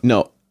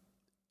 No.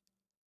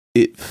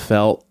 It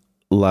felt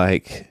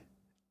like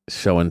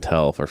show and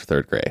tell for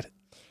third grade.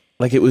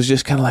 Like it was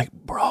just kind of like,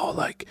 bro,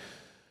 like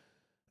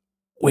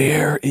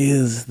where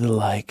is the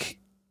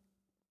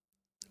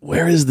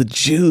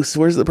juice?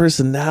 Where's the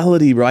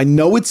personality, bro? I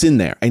know it's in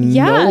there. We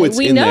know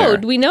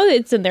that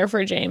it's in there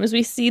for James.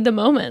 We see the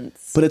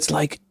moments. But it's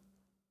like,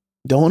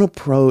 don't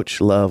approach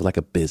love like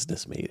a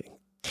business meeting.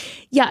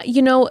 Yeah,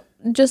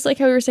 just like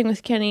how we were saying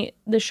with Kenny,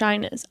 the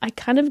shyness. I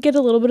kind of get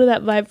a little bit of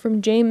that vibe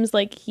from James.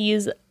 Like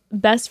he's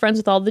best friends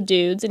with all the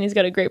dudes and he's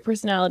got a great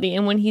personality.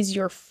 And when he's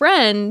your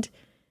friend,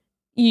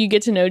 you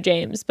get to know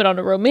James. But on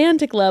a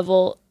romantic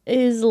level, it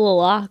is a little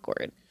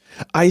awkward.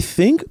 I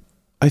think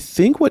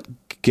what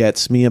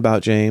gets me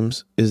about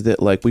James is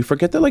that like we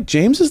forget that like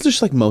James is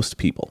just like most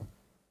people.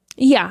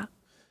 Yeah.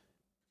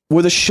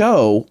 Where the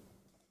show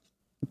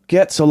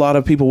gets a lot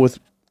of people with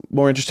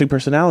more interesting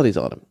personalities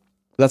on them.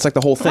 That's like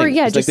the whole thing. Or,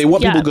 yeah, it's like they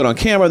want people good on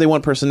camera. They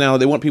want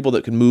personality. They want people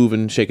that can move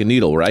and shake a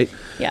needle, right?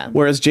 Yeah.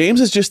 Whereas James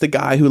is just the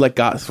guy who like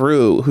got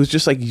through, who's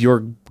just like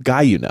your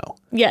guy, you know.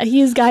 Yeah,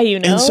 he's guy, you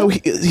know. And so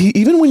he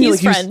even when you're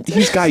like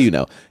he's guy, you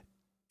know.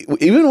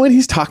 Even when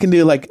he's talking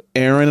to like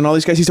Aaron and all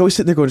these guys, he's always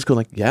sitting there going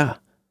like, yeah,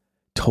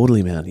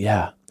 totally, man.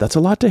 Yeah, that's a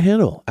lot to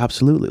handle.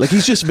 Absolutely. Like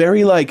he's just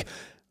very like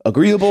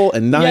agreeable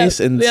and nice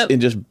and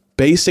just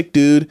basic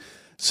dude.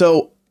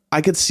 So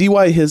I could see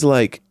why his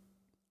like,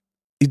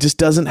 he just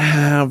doesn't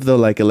have the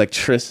like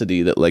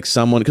electricity that like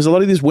someone, because a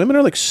lot of these women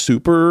are like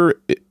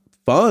super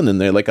fun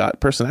and they're like got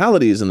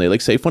personalities and they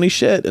like say funny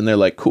shit and they're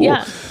like cool.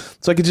 Yeah.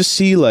 So I could just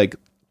see like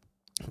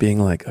being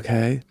like,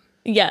 okay,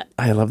 yeah,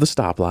 I love the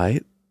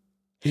stoplight.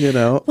 You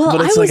know, well,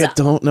 but it's I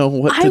don't know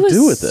what to do with this.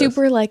 I was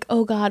super like,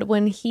 oh God,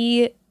 when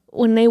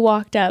they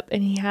walked up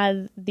and he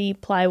had the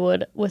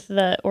plywood with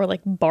or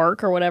like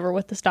bark or whatever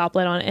with the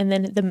stoplight on, and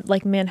then the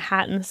like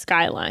Manhattan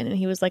skyline, and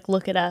he was like,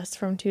 look at us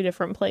from two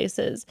different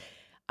places.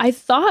 I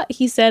thought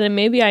he said, and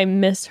maybe I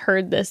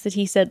misheard this, that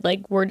he said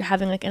like we're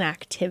having like an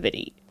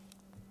activity,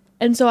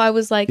 and so I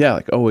was like, yeah,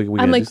 like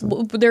I'm like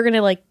they're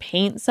gonna like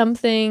paint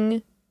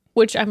something,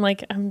 which I'm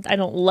like I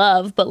don't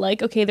love, but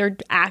like okay, they're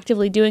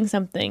actively doing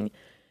something.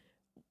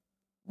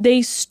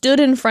 They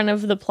stood in front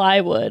of the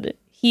plywood.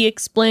 He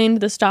explained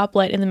the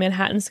stoplight in the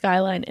Manhattan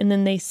skyline, and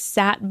then they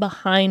sat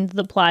behind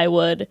the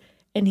plywood,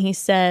 and he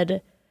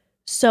said,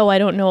 so I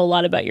don't know a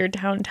lot about your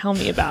town. Tell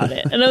me about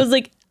it. And I was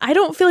like, I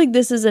don't feel like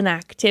this is an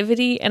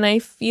activity, and I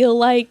feel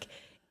like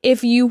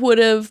if you would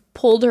have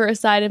pulled her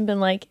aside and been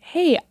like,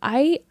 hey,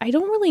 I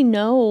don't really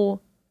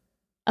know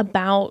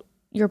about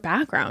your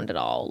background at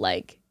all.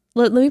 Like,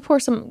 let me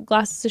pour some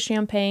glasses of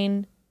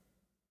champagne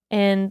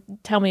and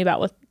tell me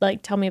about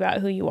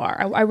who you are.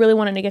 I really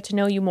wanted to get to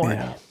know you more.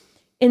 Yeah.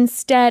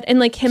 Instead, and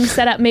like him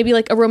set up maybe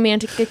like a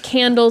romantic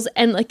candles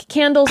and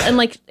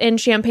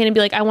champagne and be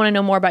like, I want to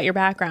know more about your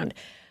background.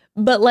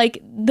 But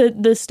like the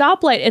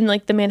stoplight and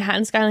like the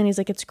Manhattan skyline, he's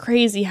like, it's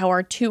crazy how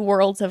our two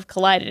worlds have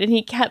collided. And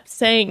he kept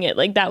saying it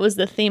like that was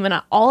the theme.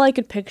 And all I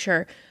could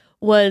picture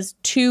was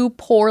two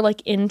poor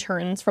like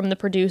interns from the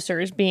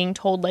producers being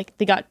told like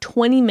they got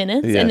 20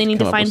 minutes and they need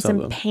to find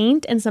some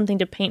paint and something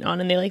to paint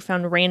on, and they like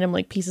found random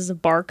like pieces of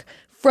bark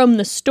from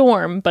the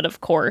storm, but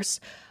of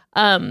course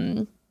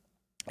and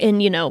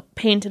you know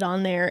painted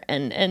on there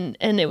and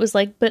it was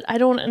like, but I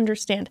don't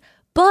understand.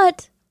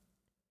 But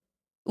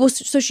well,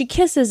 so she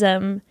kisses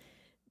him,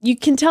 you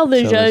can tell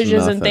the judge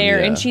isn't there,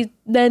 and she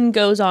then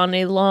goes on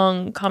a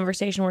long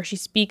conversation where she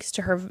speaks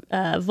to her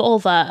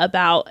vulva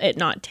about it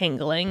not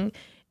tingling,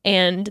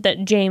 and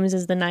that James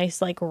is the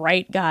nice, like,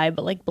 right guy,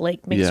 but, like,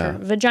 Blake makes her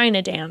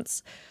vagina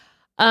dance.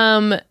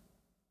 But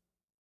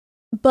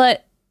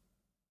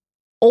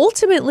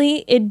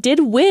ultimately, it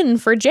did win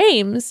for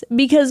James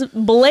because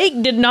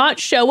Blake did not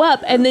show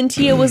up. And then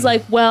Tia was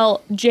like,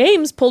 well,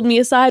 James pulled me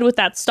aside with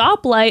that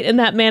stoplight and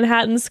that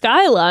Manhattan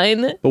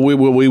skyline. But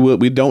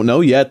we don't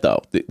know yet,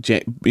 though.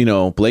 You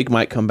know, Blake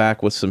might come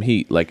back with some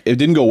heat. Like, it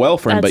didn't go well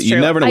for him, but you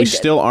never know. We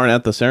still aren't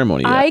at the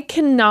ceremony yet. I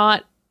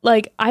cannot...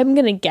 Like, I'm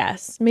going to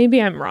guess.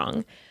 Maybe I'm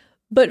wrong.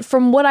 But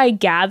from what I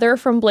gather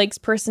from Blake's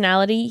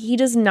personality, he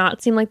does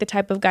not seem like the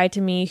type of guy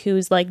to me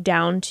who's, like,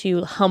 down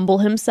to humble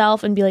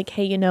himself and be like,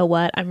 hey, you know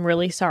what? I'm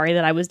really sorry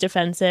that I was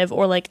defensive.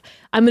 Or, like,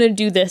 I'm going to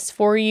do this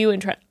for you.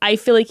 And try. I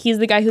feel like he's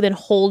the guy who then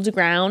holds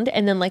ground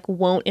and then, like,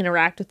 won't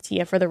interact with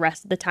Tia for the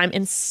rest of the time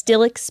and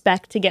still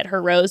expect to get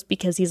her rose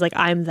because he's like,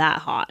 I'm that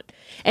hot.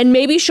 And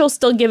maybe she'll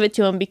still give it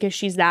to him because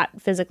she's that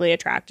physically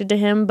attracted to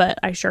him. But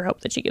I sure hope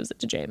that she gives it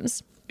to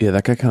James. Yeah,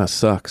 that guy kind of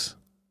sucks.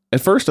 At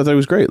first, I thought he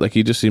was great. Like,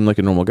 he just seemed like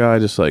a normal guy,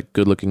 just like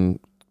good-looking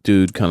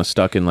dude, kind of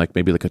stuck in like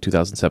maybe like a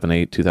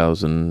 2007,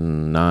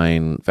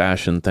 2009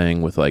 fashion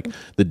thing with like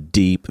the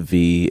deep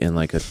V and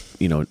like a,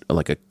 you know,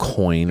 like a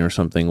coin or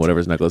something, whatever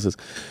his necklace is.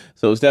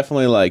 So it was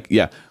definitely like,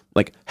 yeah,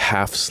 like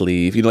half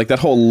sleeve. You know, like that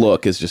whole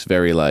look is just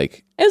very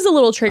like... It was a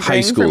little triggering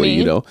high school, for me.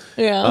 You know?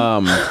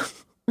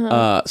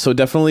 Yeah. So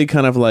definitely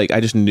kind of like,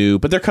 I just knew,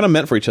 but they're kind of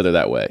meant for each other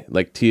that way.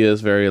 Like Tia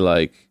is very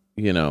like,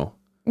 you know...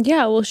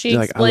 Yeah, well, she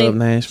explained, like, I love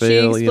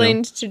Nashville, she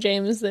explained to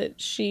James that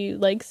she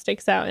like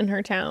sticks out in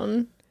her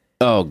town.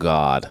 Oh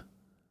God,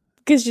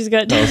 because she's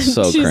got got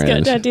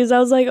tattoos. I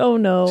was like, oh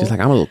no. She's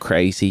like, I'm a little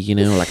crazy, you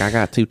know. Like I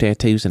got 2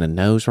 tattoos and a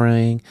nose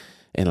ring,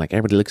 and like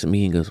everybody looks at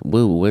me and goes,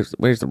 "Whoa,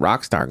 where's the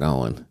rock star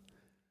going?"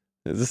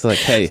 It's just like,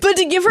 hey, but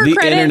to give her the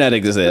credit, internet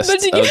exists.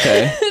 But to give,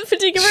 okay, but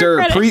to give sure, her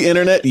credit.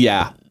 Pre-internet,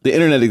 yeah, the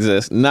internet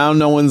exists. Now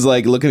no one's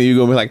like looking at you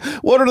going like,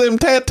 "What are them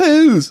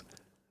tattoos?"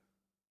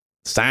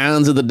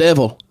 Signs of the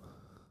devil.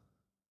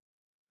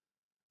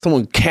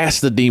 Someone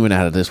cast the demon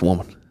out of this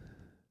woman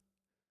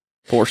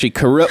before she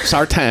corrupts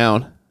our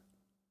town.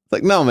 It's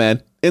like, no,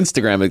 man,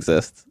 Instagram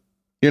exists.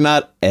 You're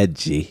not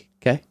edgy,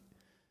 okay?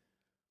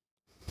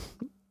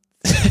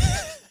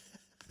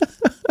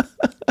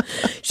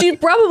 She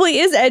probably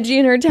is edgy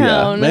in her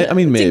town. I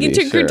mean, maybe.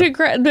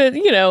 But,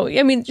 you know,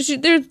 I mean,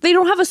 they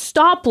don't have a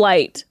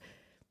stoplight.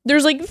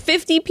 There's like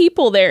 50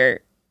 people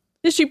there.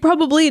 She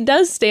probably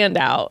does stand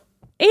out.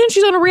 And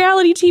she's on a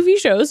reality TV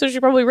show, so she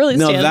probably really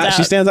stands out.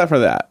 She stands out for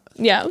that.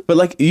 Yeah. But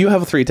like, you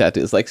have 3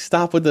 tattoos. Like,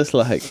 stop with this,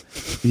 like,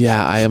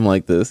 yeah, I am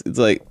like this. It's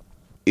like,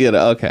 you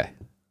know, okay.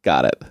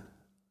 Got it.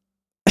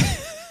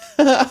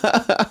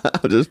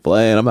 I'm just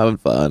playing. I'm having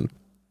fun.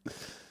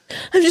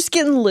 I'm just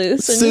getting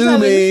loose and Sue just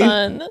having me.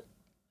 fun.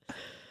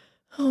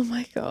 Oh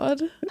my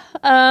God.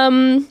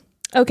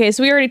 Okay,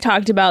 so we already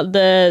talked about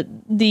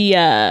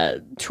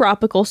the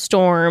tropical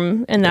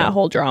storm and that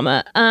whole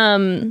drama.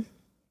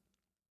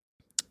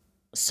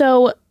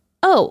 So,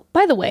 oh,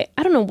 by the way,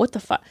 I don't know what the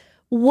fuck.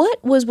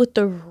 What was with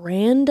the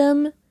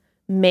random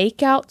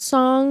makeout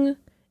song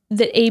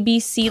that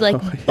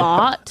ABC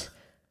bought?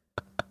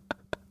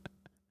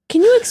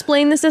 Can you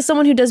explain this as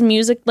someone who does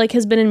music, like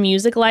has been in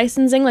music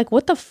licensing? Like,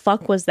 what the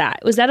fuck was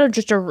that? Was that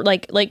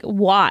like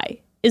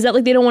why? Is that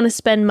like they don't want to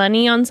spend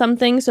money on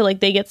something, so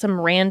like they get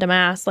some random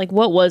ass? Like,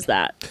 what was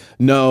that?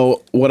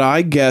 No, what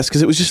I guess,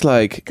 because it was just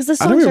like,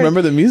 I don't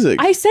remember the music.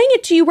 I sang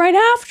it to you right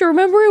after.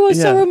 Remember, it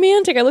was so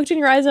romantic. I looked in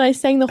your eyes and I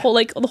sang the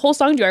whole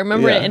song to you. I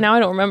remember it, and now I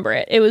don't remember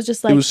it. It was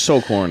just like, it was so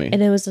corny,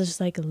 and it was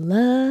just like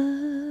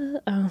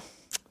love. Oh, I'm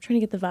trying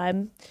to get the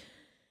vibe.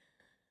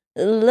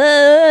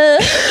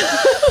 Love.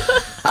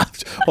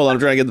 Hold on, I'm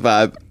trying to get the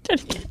vibe. Trying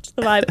to catch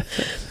the vibe.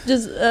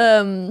 Just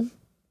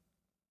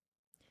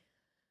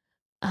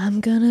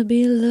I'm gonna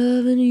be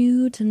loving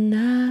you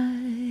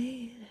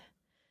tonight,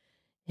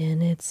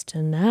 and it's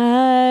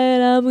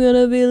tonight I'm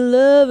gonna be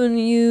loving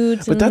you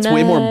tonight. But that's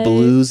way more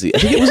bluesy.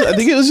 I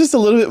think it was just a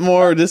little bit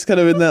more just kind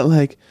of in that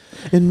like,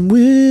 and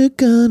we're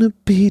gonna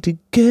be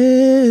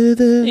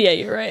together. Yeah,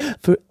 you're right.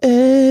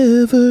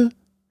 Forever.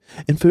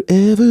 And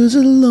forever's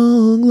a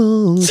long,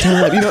 long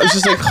time. You know, it's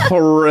just like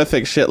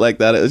horrific shit like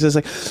that. It was just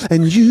like,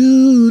 and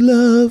you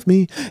love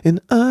me,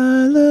 and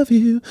I love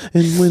you.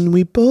 And when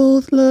we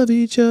both love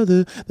each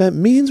other, that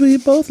means we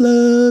both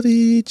love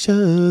each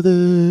other.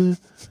 And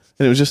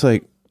it was just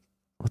like,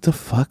 what the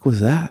fuck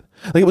was that?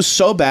 Like, it was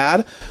so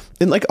bad.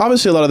 And like,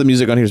 obviously a lot of the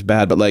music on here is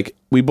bad, but like,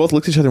 we both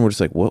looked at each other and we're just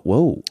like,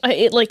 whoa.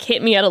 It like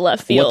hit me out of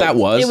left field. What that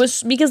was? It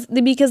was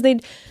because they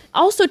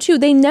also too,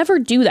 they never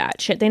do that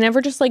shit. They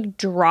never just like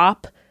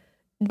drop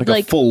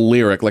like a full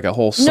lyric, like a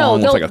whole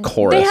song with like a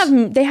chorus.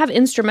 They have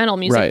instrumental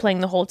music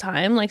playing the whole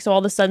time. Like, so all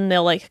of a sudden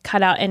they'll like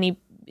cut out any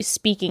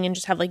speaking and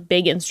just have like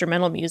big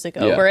instrumental music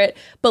over it.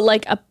 But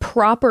like a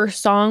proper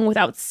song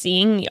without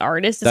seeing the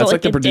artist. That's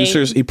like the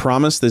producers. He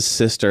promised his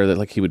sister that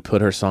like he would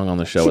put her song on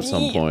the show at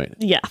some point.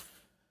 Yeah.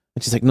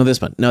 And she's like, no,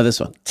 this one. No, this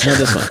one. No,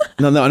 this one.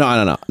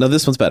 No. No,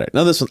 this one's better.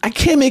 No, this one. I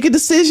can't make a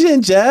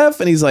decision, Jeff.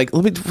 And he's like,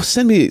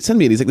 send me. And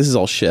he's like, this is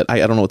all shit. I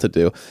don't know what to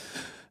do.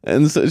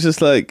 And so it's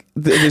just like,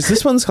 there's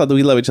this one's called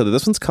We Love Each Other.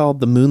 This one's called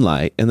The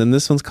Moonlight. And then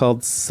this one's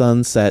called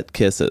Sunset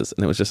Kisses.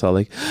 And it was just all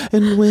like,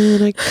 and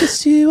when I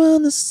kiss you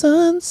on the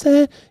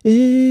sunset,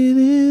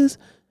 the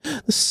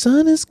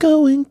sun is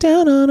going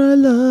down on our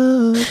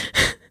love.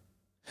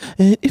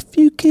 And if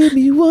you give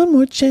me one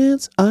more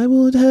chance, I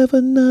will have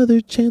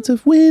another chance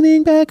of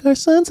winning back our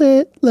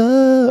sunset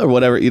love. Or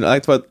whatever. You know,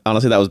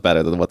 honestly, that was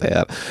better than what they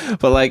had.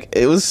 But like,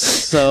 it was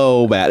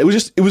so bad. It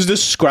was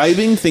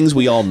describing things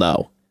we all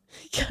know.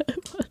 Yeah,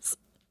 it was.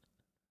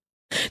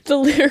 The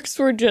lyrics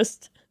were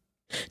just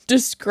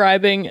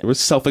describing. It was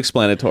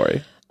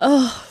self-explanatory.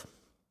 Oh.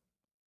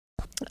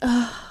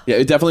 Yeah,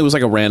 it definitely was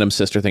like a random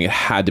sister thing. It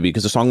had to be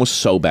because the song was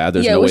so bad.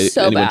 There's no way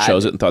anyone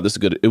chose it and thought this is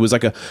good. It was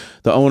like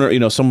the owner, you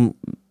know, some,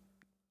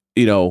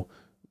 you know,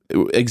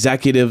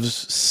 executive's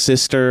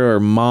sister or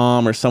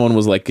mom or someone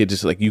was like,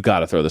 just like, you got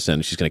to throw this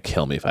in. She's gonna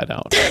kill me if I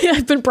don't.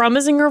 I've been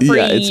promising her for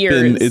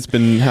years. It's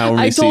been how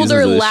many seasons. I told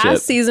her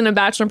last season of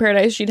Bachelor in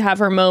Paradise she'd have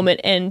her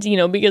moment, and you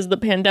know, because of the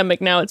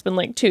pandemic now it's been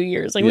like 2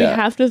 years. Like we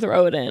have to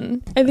throw it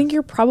in. I think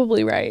you're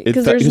probably right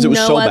because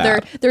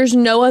there's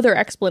no other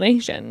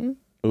explanation.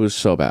 It was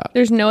so bad.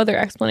 There's no other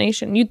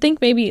explanation. You'd think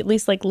maybe at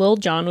least like Lil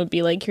Jon would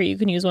be like, here, you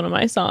can use one of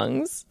my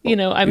songs. You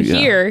know, I'm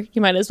here.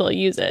 You might as well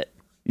use it.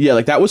 Yeah,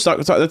 like that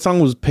song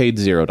was paid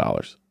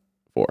 $0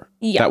 for.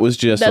 Yeah, that was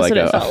just that's like what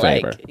it felt a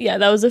favor. Like. Yeah,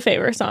 that was a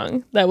favor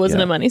song. That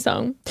wasn't a money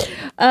song.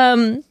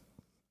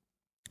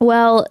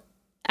 Well,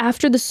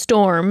 after the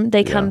storm,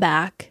 they come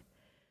back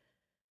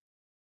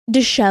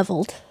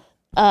disheveled.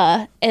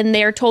 And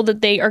they are told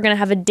that they are going to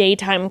have a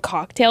daytime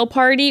cocktail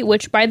party,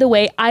 which, by the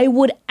way, I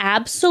would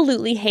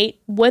absolutely hate.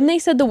 When they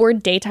said the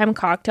word daytime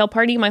cocktail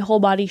party, my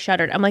whole body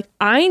shuddered. I'm like,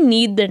 I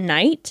need the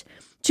night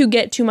to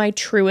get to my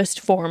truest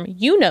form.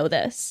 You know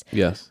this.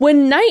 Yes.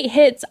 When night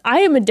hits, I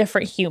am a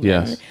different human.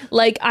 Yes.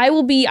 Like,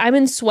 I'm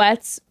in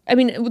sweats. I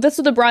mean, that's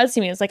what the broad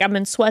see me. It's like, I'm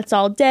in sweats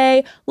all day,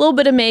 a little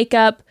bit of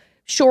makeup,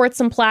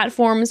 shorts and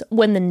platforms.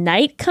 When the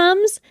night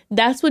comes,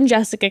 that's when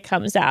Jessica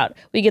comes out.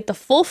 We get the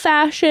full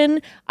fashion.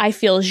 I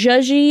feel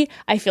zhuzhy.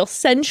 I feel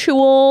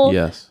sensual.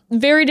 Yes.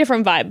 Very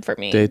different vibe for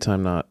me.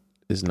 Daytime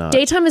is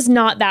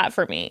not that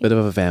for me. Bit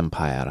of a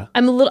vampire.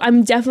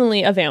 I'm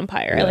definitely a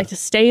vampire. I like to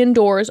stay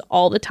indoors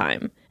all the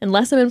time,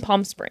 unless I'm in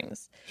Palm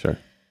Springs. Sure.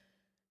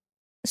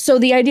 So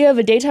the idea of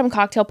a daytime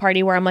cocktail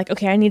party where I'm like,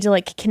 okay, I need to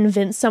like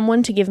convince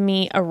someone to give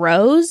me a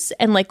rose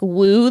and like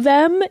woo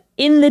them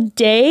in the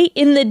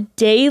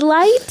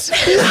daylight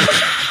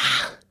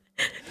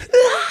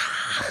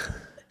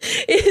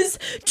is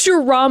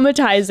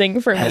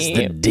traumatizing for Has me.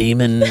 the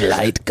demon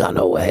light gone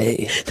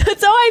away?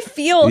 That's how I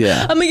feel.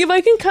 Yeah. I'm like, if I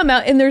can come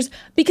out and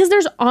because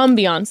there's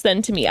ambiance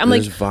then to me. I'm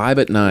There's like,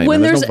 vibe at night.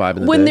 when there's no vibe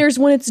in the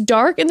day. when it's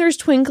dark and there's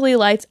twinkly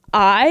lights,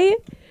 I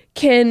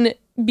can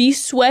be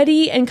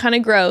sweaty and kind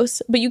of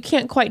gross, but you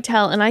can't quite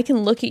tell. And I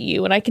can look at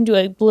you and I can do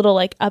a little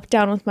like up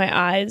down with my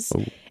eyes.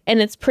 Oh.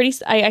 And it's pretty,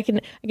 I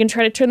can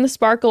try to turn the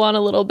sparkle on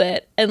a little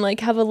bit and like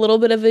have a little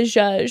bit of a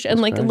zhuzh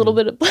and like a little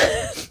bit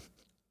of,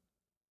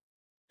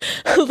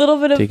 a little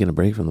bit of taking a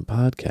break from the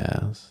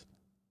podcast.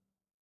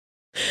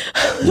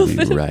 We'll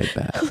be right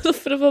back. A little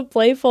bit of a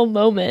playful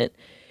moment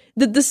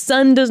that the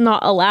sun does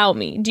not allow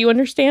me. Do you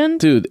understand?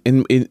 Dude,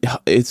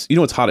 it's,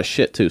 it's hot as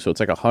shit too. So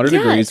it's like 100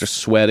 degrees. They're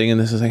sweating and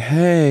this is like,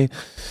 hey,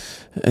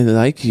 I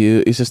like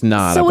you. It's just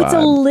not so a it's a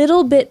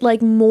little bit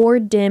like more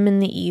dim in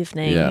the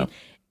evening. Yeah.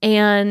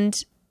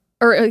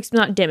 Or it's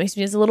not dim, excuse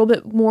me, it's a little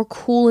bit more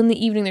cool in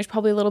the evening. There's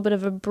probably a little bit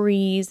of a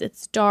breeze.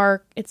 It's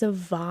dark. It's a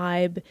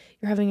vibe.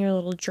 You're having your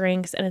little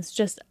drinks and it's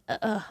just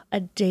a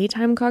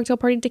daytime cocktail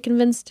party to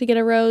convince to get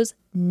a rose.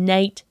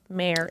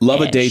 Nightmare.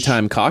 Love a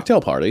daytime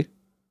cocktail party.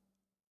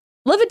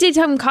 Love a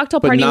daytime cocktail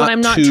party when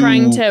I'm not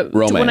trying to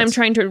when I'm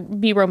trying to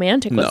be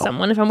romantic with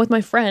someone. If I'm with my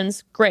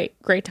friends, great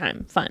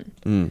time,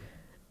 fun.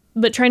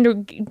 But trying to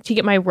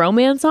get my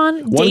romance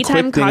on,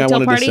 daytime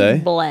cocktail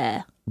party,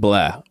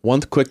 blah.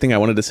 One quick thing I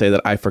wanted to say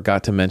that I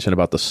forgot to mention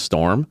about the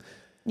storm.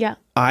 Yeah.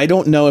 I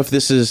don't know if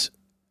this is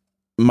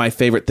my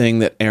favorite thing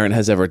that Aaron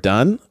has ever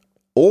done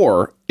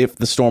or if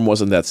the storm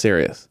wasn't that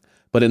serious.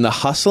 But in the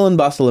hustle and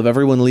bustle of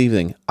everyone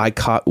leaving, I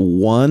caught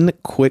one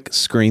quick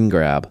screen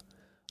grab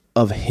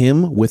of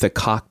him with a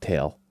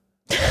cocktail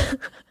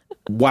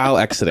while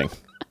exiting.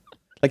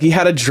 Like he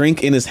had a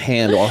drink in his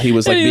hand while he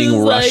was like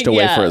being rushed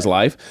away for his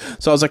life.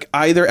 So I was like,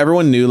 either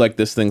everyone knew like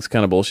this thing's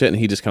kind of bullshit and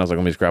he just kind of was like,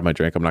 let me just grab my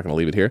drink. I'm not going to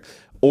leave it here.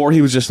 Or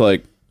he was just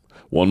like,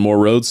 one more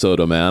road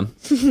soda, man.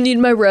 Need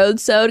my road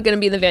soda. Gonna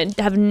be in the van.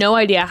 I have no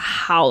idea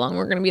how long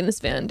we're gonna be in this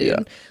van, dude. Yeah.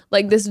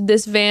 Like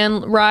this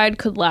van ride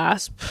could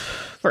last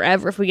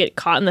forever if we get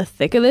caught in the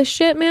thick of this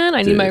shit, man.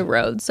 I need my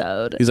road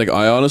soda. He's like,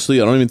 I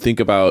don't even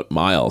think about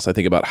miles. I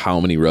think about how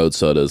many road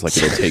sodas like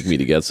it'll take me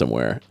to get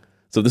somewhere.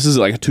 So this is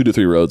like a 2 to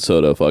 3 road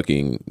soda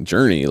fucking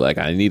journey. Like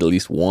I need at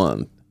least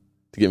one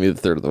to get me the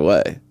third of the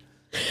way.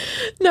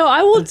 No,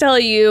 I will tell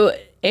you,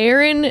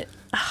 Aaron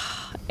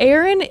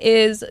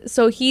is,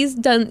 so he's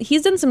done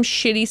some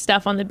shitty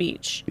stuff on the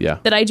beach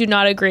that I do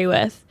not agree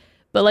with.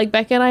 But like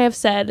Becca and I have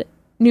said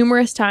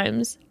numerous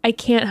times, I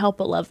can't help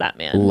but love that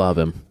man. Love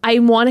him. I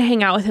want to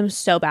hang out with him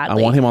so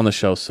badly. I want him on the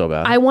show so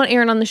bad. I want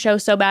Aaron on the show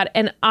so bad.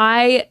 And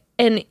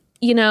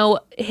you know,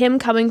 him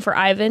coming for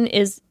Ivan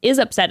is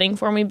upsetting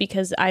for me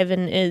because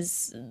Ivan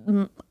is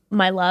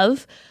my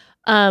love.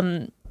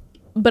 But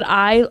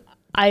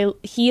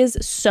he is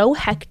so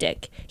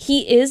hectic.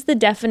 He is the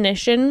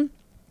definition.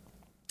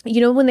 You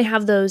know when they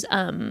have those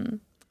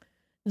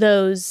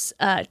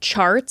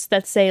charts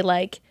that say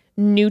like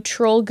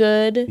neutral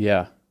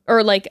good,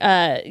 or like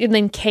and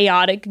then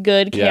chaotic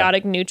good,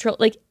 chaotic neutral.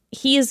 Like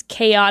he is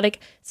chaotic.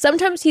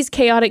 Sometimes he's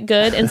chaotic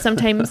good, and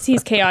sometimes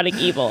he's chaotic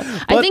evil.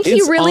 I think he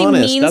really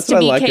means to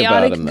be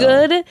chaotic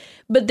good,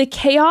 but the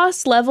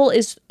chaos level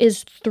is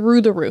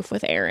through the roof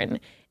with Aaron,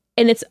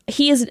 and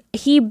he is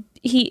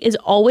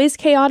always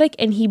chaotic,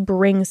 and he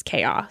brings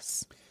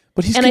chaos.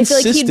 But he's and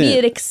consistent. I feel like he'd be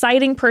an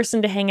exciting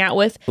person to hang out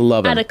with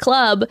at a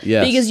club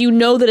because you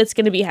know that it's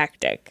going to be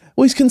hectic.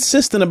 Well, he's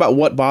consistent about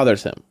what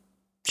bothers him.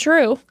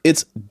 True.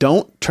 It's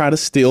don't try to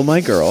steal my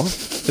girl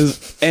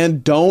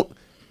and don't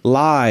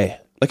lie.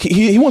 Like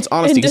he wants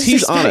honesty because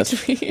he's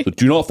honest. But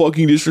do not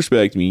fucking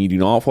disrespect me. Do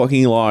not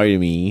fucking lie to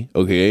me.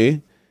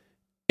 Okay.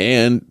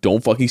 And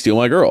don't fucking steal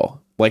my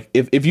girl. Like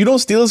if you don't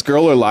steal his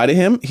girl or lie to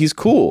him, he's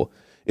cool.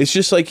 It's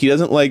just like he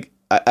doesn't like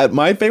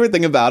my favorite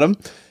thing about him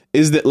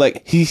is that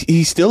like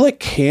he still like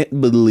can't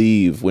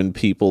believe when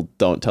people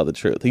don't tell the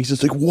truth. He's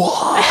just like,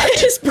 what?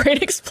 His brain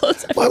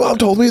explodes. My mom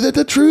told me that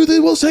the truth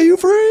will set you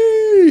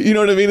free. You know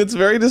what I mean? It's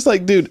very just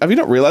like, dude, have you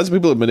not realized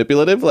people are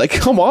manipulative? Like,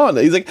 come on.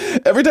 He's like,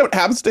 every time it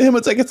happens to him,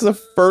 it's like it's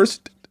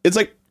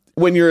like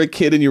when you're a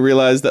kid and you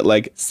realize that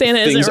like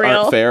Santa things isn't real.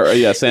 aren't fair.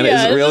 Or, Santa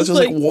isn't real. It's just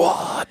like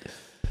what?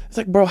 It's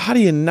like, bro, how do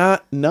you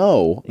not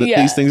know that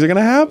these things are going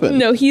to happen?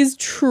 No, he's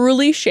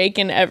truly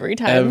shaken every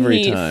time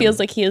he feels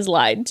like he is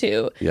lied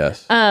to.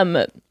 Yes.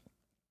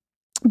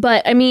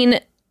 But I mean,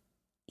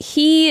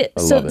 so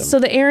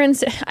the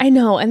Aaron's, I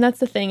know, and that's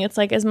the thing. It's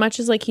like as much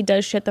as like he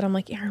does shit that I'm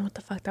like, Aaron, what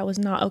the fuck? That was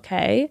not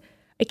okay.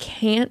 I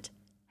can't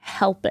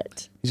help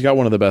it. He's got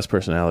one of the best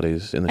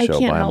personalities in the show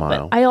by a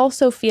mile. I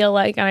also feel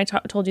like, and I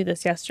told you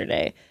this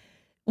yesterday,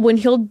 when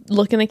he'll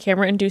look in the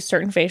camera and do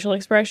certain facial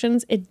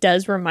expressions, it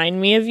does remind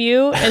me of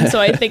you. And so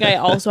I think I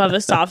also have a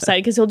soft side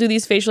because he'll do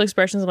these facial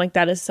expressions. I'm like,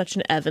 that is such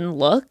an Evan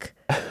look.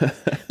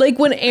 Like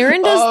when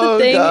Aaron does the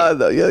thing,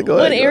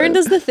 Aaron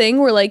does the thing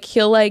where like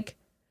he'll like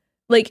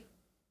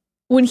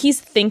when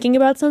he's thinking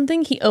about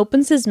something, he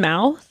opens his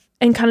mouth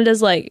and kind of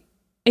does like,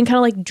 and kind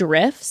of like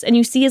drifts, and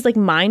you see his like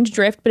mind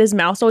drift, but his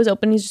mouth's always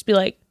open. He's just be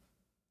like,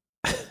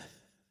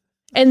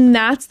 and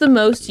that's the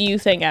most you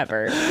thing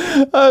ever.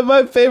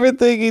 My favorite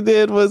thing he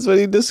did was when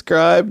he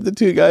described the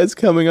two guys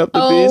coming up the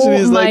beach, and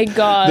he's like, my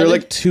God. they're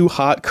like two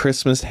hot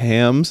Christmas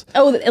hams.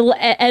 Oh,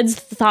 Ed's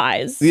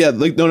thighs. Yeah,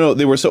 like no,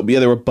 they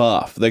were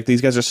buff. Like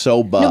these guys are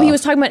so buff. No, but he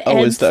was talking about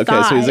Ed's thighs.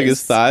 Okay, so he's like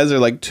his thighs are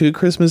like two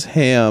Christmas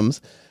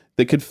hams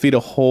that could feed a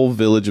whole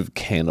village of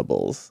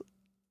cannibals.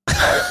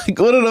 Like,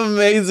 what an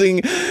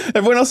amazing.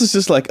 Everyone else is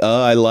just like,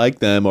 oh, I like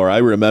them, or I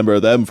remember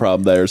them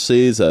from their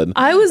season.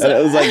 It was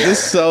like,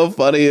 this is so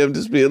funny. Him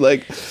just being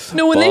like,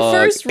 no, when they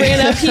first ran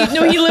up, he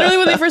literally,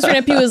 when they first ran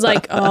up, he was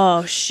like,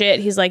 oh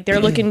shit. He's like, they're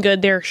looking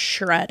good. They're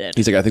shredded.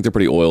 He's like, I think they're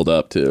pretty oiled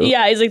up too.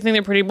 Yeah, he's like, I think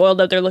they're pretty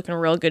oiled up. They're looking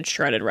real good,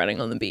 shredded,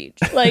 running on the beach.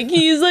 Like,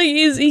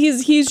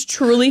 he's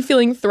truly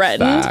feeling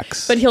threatened.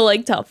 Facts. But he'll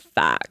like tell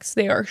facts.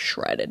 They are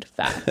shredded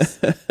facts.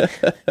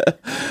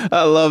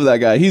 I love that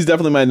guy. He's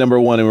definitely my number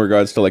one in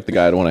regards to like the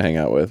guy I'd want to hang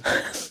out with.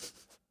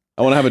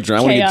 I want to have a drink.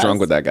 I want to get drunk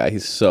with that guy.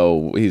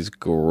 He's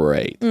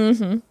great.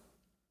 Mm-hmm.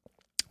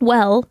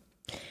 Well,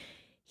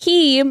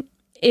 he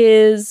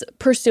is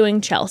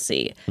pursuing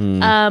Chelsea.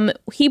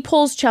 He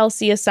pulls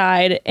Chelsea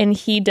aside and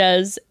he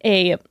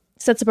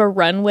sets up a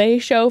runway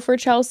show for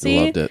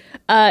Chelsea. Loved it.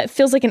 It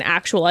feels like an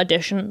actual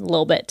audition a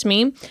little bit to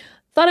me.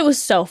 Thought it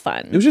was so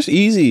fun. It was just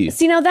easy.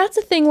 See, now that's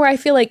a thing where I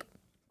feel like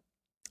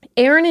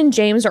Aaron and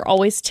James are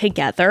always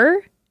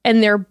together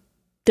and they're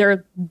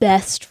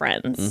best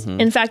friends. Mm-hmm.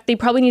 In fact, they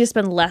probably need to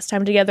spend less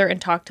time together and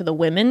talk to the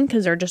women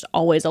because they're just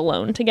always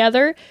alone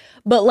together.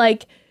 But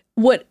like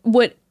what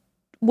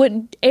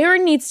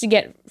Aaron needs to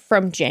get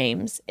from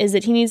James is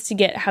that he needs to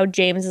get how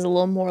James is a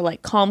little more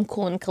like calm,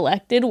 cool, and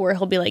collected, where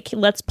he'll be like,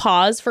 let's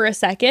pause for a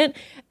second.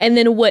 And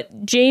then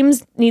what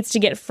James needs to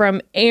get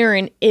from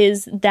Aaron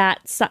is that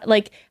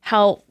like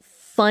how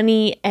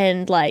funny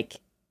and like,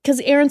 because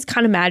Aaron's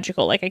kind of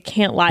magical. Like, I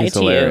can't lie He's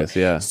to hilarious,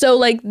 you. Yeah. So,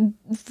 like,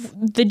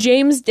 the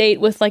James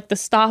date with, like, the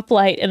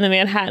stoplight and the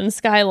Manhattan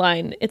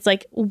skyline, it's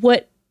like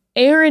what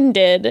Aaron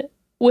did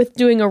with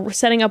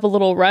setting up a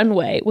little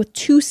runway with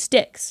 2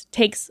 sticks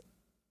takes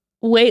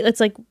it's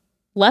like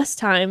less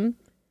time,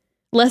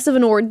 less of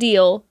an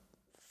ordeal,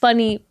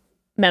 funny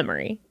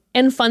memory,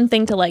 and fun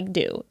thing to, like,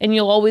 do. And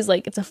you'll always,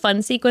 like, it's a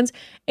fun sequence.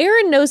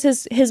 Aaron knows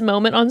his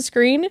moment on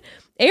screen.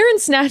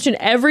 Aaron's snatching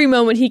every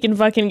moment he can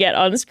fucking get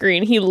on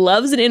screen. He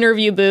loves an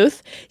interview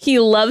booth. He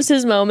loves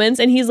his moments.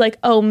 And he's like,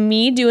 oh,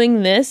 me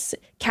doing this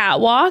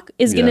catwalk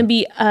is going to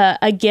be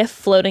a GIF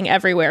floating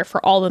everywhere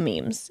for all the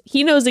memes.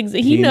 He knows.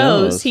 He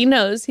knows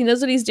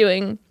what he's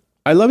doing.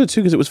 I loved it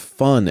too because it was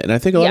fun. And I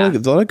think a lot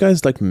of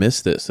guys like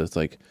miss this. It's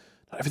like,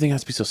 not everything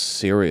has to be so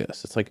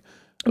serious. It's like,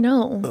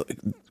 no,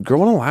 girl,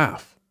 want to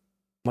laugh.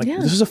 Like,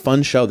 this is a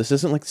fun show. This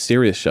isn't like a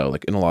serious show,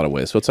 like in a lot of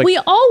ways. So it's like, we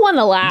all want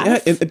to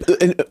laugh. Yeah,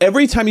 and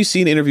every time you see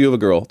an interview of a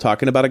girl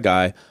talking about a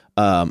guy,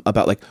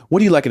 about like, what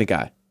do you like in a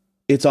guy?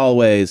 It's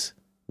always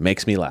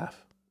makes me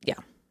laugh. Yeah.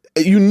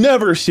 You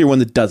never see one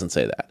that doesn't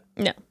say that.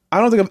 No. I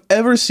don't think I've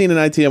ever seen an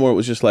ITM where it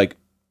was just like,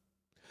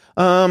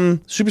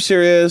 super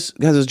serious,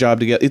 has his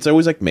job to get. It's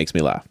always like makes me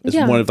laugh. It's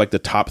one of like the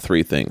top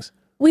 3 things.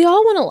 We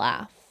all want to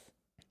laugh.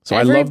 So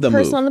I love the move.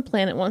 Every person on the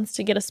planet wants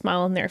to get a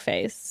smile on their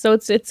face. So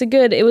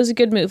it was a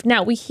good move.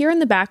 Now we hear in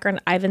the background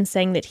Ivan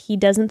saying that he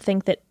doesn't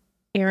think that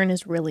Aaron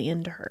is really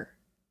into her.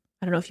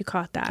 I don't know if you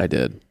caught that. I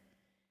did.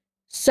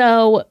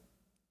 So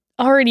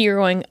already you're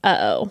going,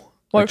 uh-oh.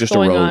 What's just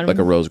going on? Like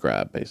a rose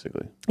grab,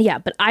 basically. Yeah,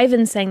 but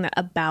Ivan's saying that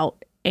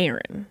about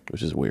Aaron.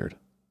 Which is weird.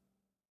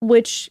 Why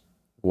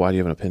do you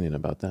have an opinion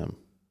about them?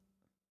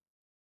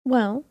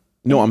 Well.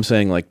 No, I'm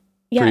saying like,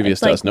 previous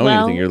to us knowing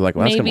anything, you're like,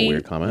 well, that's kind of a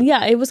weird comment.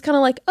 Yeah, it was kind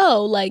of like,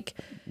 oh, like,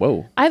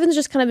 whoa. Ivan's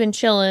just kind of been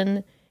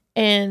chilling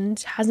and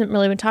hasn't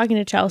really been talking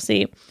to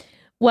Chelsea.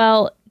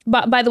 Well,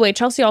 by the way,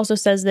 Chelsea also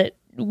says that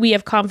we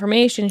have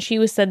confirmation.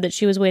 She said that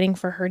she was waiting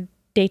for her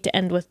date to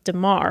end with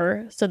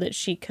DeMar so that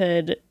she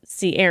could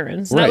see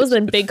Aaron. So that was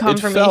a big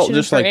confirmation. It felt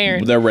just for like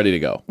Aaron. They're ready to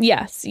go.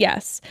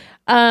 Yes.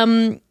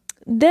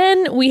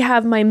 Then we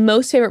have my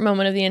most favorite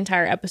moment of the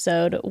entire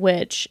episode,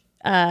 which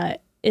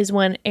is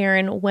when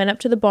Aaron went up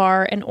to the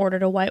bar and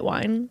ordered a white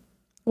wine,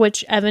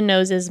 which Evan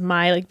knows is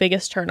my like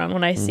biggest turn on.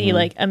 When I see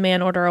like a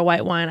man order a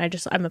white wine,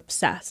 I'm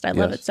obsessed. I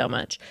love it so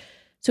much.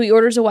 So he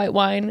orders a white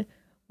wine,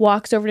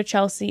 walks over to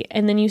Chelsea,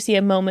 and then you see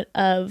a moment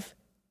of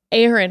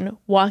Aaron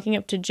walking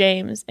up to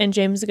James, and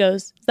James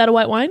goes, "Is that a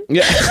white wine?"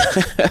 Yeah,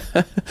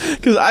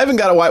 because Ivan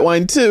got a white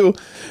wine too,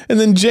 and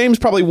then James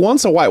probably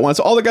wants a white wine.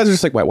 So all the guys are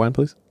just like, "White wine,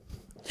 please."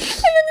 And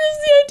then there's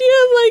the idea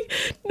of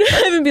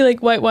like Ivan be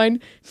like, "White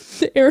wine."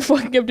 Aaron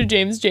walking up to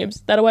James,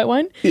 is that a white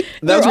wine? Yeah,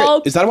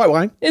 is that a white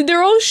wine?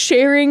 They're all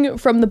sharing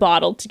from the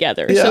bottle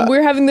together. Yeah. So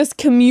we're having this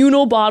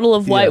communal bottle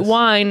of white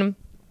wine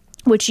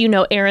which, you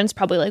know, Aaron's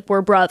probably like,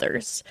 we're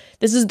brothers.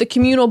 This is the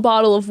communal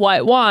bottle of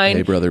white wine.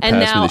 Hey, brother, and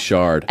pass me the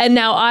shard. And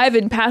now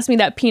Ivan, pass me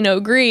that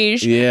Pinot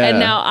Gris. Yeah. And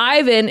now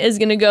Ivan is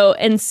going to go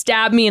and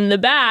stab me in the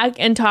back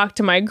and talk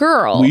to my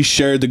girl. We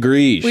shared the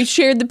Gris. We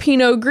shared the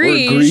Pinot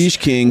Gris. We're Gris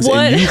Kings,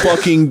 and you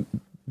fucking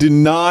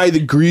deny the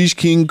Gris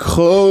King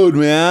code,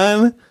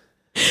 man.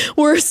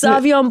 We're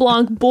Sauvignon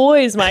Blanc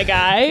boys, my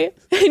guy.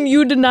 And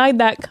you denied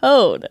that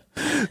code.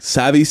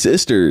 Savvy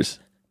sisters.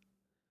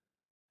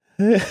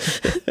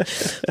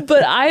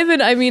 But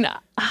Ivan,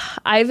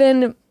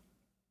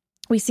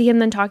 we see him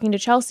then talking to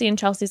Chelsea, and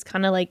Chelsea's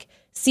kind of like,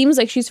 seems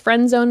like she's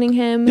friend zoning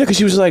him. Yeah, because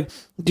she was like,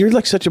 "You're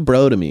like such a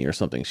bro to me," or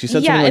something. She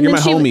said something like, "You're my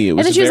homie." And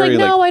then she was like,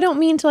 "No, I don't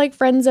mean to like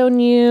friend zone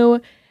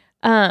you."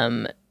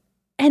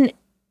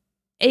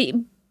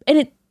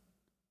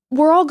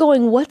 We're all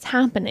going, "What's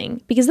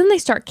happening?" Because then they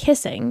start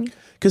kissing.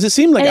 Because it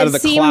seemed like out of the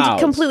clouds.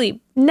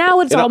 Completely. Now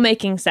it's all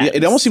making sense. Yeah,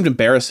 it almost seemed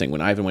embarrassing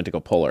when Ivan went to go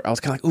pull her. I was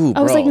kind of like, "Ooh,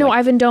 bro." I was like, "No,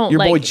 Ivan, don't." Your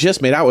boy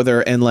just made out with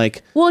her, and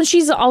like, well, and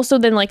she's also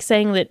then like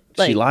saying that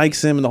like she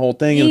likes him and the whole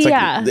thing, and it's like,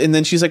 and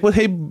then she's like, "Well,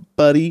 hey,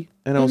 buddy,"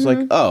 and I was like,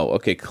 "Oh,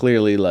 okay,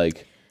 clearly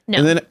like." No.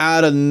 And then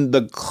out of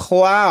the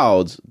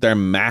clouds, they're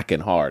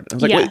macking hard. I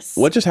was like, "Wait,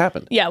 what just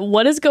happened?" Yeah,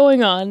 what is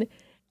going on?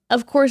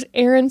 Of course,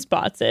 Aaron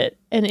spots it,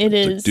 and it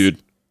is like, dude.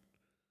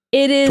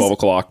 It is 12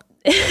 o'clock.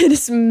 It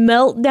is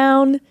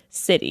meltdown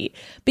city,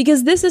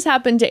 because this has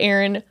happened to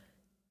Aaron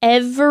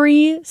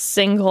every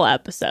single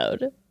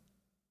episode.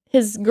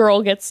 His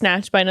girl gets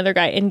snatched by another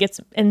guy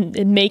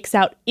and makes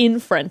out in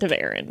front of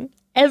Aaron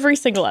every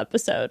single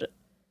episode.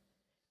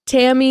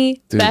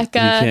 Tammy, dude, Becca,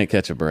 you can't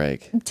catch a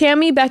break.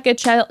 Tammy, Becca,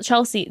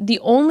 Chelsea. The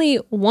only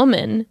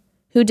woman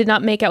who did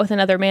not make out with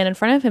another man in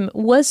front of him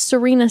was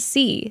Serena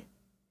C,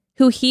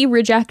 who he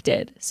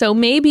rejected. So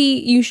maybe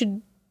you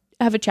should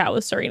have a chat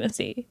with Serena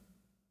C,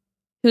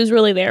 who's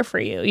really there for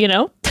you, you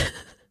know?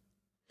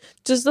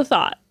 Just a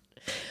thought.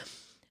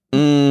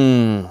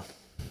 Brutal,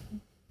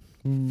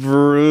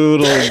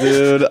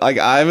 dude. Like,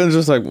 Ivan's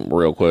just like,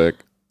 real quick.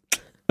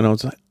 And I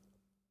was like,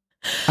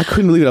 I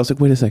couldn't believe it. I was like,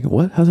 wait a second,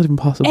 what? How's that even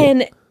possible?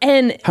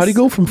 And how do you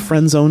go from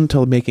friend zone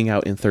to making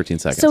out in 13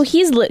 seconds? So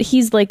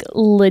he's like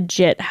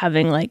legit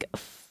having like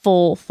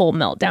full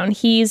meltdown.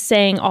 He's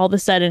saying all of a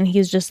sudden,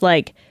 he's just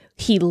like,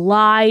 he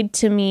lied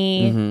to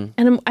me.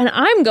 And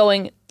I'm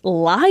going,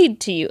 lied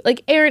to you?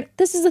 Like, Aaron,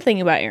 this is the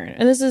thing about Aaron,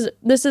 and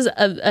this is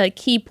a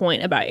key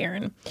point about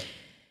Aaron.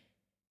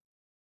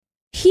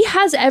 He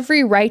has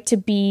every right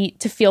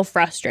to feel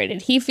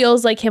frustrated. He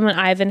feels like him and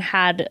Ivan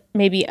had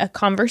maybe a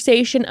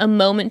conversation, a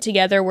moment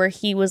together where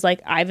he was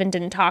like, Ivan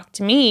didn't talk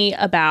to me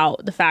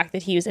about the fact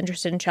that he was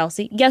interested in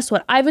Chelsea. Guess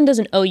what? Ivan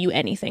doesn't owe you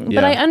anything.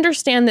 Yeah. But I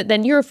understand that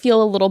then you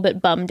feel a little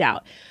bit bummed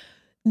out.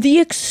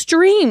 The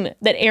extreme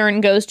that Aaron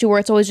goes to, where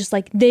it's always just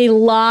like, they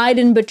lied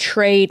and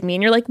betrayed me.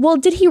 And you're like, well,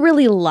 did he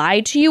really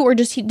lie to you? Or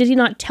did he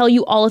not tell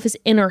you all of his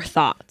inner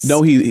thoughts?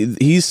 No,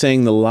 he's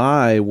saying the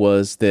lie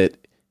was that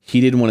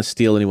he didn't want to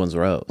steal anyone's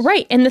rose.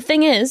 Right. And the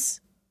thing is,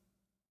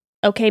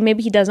 okay,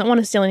 maybe he doesn't want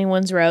to steal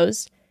anyone's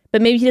rose,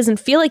 but maybe he doesn't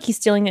feel like he's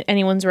stealing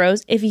anyone's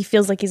rose if he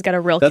feels like he's got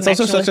a real connection with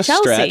Chelsea. That's also such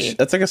a stretch.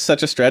 That's like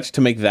such a stretch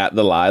to make that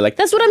the lie. Like,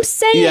 that's what I'm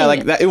saying. Yeah,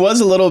 like that. It was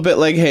a little bit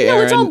like, hey,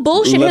 Aaron, it's all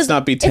bullshit. Let's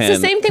not be 10. It's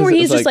the same thing where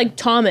he's just like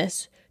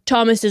Thomas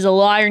is a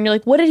liar, and you're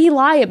like, what did he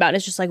lie about?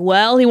 It's just like,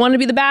 well, he wanted to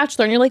be the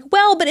Bachelor, and you're like,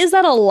 well, but is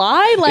that a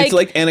lie? Like, it's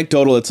like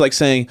anecdotal. It's like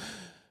saying,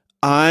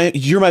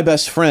 you're my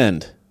best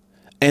friend,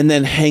 and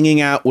then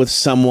hanging out with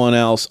someone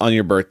else on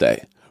your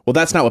birthday. Well,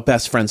 that's not what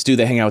best friends do.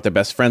 They hang out with their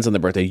best friends on their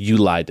birthday. You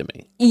lied to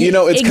me. You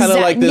know, it's kind of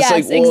like this,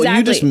 like, well,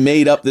 you just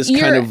made up this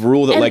kind of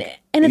rule that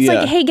and it's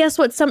like, hey, guess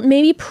what?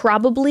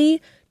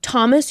 Probably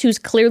Thomas, who's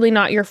clearly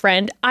not your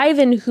friend,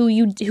 Ivan,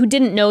 who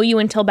didn't know you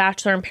until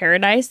Bachelor in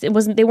Paradise. They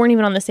weren't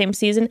even on the same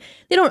season.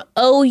 They don't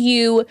owe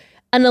you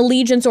an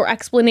allegiance or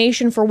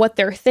explanation for what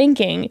they're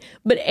thinking.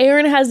 But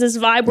Aaron has this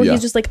vibe where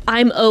he's just like,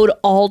 I'm owed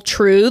all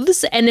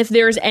truths. And if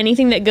there's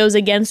anything that goes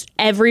against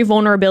every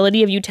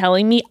vulnerability of you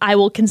telling me, I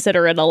will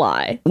consider it a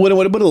lie. Would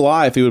have been a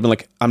lie if he would have been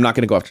like, I'm not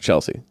going to go after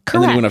Chelsea. Correct.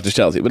 And then he went after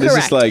Chelsea. But It's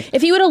just like,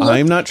 if he would have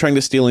I'm not trying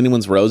to steal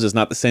anyone's rose is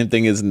not the same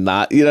thing as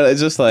not, you know, it's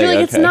just like,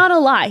 okay. It's not a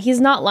lie. He's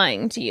not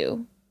lying to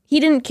you. He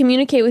didn't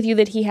communicate with you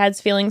that he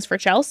has feelings for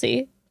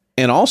Chelsea.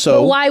 And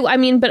also, but why? I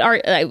mean,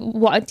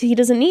 but he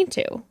doesn't need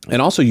to.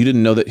 And also, you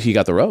didn't know that he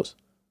got the rose.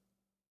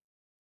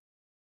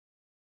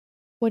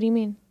 What do you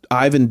mean?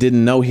 Ivan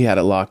didn't know he had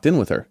it locked in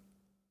with her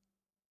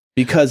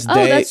because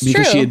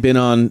she had been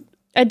on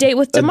a date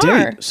with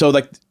Damar. So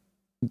like,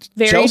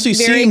 Chelsea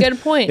very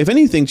good point. If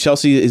anything,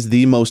 Chelsea is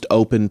the most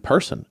open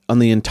person on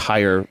the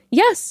entire.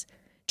 Yes.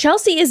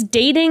 Chelsea is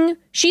dating.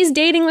 She's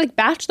dating like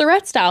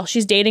Bachelorette style.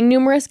 She's dating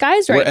numerous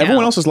guys right now.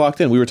 Everyone else is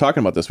locked in. We were talking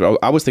about this.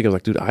 I was thinking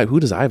like, dude, who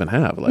does Ivan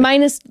have? Like,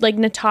 minus like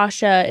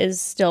Natasha is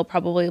still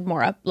probably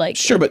more up. Like,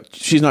 sure, but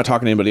she's not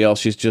talking to anybody else.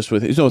 She's just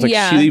with. No, it's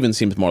like she even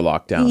seems more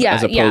locked down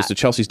as opposed to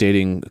Chelsea's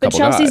dating a couple guys.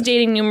 But Chelsea's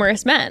dating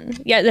numerous men.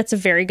 Yeah, that's a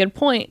very good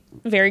point.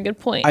 Very good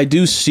point. I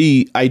do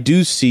see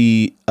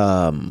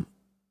Aaron's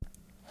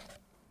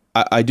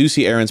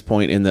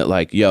point in that,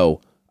 like,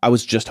 yo, I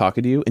was just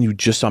talking to you and you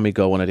just saw me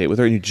go on a date with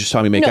her and you just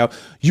saw me make out.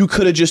 You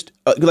could have just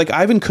like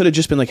Ivan could have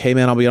just been like, hey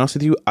man, I'll be honest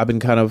with you, I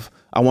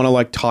want to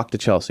like talk to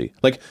Chelsea.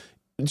 Like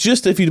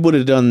just if he would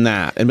have done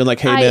that and been like,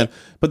 hey man,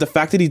 but the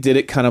fact that he did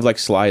it kind of like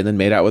sly and then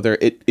made out with her,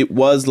 it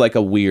was like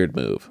a weird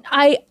move.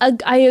 I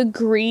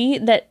agree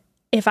that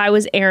if I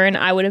was Aaron,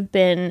 I would have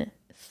been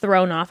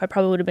thrown off. I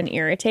probably would have been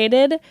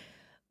irritated,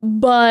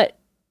 but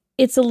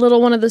it's a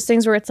little one of those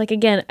things where it's like,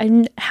 again,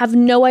 I have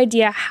no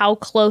idea how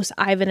close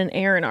Ivan and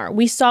Aaron are.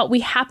 We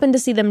happened to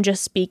see them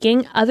just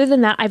speaking. Other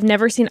than that, I've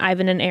never seen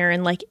Ivan and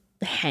Aaron like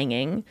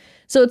hanging.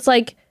 So it's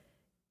like,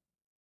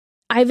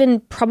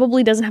 Ivan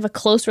probably doesn't have a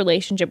close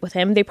relationship with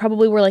him. They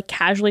probably were like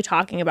casually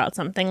talking about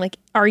something. Like,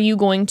 are you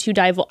going to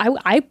divulge?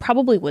 I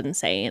probably wouldn't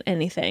say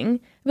anything.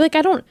 I'd be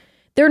like,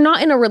 they're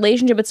not in a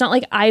relationship. It's not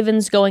like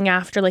Ivan's going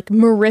after like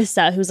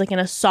Marissa, who's like in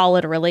a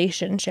solid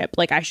relationship.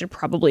 Like, I should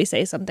probably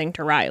say something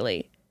to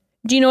Riley.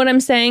 Do you know what I'm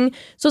saying?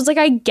 So it's like,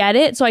 I get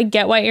it. So I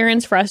get why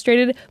Aaron's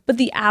frustrated, but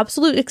the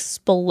absolute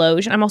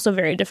explosion. I'm also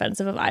very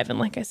defensive of Ivan,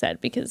 like I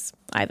said, because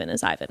Ivan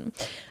is Ivan.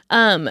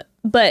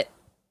 But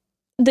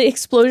the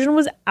explosion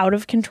was out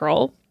of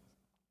control.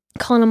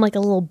 Calling him like a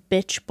little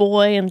bitch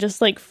boy and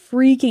just like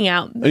freaking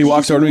out. And he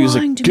walks over to me, he's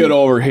like, get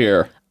over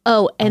here.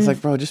 Oh, and I was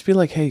like, bro, just be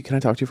like, hey, can I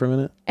talk to you for a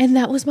minute? And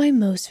that was my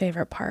most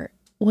favorite part.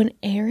 When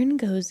Aaron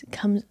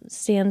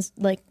stands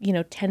like,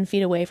 10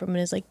 feet away from him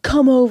and is like,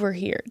 come over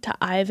here to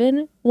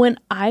Ivan. When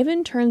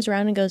Ivan turns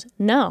around and goes,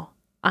 no,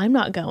 I'm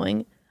not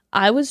going.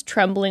 I was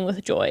trembling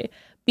with joy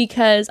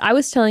because I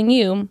was telling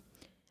you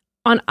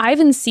on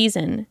Ivan's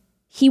season,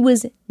 he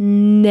was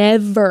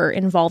never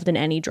involved in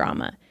any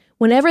drama.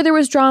 Whenever there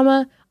was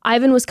drama,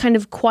 Ivan was kind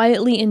of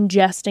quietly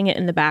ingesting it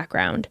in the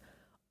background.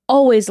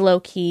 Always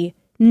low key,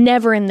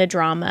 never in the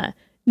drama.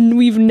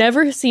 We've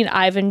never seen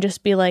Ivan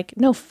just be like,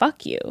 no,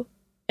 fuck you.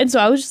 And so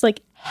I was just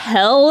like,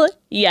 hell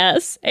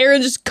yes.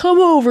 Aaron, just come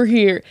over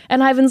here.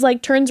 And Ivan's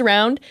like, turns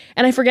around.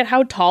 And I forget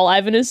how tall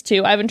Ivan is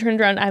too. Ivan turns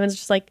around. Ivan's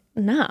just like,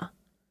 nah.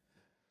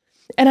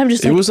 And I'm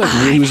just it was like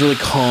he was really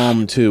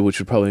calm too, which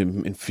would probably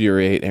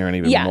infuriate Aaron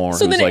even more.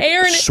 So then like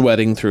Aaron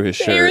sweating through his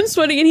shirt. Aaron's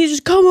sweating and he's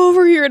just come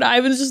over here and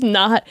Ivan's just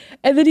not.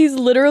 And then he's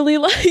literally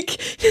like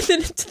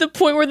to the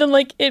point where then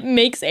like it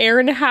makes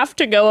Aaron have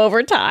to go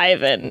over to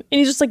Ivan. And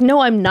he's just like,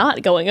 no, I'm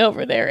not going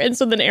over there. And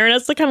so then Aaron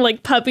has to kind of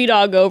like puppy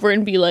dog over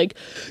and be like,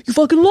 you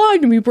fucking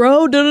lied to me,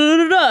 bro. Da, da,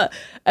 da, da.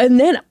 And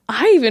then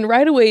Ivan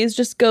right away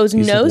goes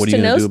he's nose like, to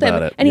nose to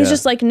him. And he's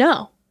just like,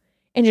 no.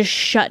 And just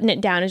shutting it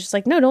down. It's just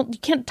like, no, you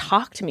can't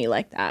talk to me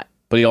like that.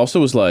 But he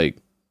also was like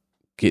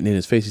getting in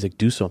his face. He's like,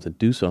 do something.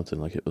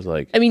 Like it was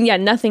like, I mean, yeah,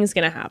 nothing's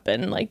going to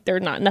happen. Like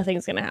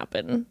nothing's going to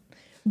happen.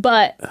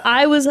 But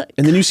I was.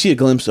 And then you see a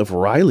glimpse of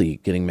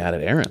Riley getting mad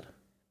at Aaron.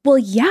 Well,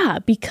 yeah,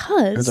 because.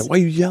 Aaron's like, why are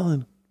you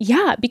yelling?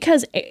 Yeah,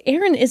 because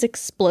Aaron is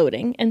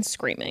exploding and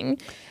screaming.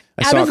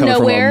 I saw it coming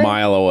nowhere, from a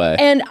mile away.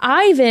 And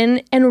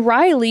Ivan and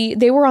Riley,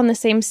 they were on the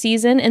same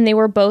season and they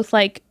were both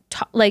like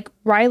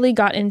Riley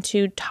got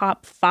into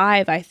top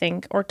 5, I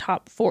think, or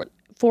top 4,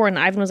 and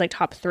Ivan was like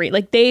top 3.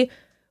 Like they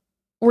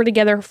were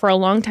together for a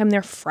long time.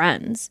 They're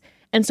friends.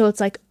 And so it's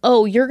like,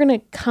 oh, you're going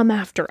to come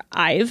after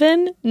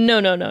Ivan?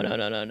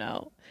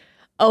 No.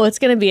 Oh, it's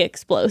going to be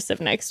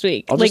explosive next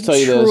week. I'll like just tell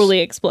you truly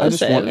this. Explosive. I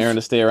just want Aaron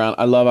to stay around.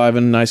 I love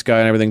Ivan, nice guy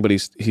and everything, but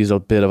he's a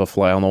bit of a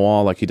fly on the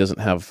wall. Like he doesn't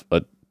have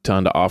a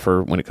ton to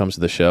offer when it comes to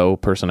the show,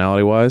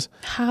 personality wise.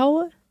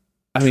 How?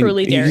 I mean,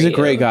 truly dare he's a you.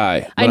 great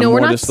guy. I know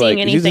we're not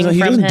seeing anything from him.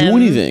 He doesn't do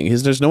anything.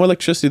 There's no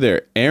electricity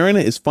there. Aaron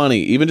is funny.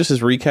 Even just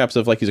his recaps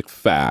of like, he's like,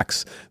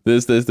 facts.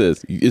 This.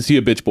 Is he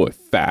a bitch boy?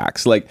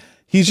 Facts. Like,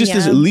 he's just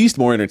at least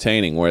more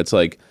entertaining where it's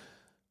like,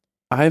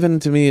 Ivan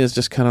to me is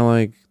just kind of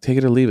like, take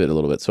it or leave it a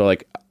little bit. So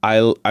like,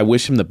 I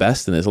wish him the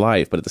best in his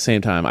life, but at the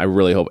same time, I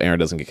really hope Aaron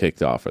doesn't get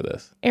kicked off for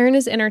this. Aaron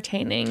is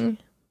entertaining,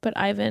 but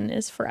Ivan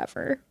is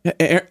forever.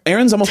 Yeah,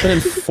 Aaron's almost been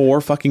in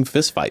 4 fucking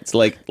fist fights.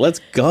 Like,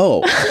 let's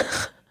go.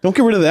 Don't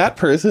get rid of that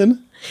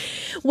person.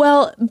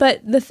 Well,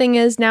 but the thing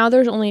is, now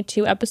there's only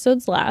 2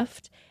 episodes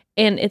left,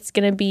 and it's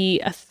going to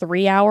be a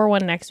 3-hour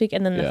one next week,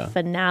 and then the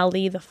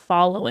finale the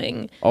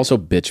following. Also,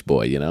 bitch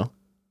boy, you know?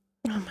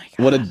 Oh my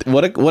god!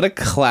 What a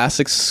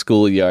classic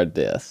schoolyard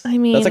diss. I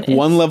mean, that's like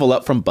one level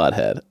up from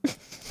Butthead.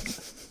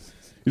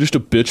 You're just a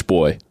bitch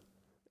boy.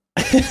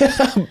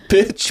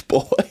 Bitch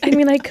boy. I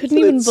mean, I couldn't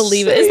even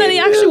believe it. Is that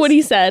actually what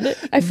he said?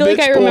 I feel like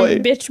I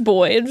remember bitch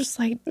boy. I'm just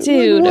like,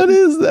 dude, what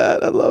is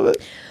that? I love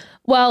it.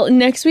 Well,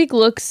 next week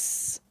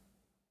looks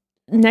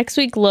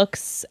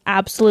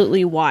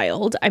absolutely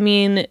wild. I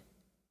mean,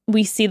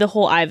 we see the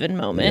whole Ivan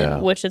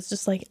moment, which is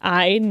just like,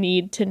 I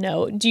need to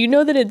know. Do you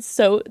know that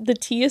the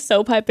tea is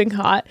so piping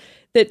hot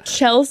that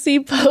Chelsea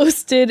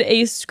posted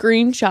a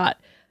screenshot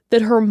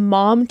that her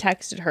mom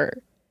texted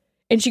her.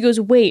 And she goes,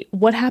 wait,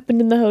 what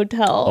happened in the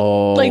hotel?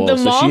 Oh, like the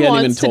so mom she hadn't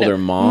wants even told to know. her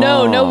mom.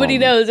 No, nobody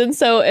knows. And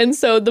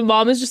so the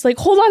mom is just like,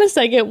 hold on a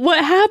second,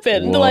 what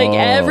happened? Whoa. Like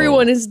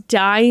everyone is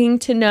dying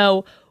to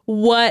know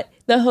what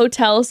the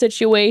hotel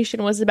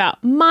situation was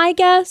about. My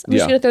guess, I'm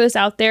just gonna throw this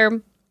out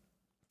there.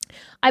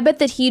 I bet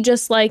that he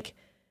just like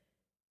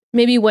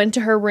maybe went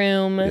to her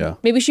room. Yeah.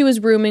 Maybe she was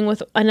rooming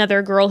with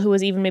another girl who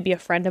was even maybe a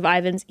friend of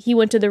Ivan's. He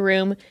went to the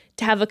room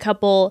to have a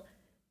couple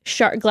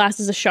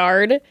glasses of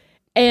Shard,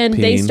 and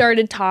they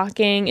started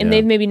talking, and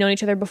they've maybe known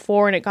each other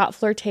before, and it got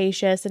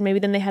flirtatious, and maybe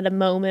then they had a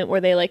moment where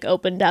they like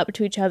opened up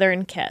to each other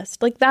and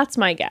kissed. Like, that's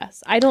my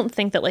guess. I don't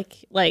think that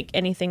like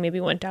anything maybe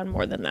went down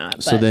more than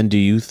that. So then do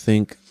you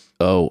think,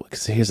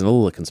 because here's a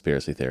little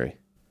conspiracy theory.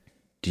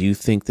 Do you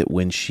think that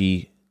when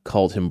she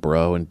called him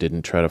bro and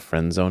didn't try to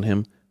friend zone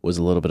him was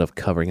a little bit of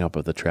covering up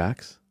of the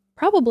tracks?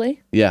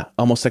 Probably. Yeah,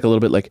 almost like a little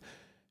bit like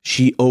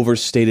she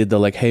overstated the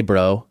like, hey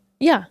bro.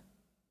 Yeah.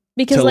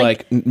 Because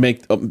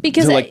to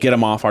because get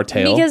them off our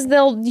tail. Because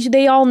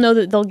they all know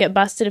that they'll get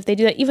busted if they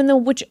do that, even though,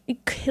 which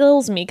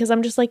kills me, because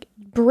I'm just like,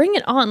 bring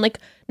it on. Like,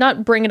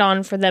 not bring it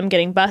on for them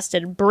getting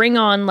busted. Bring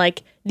on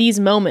like these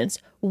moments.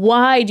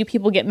 Why do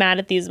people get mad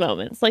at these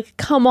moments? Like,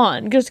 come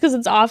on. Just because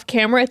it's off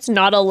camera, it's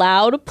not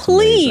allowed.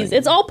 Please. Amazing.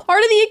 It's all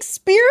part of the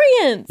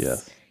experience.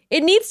 Yes.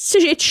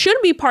 It should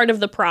be part of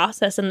the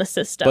process in the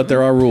system. But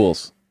there are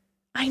rules.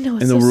 I know,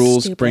 it's and the so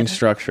rules stupid. bring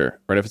structure,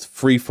 right? If it's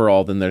free for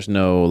all, then there's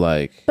no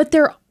like.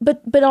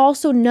 But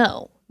also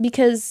no,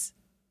 because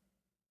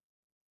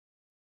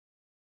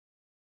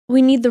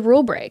we need the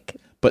rule break.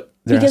 But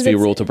there has to be a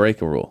rule to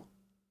break a rule.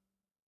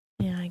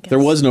 Yeah, I guess. If there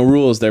was no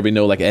rules, there'd be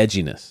no like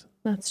edginess.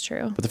 That's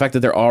true. But the fact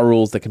that there are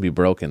rules that can be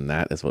broken,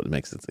 that is what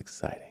makes it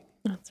exciting.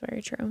 That's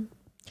very true.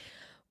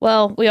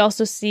 Well, we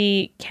also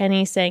see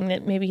Kenny saying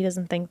that maybe he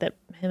doesn't think that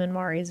him and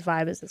Mari's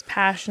vibe is as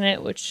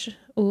passionate, which,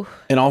 ooh.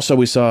 And also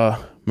we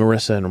saw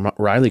Marissa and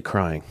Riley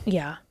crying.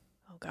 Yeah.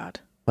 Oh, God.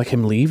 Like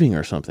him leaving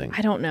or something.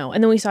 I don't know.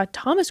 And then we saw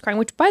Thomas crying,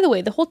 which, by the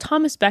way, the whole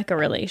Thomas-Becca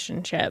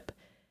relationship.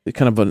 It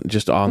kind of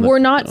just on the... We're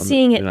not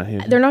seeing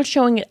it. They're not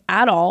showing it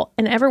at all.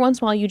 And every once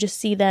in a while, you just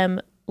see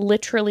them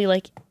literally,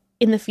 like,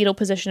 in the fetal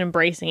position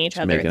embracing each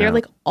other. They're,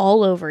 like,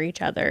 all over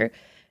each other.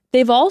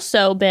 They've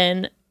also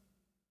been...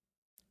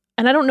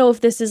 And I don't know if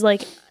this is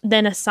like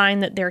then a sign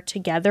that they're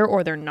together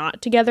or they're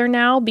not together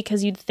now,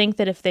 because you'd think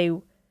that if they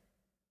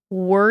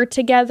were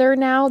together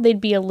now,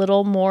 they'd be a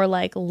little more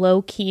like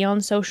low key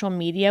on social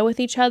media with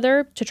each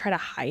other to try to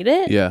hide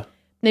it. Yeah.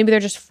 Maybe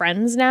they're just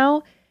friends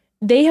now.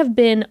 They have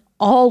been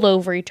all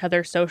over each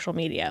other's social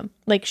media.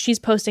 Like, she's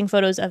posting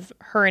photos of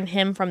her and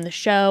him from the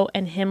show,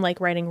 and him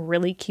like writing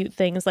really cute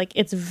things. Like,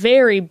 it's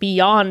very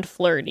beyond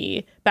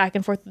flirty back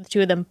and forth with the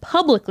two of them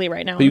publicly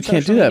right now. But you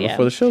can't do that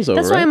before the show's over.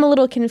 That's why I'm a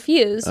little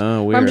confused.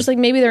 Oh, weird. I'm just like,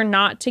 maybe they're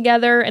not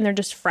together and they're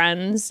just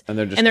friends, and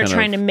they're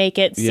trying to make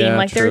it seem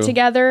like they're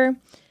together.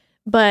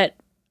 But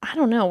I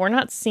don't know. We're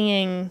not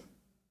seeing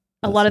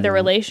a lot of their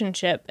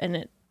relationship,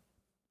 and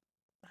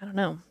I don't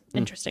know.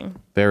 Interesting.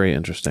 Very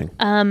interesting.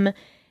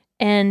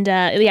 And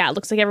it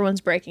looks like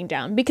everyone's breaking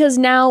down, because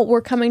now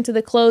we're coming to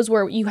the close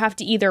where you have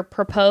to either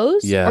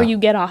propose or you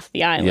get off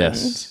the island.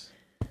 Yes.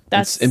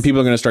 And people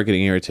are going to start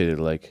getting irritated.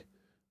 Like,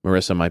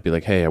 Marissa might be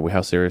like, hey,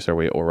 how serious are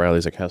we? Or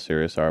Riley's like, how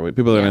serious are we?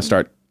 People are going to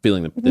start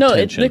feeling the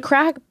tension. The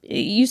crack,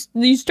 you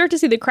start to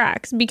see the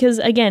cracks, because,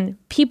 again,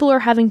 people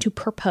are having to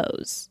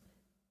propose.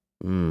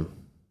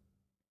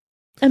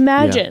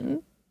 Imagine. Yeah.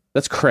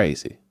 That's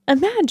crazy.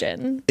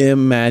 Imagine. I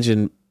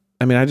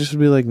mean, I just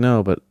would be like,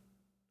 no, but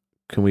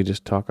can we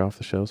just talk off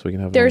the show so we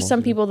can have... There's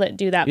some people that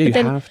do that. Yeah, but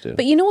then, you have to.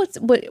 But you know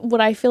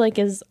what I feel like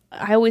is,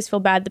 I always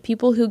feel bad. The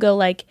people who go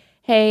like,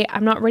 hey,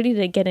 I'm not ready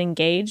to get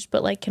engaged,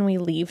 but like, can we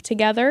leave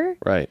together?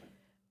 Right.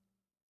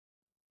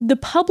 The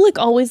public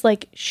always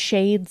like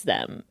shades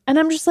them. And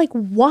I'm just like,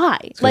 why?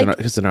 Like,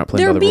 because they're not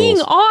playing by the rules. They're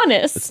being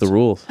honest. It's the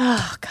rules.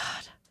 Oh,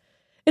 God.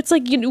 It's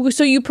like,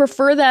 so you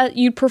prefer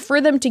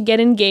them to get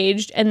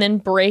engaged and then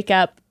break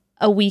up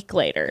a week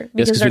later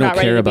because they're not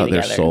ready to be together. Because we don't care about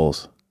their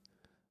souls.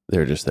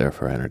 They're just there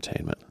for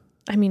entertainment.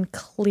 I mean,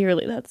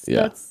 clearly that's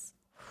heavy.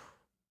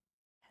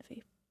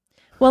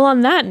 Well,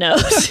 on that note,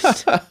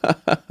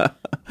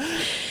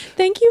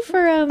 thank you for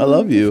I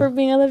love you.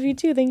 I love you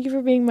too. Thank you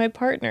for being my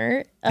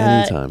partner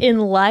Anytime. in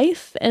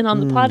life and on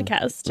the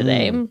podcast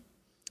today.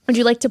 Would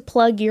you like to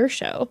plug your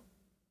show?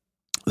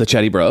 The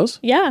Chatty Bros?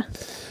 Yeah.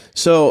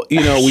 So,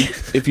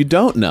 if you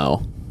don't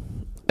know,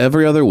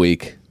 every other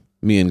week,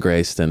 me and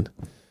Grayston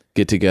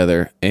get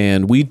together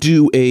and we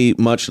do a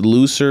much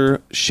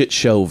looser shit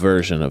show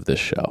version of this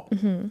show.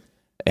 Mm-hmm.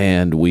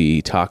 And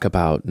we talk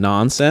about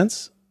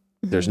nonsense.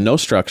 Mm-hmm. There's no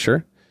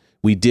structure.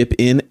 We dip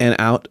in and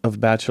out of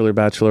Bachelor,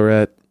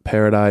 Bachelorette,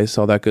 Paradise,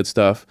 all that good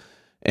stuff.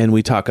 And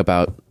we talk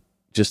about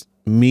just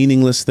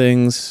meaningless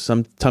things,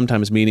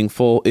 sometimes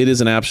meaningful. It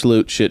is an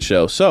absolute shit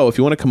show. So if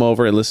you want to come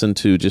over and listen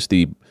to just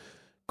the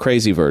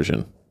crazy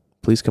version,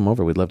 please come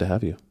over. We'd love to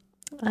have you.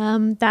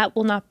 That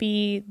will not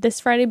be this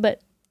Friday,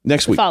 but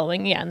next week.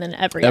 Following, yeah, and then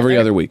every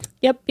other week.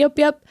 Yep.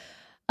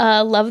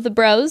 Love the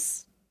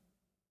bros.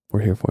 We're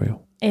here for you.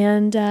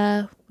 And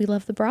we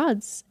love the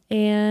broads.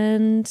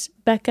 And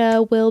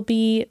Becca will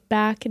be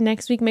back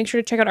next week. Make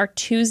sure to check out our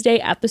Tuesday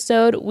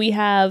episode. We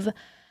have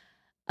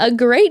a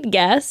great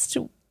guest.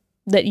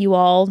 that you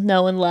all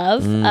know and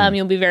love.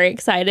 You'll be very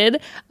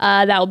excited.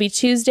 That will be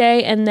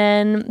Tuesday, and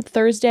then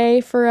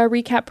Thursday for a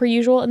recap per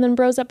usual, and then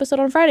Bros episode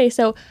on Friday.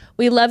 So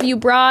we love you,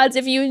 broads.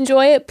 If you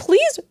enjoy it,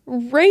 please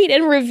rate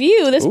and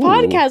review this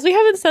podcast. We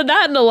haven't said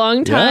that in a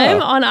long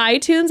time on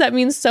iTunes. That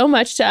means so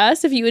much to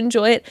us. If you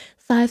enjoy it,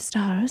 5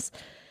 stars.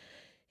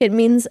 It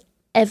means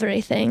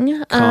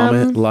everything.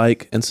 Comment,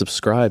 like, and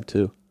subscribe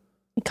too.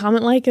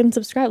 Comment, like, and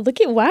subscribe. Look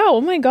at, wow,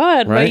 oh my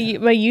God,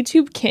 right? my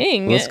YouTube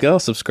king. Let's go,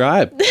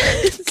 subscribe.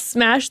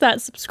 Smash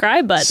that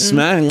subscribe button.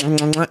 Smash.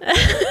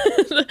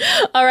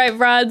 All right,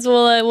 broads,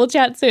 we'll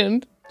chat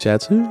soon.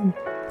 Chat soon.